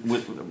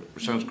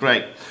sounds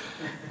great.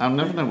 I'll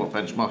never know what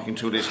benchmarking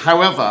tool is.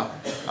 However,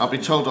 I'll be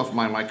told off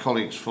by my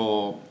colleagues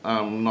for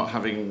not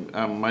having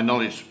my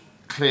knowledge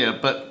clear,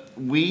 but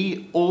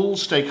we, all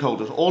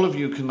stakeholders, all of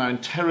you can now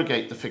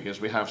interrogate the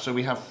figures we have, so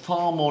we have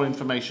far more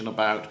information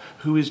about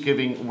who is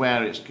giving,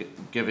 where it's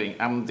giving,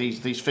 and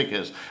these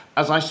figures.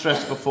 As I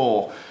stressed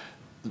before,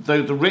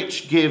 though the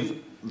rich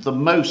give the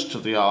most to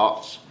the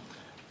arts,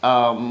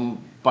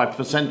 by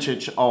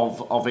percentage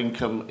of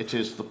income, it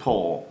is the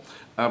poor.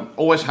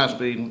 Always has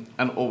been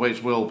and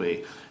always will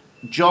be.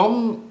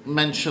 John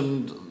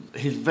mentioned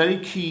his very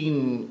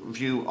keen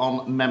view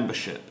on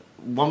membership.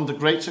 One of the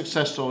great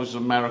success stories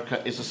of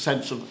America is a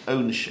sense of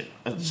ownership,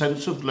 a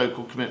sense of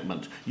local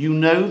commitment. You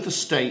know the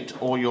state,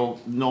 or you're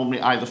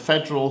normally either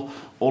federal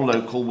or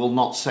local, will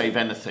not save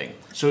anything.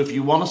 So if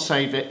you want to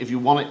save it, if you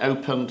want it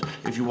opened,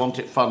 if you want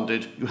it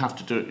funded, you have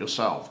to do it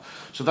yourself.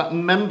 So that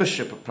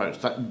membership approach,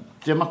 that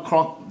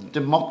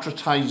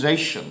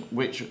democratization,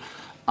 which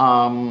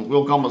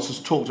Will Gomez has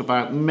talked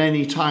about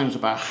many times,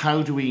 about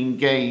how do we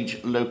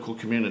engage local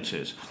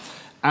communities.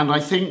 And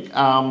I think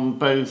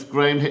both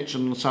Graham Hitchen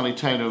and Sally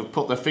Taylor have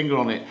put their finger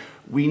on it.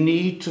 We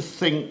need to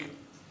think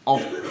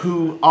of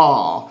who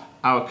are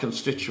our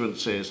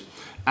constituencies.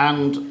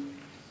 And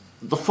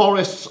the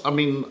forests,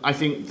 I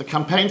think the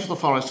campaign for the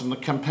forests and the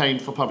campaign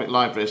for public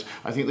libraries,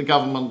 I think the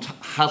government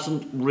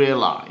hasn't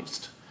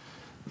realised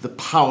the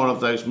power of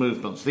those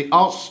movements. The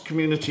arts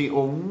community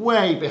are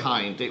way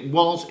behind. It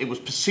was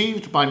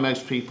perceived by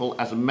most people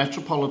as a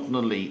metropolitan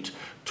elite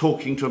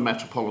talking to a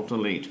metropolitan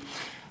elite.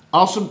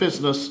 Arts and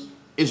Business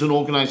is an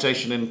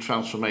organisation in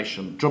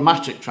transformation,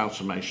 dramatic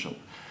transformation.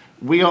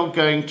 We are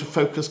going to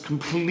focus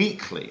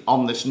completely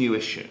on this new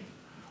issue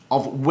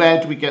of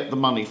where do we get the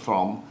money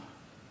from,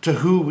 to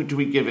who do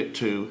we give it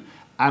to,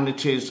 and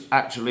it is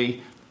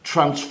actually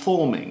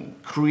transforming,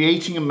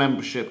 creating a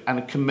membership and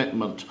a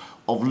commitment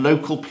of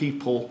local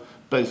people,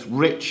 both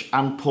rich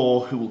and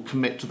poor, who will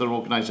commit to their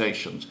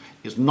organisations.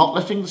 It's not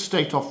letting the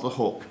state off the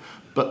hook,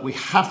 but we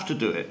have to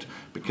do it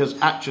because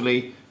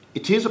actually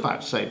it is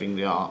about saving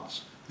the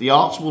arts. The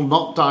arts will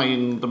not die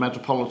in the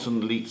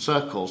metropolitan elite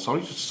circles.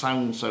 Sorry to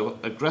sound so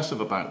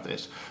aggressive about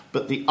this,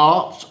 but the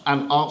arts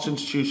and arts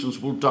institutions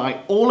will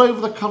die all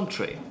over the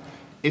country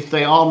if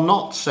they are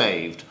not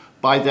saved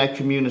by their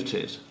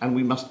communities, and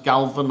we must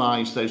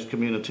galvanise those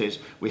communities.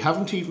 We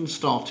haven't even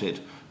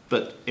started,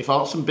 but if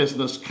Arts and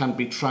Business can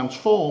be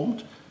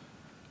transformed,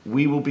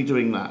 we will be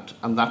doing that,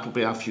 and that will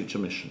be our future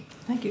mission.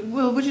 Thank you.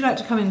 Will, would you like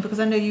to come in? Because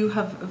I know you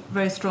have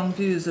very strong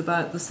views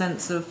about the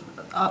sense of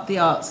the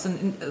arts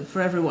and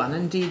for everyone.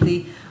 Indeed,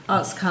 the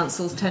Arts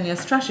Council's 10-year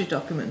strategy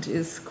document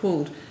is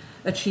called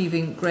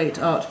Achieving Great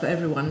Art for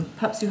Everyone.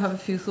 Perhaps you have a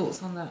few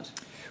thoughts on that.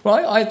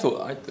 Well, I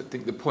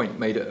think the point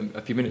made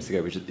a few minutes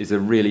ago, which is a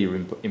really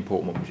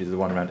important one, which is the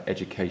one around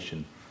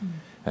education.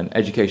 And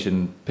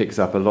education picks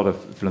up a lot of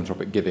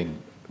philanthropic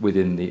giving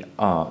within the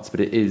arts,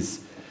 but it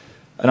is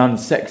an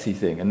unsexy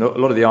thing. And a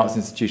lot of the arts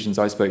institutions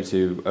I spoke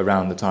to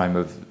around the time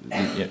of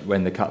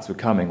when the cuts were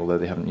coming, although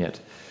they haven't yet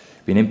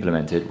been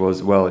implemented,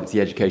 was, well, it's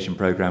the education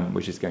programme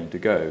which is going to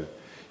go.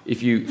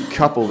 If you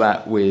couple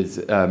that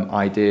with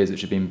ideas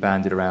which have been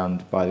bandied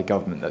around by the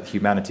government that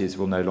humanities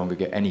will no longer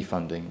get any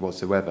funding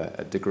whatsoever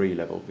at degree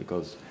level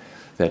because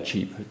they're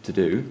cheap to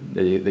do,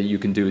 that you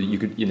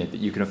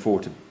can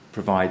afford to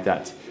provide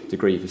that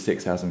degree for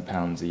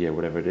 £6,000 a year,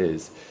 whatever it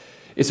is,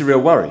 it's a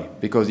real worry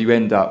because you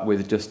end up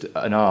with just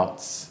an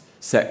arts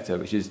sector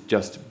which is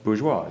just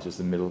bourgeois, just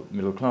the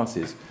middle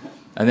classes.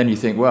 And then you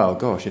think, well,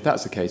 gosh, if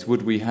that's the case,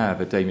 would we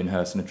have a Damien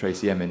Hirst and a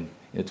Tracy Emin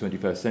in the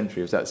 21st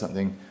century? Is that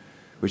something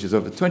which is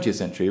of the 20th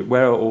century?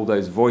 Where are all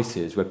those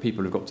voices where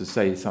people have got to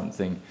say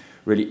something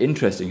really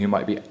interesting, who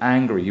might be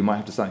angry, who might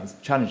have something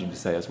challenging to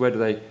say? Where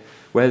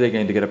are they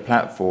going to get a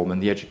platform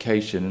and the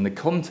education and the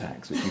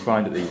contacts which you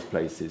find at these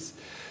places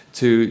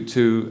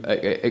to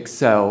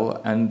excel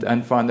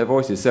and find their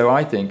voices? So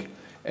I think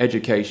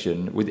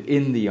education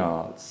within the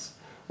arts,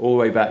 all the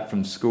way back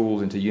from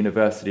schools into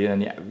university,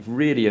 and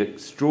really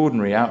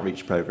extraordinary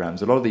outreach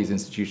programs, a lot of these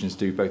institutions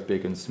do, both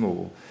big and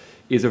small,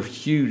 is a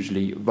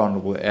hugely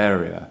vulnerable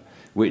area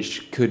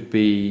which could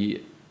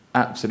be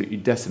absolutely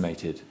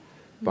decimated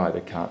by the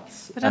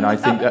cuts. But and I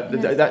think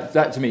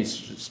that to me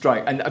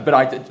strikes.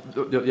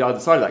 The other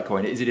side of that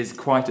coin is it is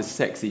quite a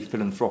sexy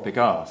philanthropic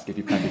ask if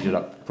you package it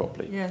up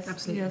properly. Yes,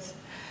 absolutely. Yes.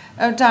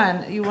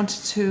 Diane, you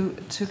wanted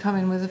to come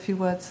in with a few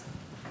words.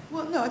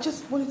 Well, no, I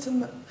just wanted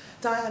to...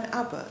 Diane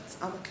Abbott,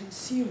 I'm a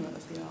consumer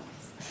of the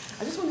arts.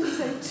 I just wanted to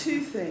say two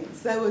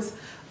things. There was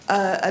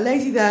a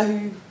lady there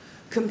who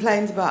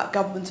complained about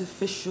government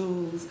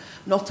officials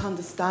not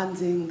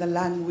understanding the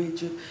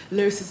language of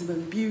lyricism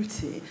and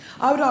beauty.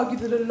 I would argue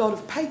that a lot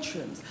of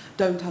patrons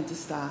don't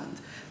understand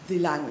the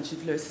language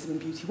of lyricism and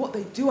beauty. What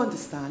they do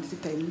understand is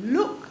if they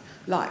look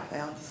like they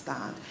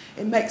understand,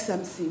 it makes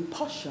them seem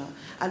posher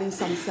and in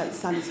some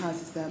sense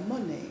sanitises their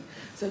money.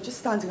 So just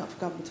standing up for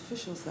government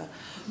officials there.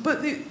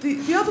 But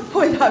the other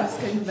point I was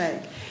going to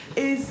make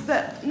is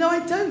that, no,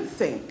 I don't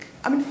think...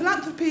 I mean,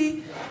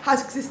 philanthropy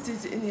has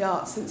existed in the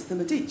arts since the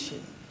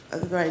Medici, at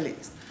the very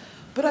least.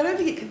 But I don't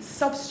think it can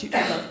substitute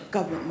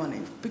government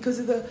money because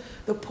of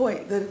the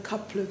point that a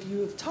couple of you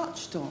have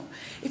touched on.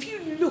 If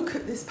you look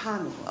at this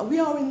panel, we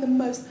are in the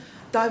most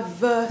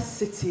diverse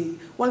city,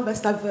 one of the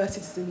most diverse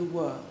cities in the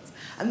world.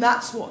 And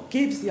that's what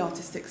gives the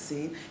artistic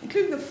scene,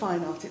 including the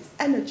fine art, its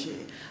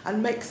energy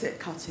and makes it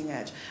cutting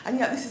edge. And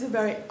yet this is a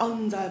very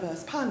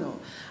undiverse panel.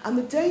 And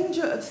the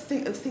danger of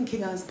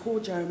thinking, as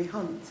poor Jeremy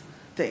Hunt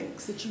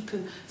thinks, that you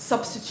can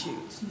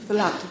substitute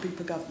philanthropy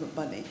for government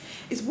money,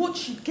 is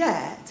what you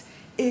get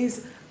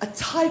is a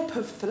type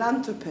of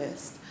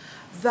philanthropist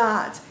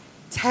that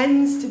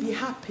tends to be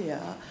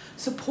happier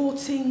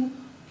supporting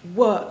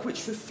work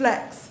which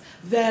reflects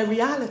their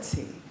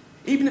reality,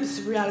 even if it's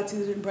a reality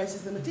that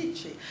embraces the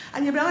Medici.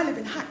 And I live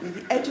in Hackney,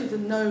 the edge of the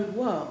known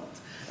world,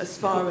 as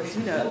far as,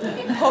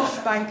 posh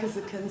bankers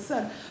are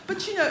concerned. But,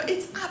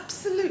 it's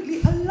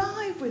absolutely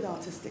alive with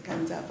artistic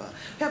endeavour.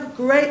 We have a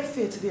great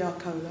theatre, the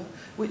Arcola,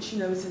 which,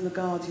 is in The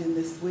Guardian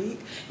this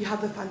week. You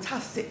have the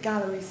fantastic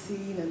gallery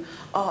scene and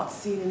art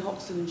scene in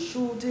Hoxton and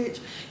Shoreditch.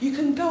 You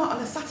can go out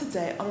on a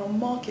Saturday and on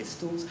market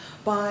stalls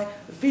buy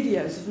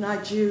videos of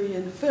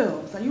Nigerian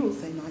films. Now, you all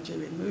say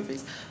Nigerian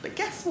movies, but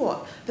guess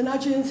what? The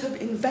Nigerians have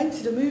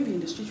invented a movie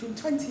industry which in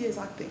 20 years,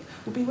 I think,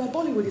 will be where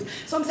Bollywood is.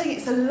 So I'm saying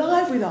it's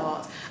alive with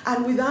art,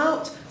 and without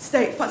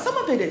state funding, some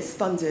of it is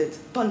funds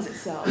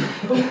itself,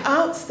 but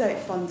without state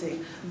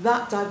funding,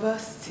 that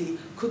diversity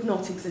could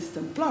not exist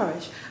and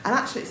flourish. And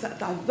actually, it's that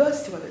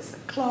diversity, whether it's the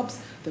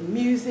clubs, the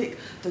music,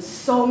 the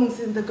songs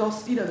in the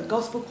gospel, the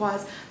gospel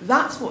choirs,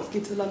 that's what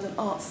gives the London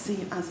arts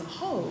scene as a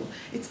whole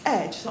its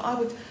edge. So I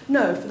would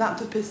know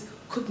philanthropists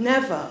could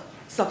never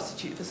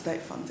substitute for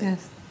state funding.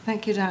 Yes.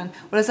 Thank you, Dan.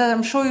 Well, as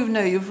I'm sure you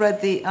know, you've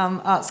read the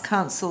Arts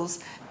Council's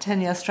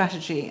 10-year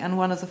strategy, and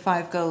one of the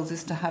 5 goals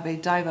is to have a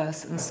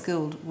diverse and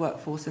skilled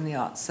workforce in the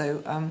arts.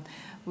 So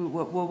we're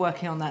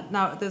working on that.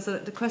 Now, there's a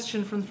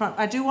question from the front.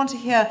 I do want to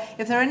hear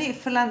if there are any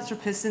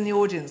philanthropists in the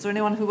audience or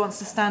anyone who wants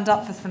to stand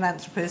up for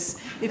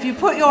philanthropists. If you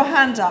put your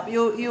hand up,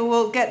 you'll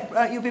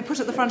be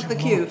put at the front of the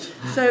queue.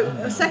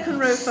 So, second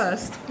row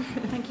first.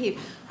 Thank you.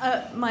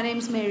 My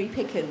name's Mary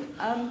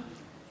Picken.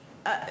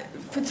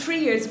 For 3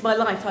 years of my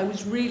life, I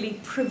was really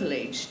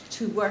privileged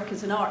to work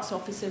as an arts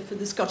officer for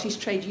the Scottish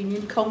Trade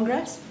Union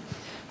Congress.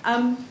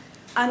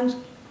 And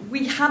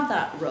we had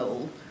that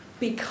role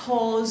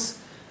because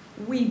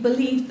we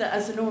believed that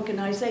as an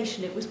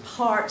organisation it was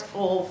part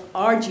of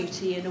our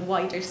duty in a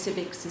wider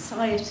civic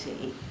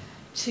society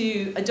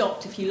to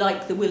adopt, if you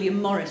like, the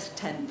William Morris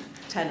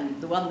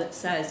tenet, the one that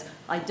says,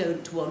 I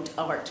don't want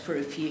art for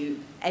a few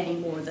any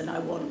more than I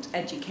want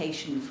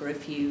education for a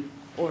few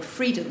or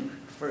freedom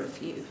for a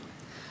few.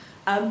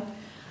 And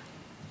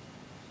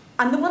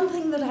the one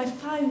thing that I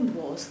found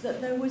was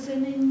that there was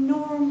an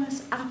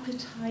enormous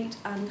appetite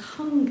and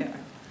hunger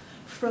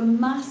from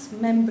mass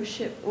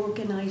membership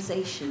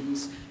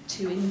organisations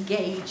to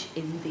engage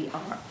in the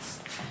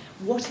arts.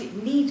 What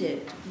it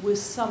needed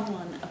was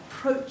someone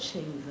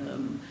approaching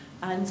them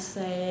and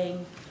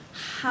saying,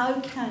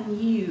 how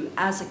can you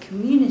as a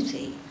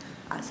community,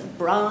 as a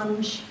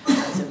branch,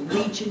 as a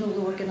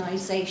regional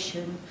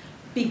organisation,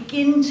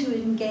 begin to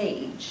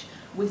engage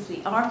with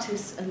the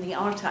artists and the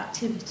art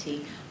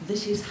activity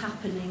that is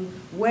happening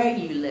where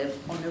you live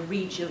on a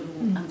regional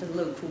and a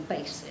local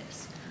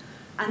basis.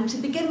 And to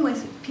begin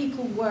with,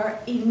 people were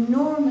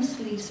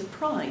enormously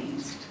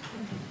surprised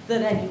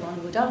that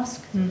anyone would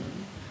ask them.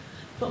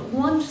 But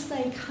once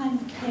they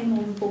kind of came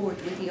on board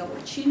with the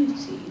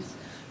opportunities,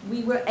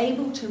 we were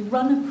able to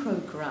run a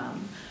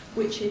programme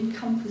which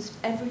encompassed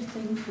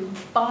everything from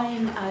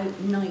buying out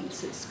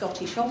nights at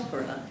Scottish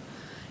Opera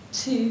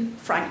to,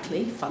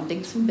 frankly,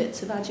 funding some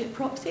bits of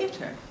Agitprop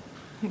theatre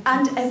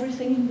and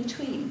everything in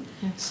between.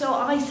 So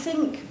I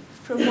think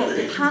from what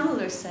the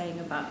panel are saying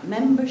about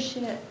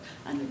membership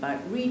and about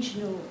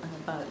regional and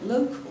about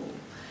local,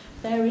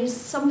 there is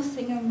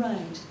something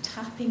around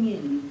tapping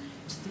in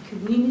to the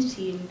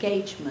community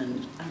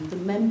engagement and the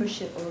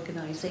membership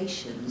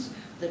organisations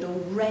that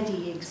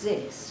already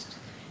exist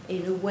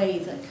in a way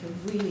that can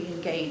really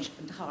engage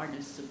and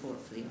harness support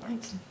for the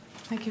arts.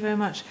 Thank you very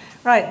much.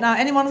 Right, now,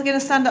 anyone going to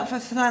stand up for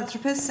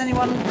philanthropists?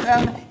 Anyone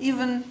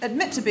even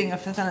admit to being a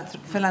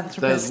philanthropist?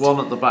 There's one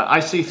at the back. I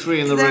see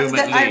 3 in the room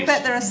at least. I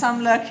bet there are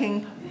some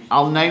lurking.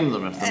 I'll name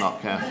them if they're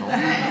not careful.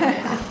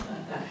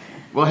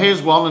 Well,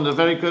 here's one, and a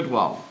very good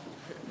one.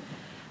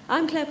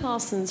 I'm Claire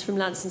Parsons from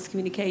Lanson's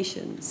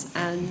Communications,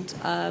 and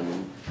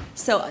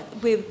so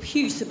we're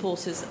huge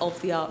supporters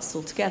of the arts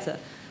altogether.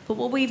 But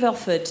what we've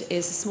offered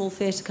is a small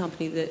theatre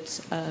company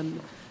that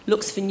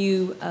looks for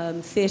new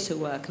theatre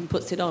work and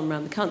puts it on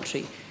around the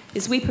country,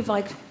 is we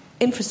provide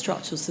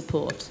infrastructural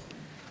support.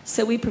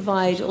 So we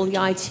provide all the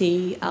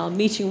IT, our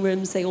meeting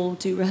rooms, they all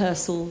do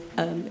rehearsal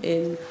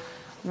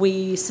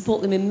we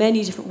support them in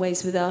many different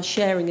ways with our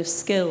sharing of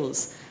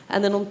skills,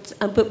 and then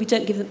but we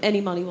don't give them any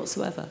money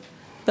whatsoever.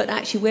 But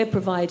actually we're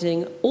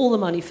providing all the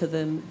money for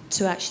them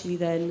to actually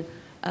then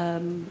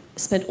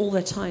spend all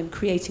their time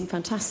creating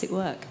fantastic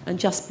work and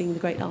just being the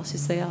great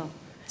artists they are.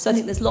 So I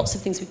think there's lots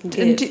of things we can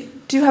give.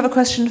 Do you have a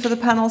question for the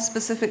panel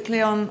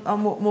specifically on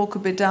what more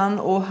could be done,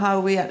 or how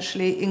we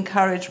actually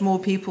encourage more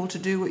people to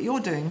do what you're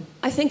doing?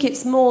 I think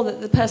it's more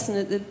that the person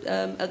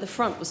at the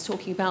front was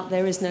talking about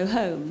there is no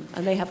home,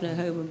 and they have no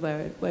home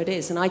where it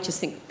is. And I just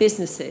think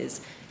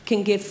businesses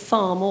can give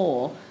far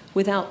more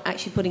without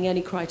actually putting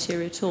any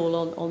criteria at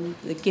all on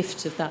the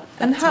gift of that.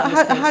 And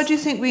how do you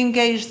think we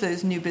engage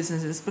those new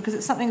businesses? Because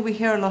it's something we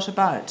hear a lot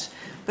about.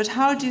 But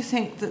how do you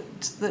think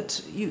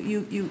that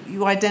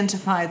you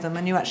identify them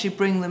and you actually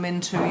bring them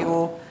into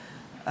your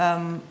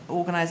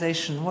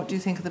organisation? What do you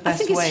think are the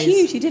best ways? I think it's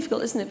hugely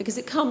difficult, isn't it? Because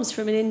it comes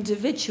from an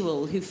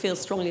individual who feels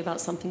strongly about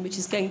something which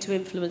is going to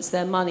influence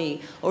their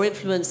money or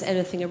influence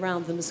anything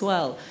around them as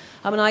well.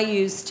 I mean, I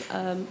used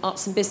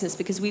Arts and Business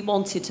because we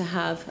wanted to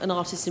have an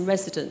artist in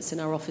residence in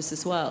our office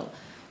as well,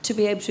 to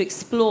be able to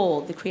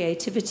explore the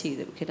creativity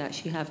that we could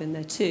actually have in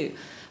there too.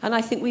 And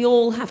I think we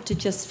all have to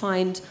just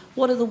find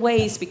what are the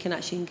ways we can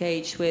actually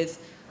engage with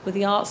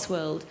the arts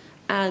world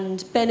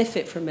and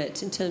benefit from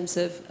it in terms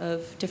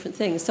of different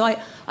things. So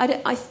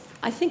I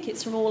think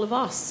it's from all of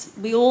us.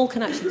 We all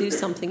can actually do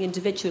something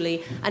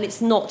individually, and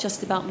it's not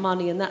just about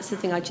money, and that's the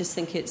thing I just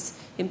think it's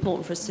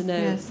important for us to know.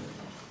 Yes.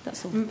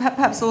 That's all.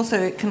 Perhaps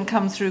also it can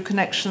come through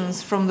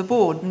connections from the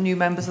board, new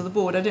members of the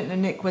board. I don't know,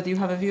 Nick, whether you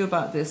have a view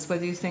about this,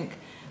 whether you think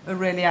a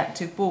really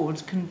active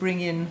board can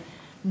bring in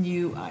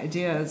new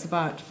ideas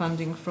about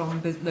funding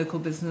from local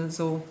business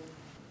or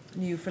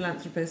new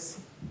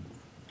philanthropists.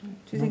 Do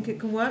you think it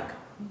can work?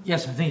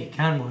 Yes, I think it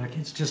can work.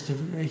 It's just a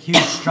huge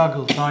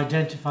struggle to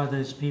identify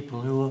those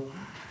people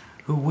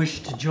who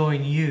wish to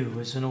join you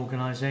as an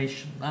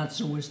organisation.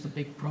 That's always the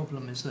big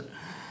problem, is that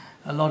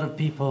a lot of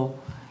people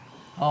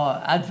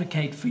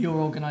advocate for your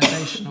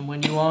organisation, and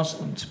when you ask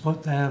them to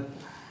put their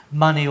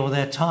money or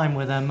their time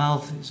where their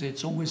mouth is,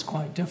 it's always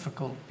quite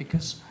difficult,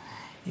 because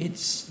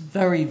it's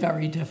very,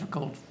 very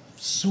difficult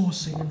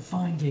sourcing and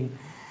finding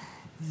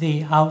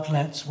the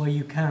outlets where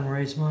you can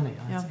raise money,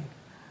 I think.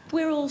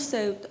 We're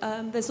also,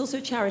 there's also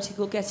a charity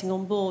called Getting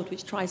On Board,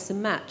 which tries to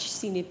match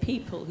senior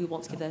people who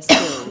want to give their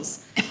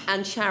skills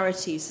and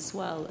charities as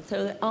well.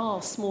 So there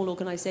are small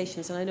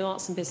organisations, and I know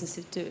Arts and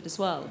Businesses do it as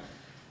well,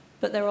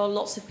 but there are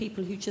lots of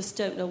people who just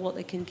don't know what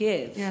they can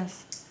give.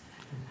 Yes.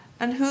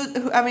 And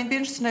I mean, it'd be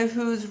interesting to know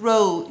whose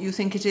role you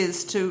think it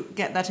is to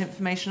get that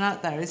information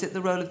out there. Is it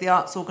the role of the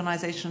arts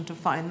organisation to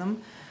find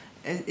them?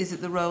 Is it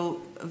the role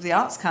of the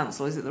Arts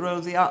Council? Is it the role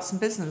of the Arts and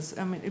Business?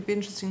 I mean, it'd be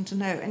interesting to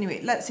know. Anyway,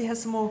 let's see,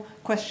 has some more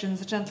questions.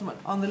 The gentleman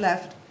on the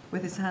left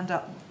with his hand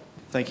up.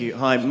 Thank you.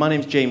 Hi, my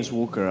name's James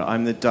Walker.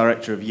 I'm the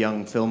director of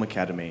Young Film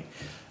Academy.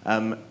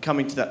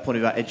 Coming to that point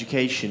about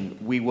education,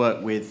 we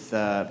work with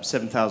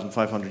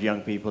 7,500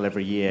 young people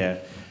every year.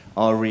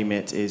 Our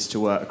remit is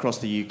to work across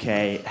the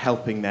UK,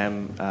 helping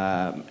them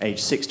aged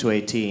 6 to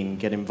 18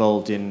 get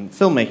involved in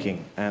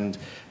filmmaking, and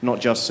not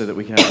just so that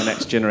we can have the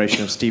next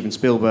generation of Steven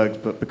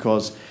Spielberg, but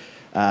because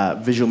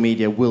visual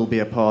media will be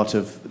a part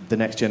of the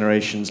next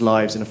generation's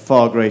lives in a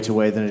far greater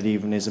way than it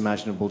even is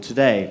imaginable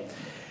today.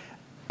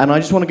 And I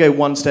just want to go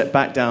one step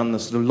back down the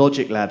sort of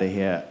logic ladder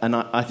here, and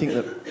I think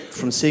that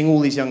from seeing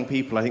all these young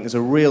people, I think there's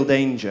a real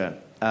danger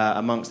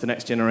amongst the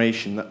next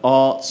generation that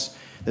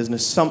there's an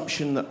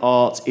assumption that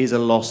art is a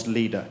lost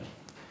leader.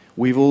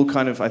 We've all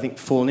kind of, I think,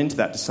 fallen into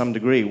that to some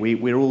degree.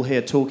 We're all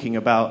here talking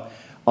about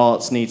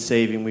arts needs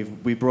saving.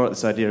 We brought up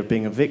this idea of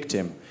being a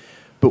victim.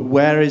 But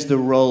where is the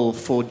role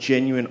for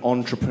genuine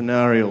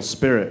entrepreneurial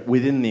spirit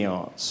within the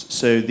arts?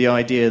 So the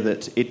idea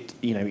that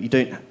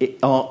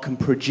art can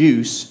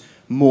produce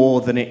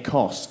more than it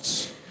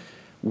costs.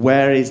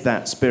 where is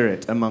that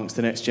spirit amongst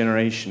the next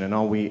generation? And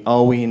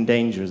are we in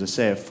danger, as I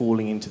say, of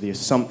falling into the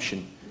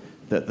assumption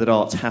that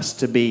arts has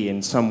to be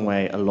in some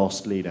way a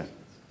lost leader?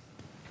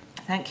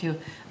 Thank you.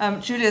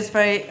 Julia's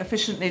very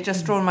efficiently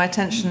just drawn my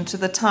attention to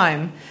the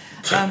time.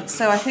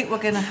 So I think we're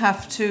going to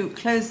have to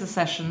close the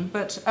session.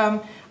 But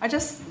I'd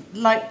just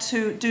like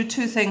to do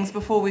two things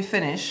before we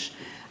finish.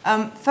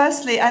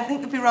 Firstly, I think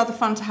it would be rather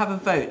fun to have a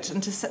vote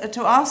and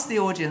to ask the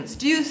audience,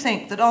 do you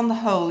think that on the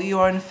whole you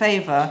are in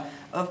favour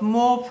of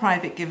more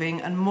private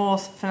giving and more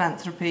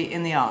philanthropy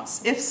in the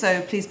arts? If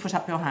so, please put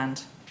up your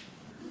hand.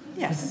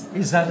 Yes.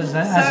 Is that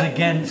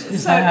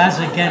as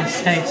against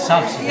state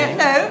subsidy?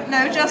 Yeah,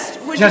 no,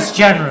 just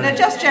generally. No,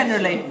 just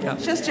generally. Yeah.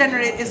 Just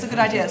generally is a good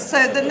idea.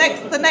 So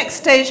the next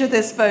stage of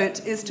this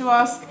vote is to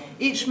ask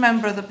each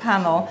member of the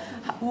panel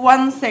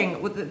one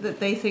thing that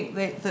they think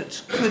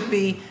that could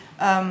be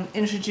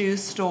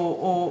introduced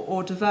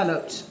or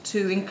developed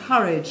to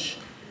encourage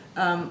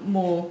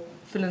more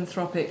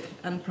philanthropic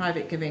and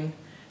private giving.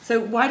 So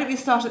why don't we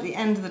start at the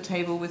end of the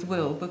table with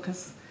Will,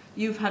 because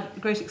you've had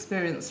great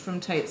experience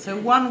from Tate. So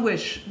one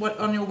wish, what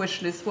on your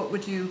wish list, what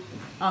would you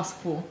ask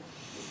for?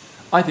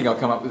 I think I'll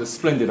come up with a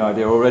splendid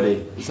idea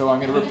already, so I'm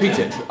going to repeat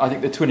it. I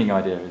think the twinning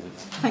idea is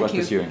worth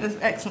pursuing. Thank you.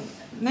 Excellent.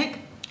 Nick?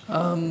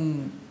 I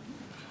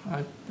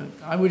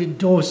would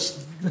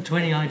endorse the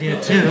twinning idea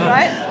too,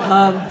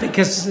 right?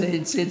 Because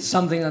it's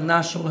something that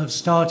National have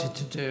started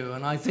to do,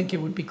 and I think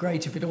it would be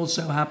great if it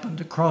also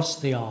happened across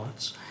the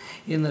arts,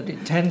 in that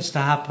it tends to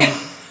happen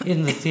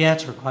in the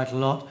theatre quite a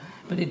lot,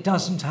 but it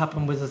doesn't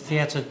happen with the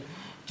theatre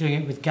doing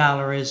it with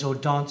galleries or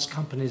dance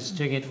companies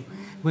doing it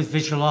with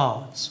visual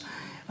arts.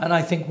 And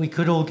I think we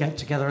could all get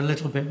together a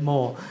little bit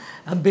more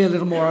and be a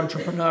little more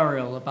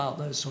entrepreneurial about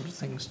those sort of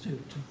things too.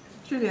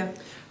 Julia?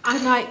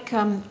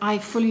 I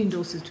fully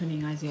endorse the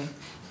twinning idea.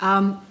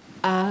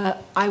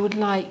 I would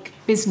like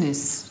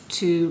business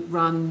to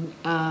run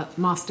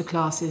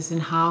masterclasses in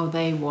how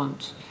they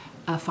want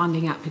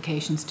funding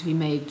applications to be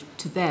made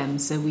to them,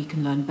 so we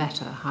can learn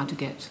better how to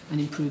get an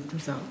improved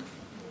result.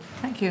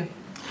 Thank you.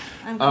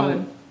 And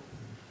Colin?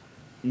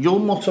 Your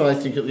motto, I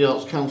think, at the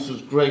Arts Council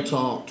is great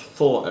art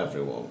for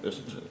everyone,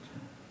 isn't it?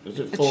 Is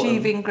it for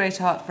Achieving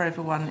Great Art for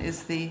Everyone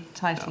is the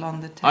title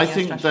on the 10-year I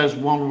think strategy. there's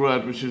one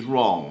word which is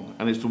wrong,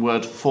 and it's the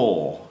word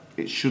for.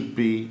 It should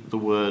be the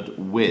word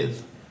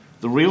with.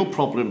 The real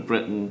problem in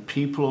Britain,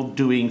 people are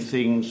doing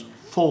things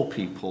for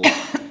people.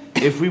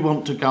 If we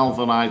want to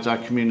galvanise our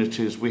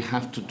communities, we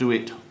have to do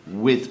it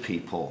with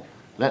people.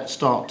 Let's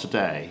start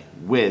today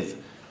with,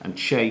 and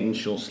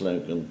change your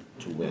slogan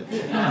to with.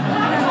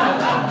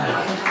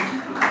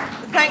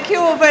 Thank you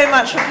all very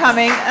much for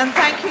coming, and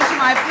thank you to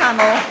my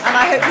panel, and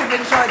I hope you've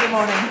enjoyed the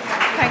morning.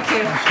 Thank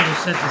you. I should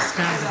have said the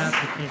standard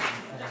application.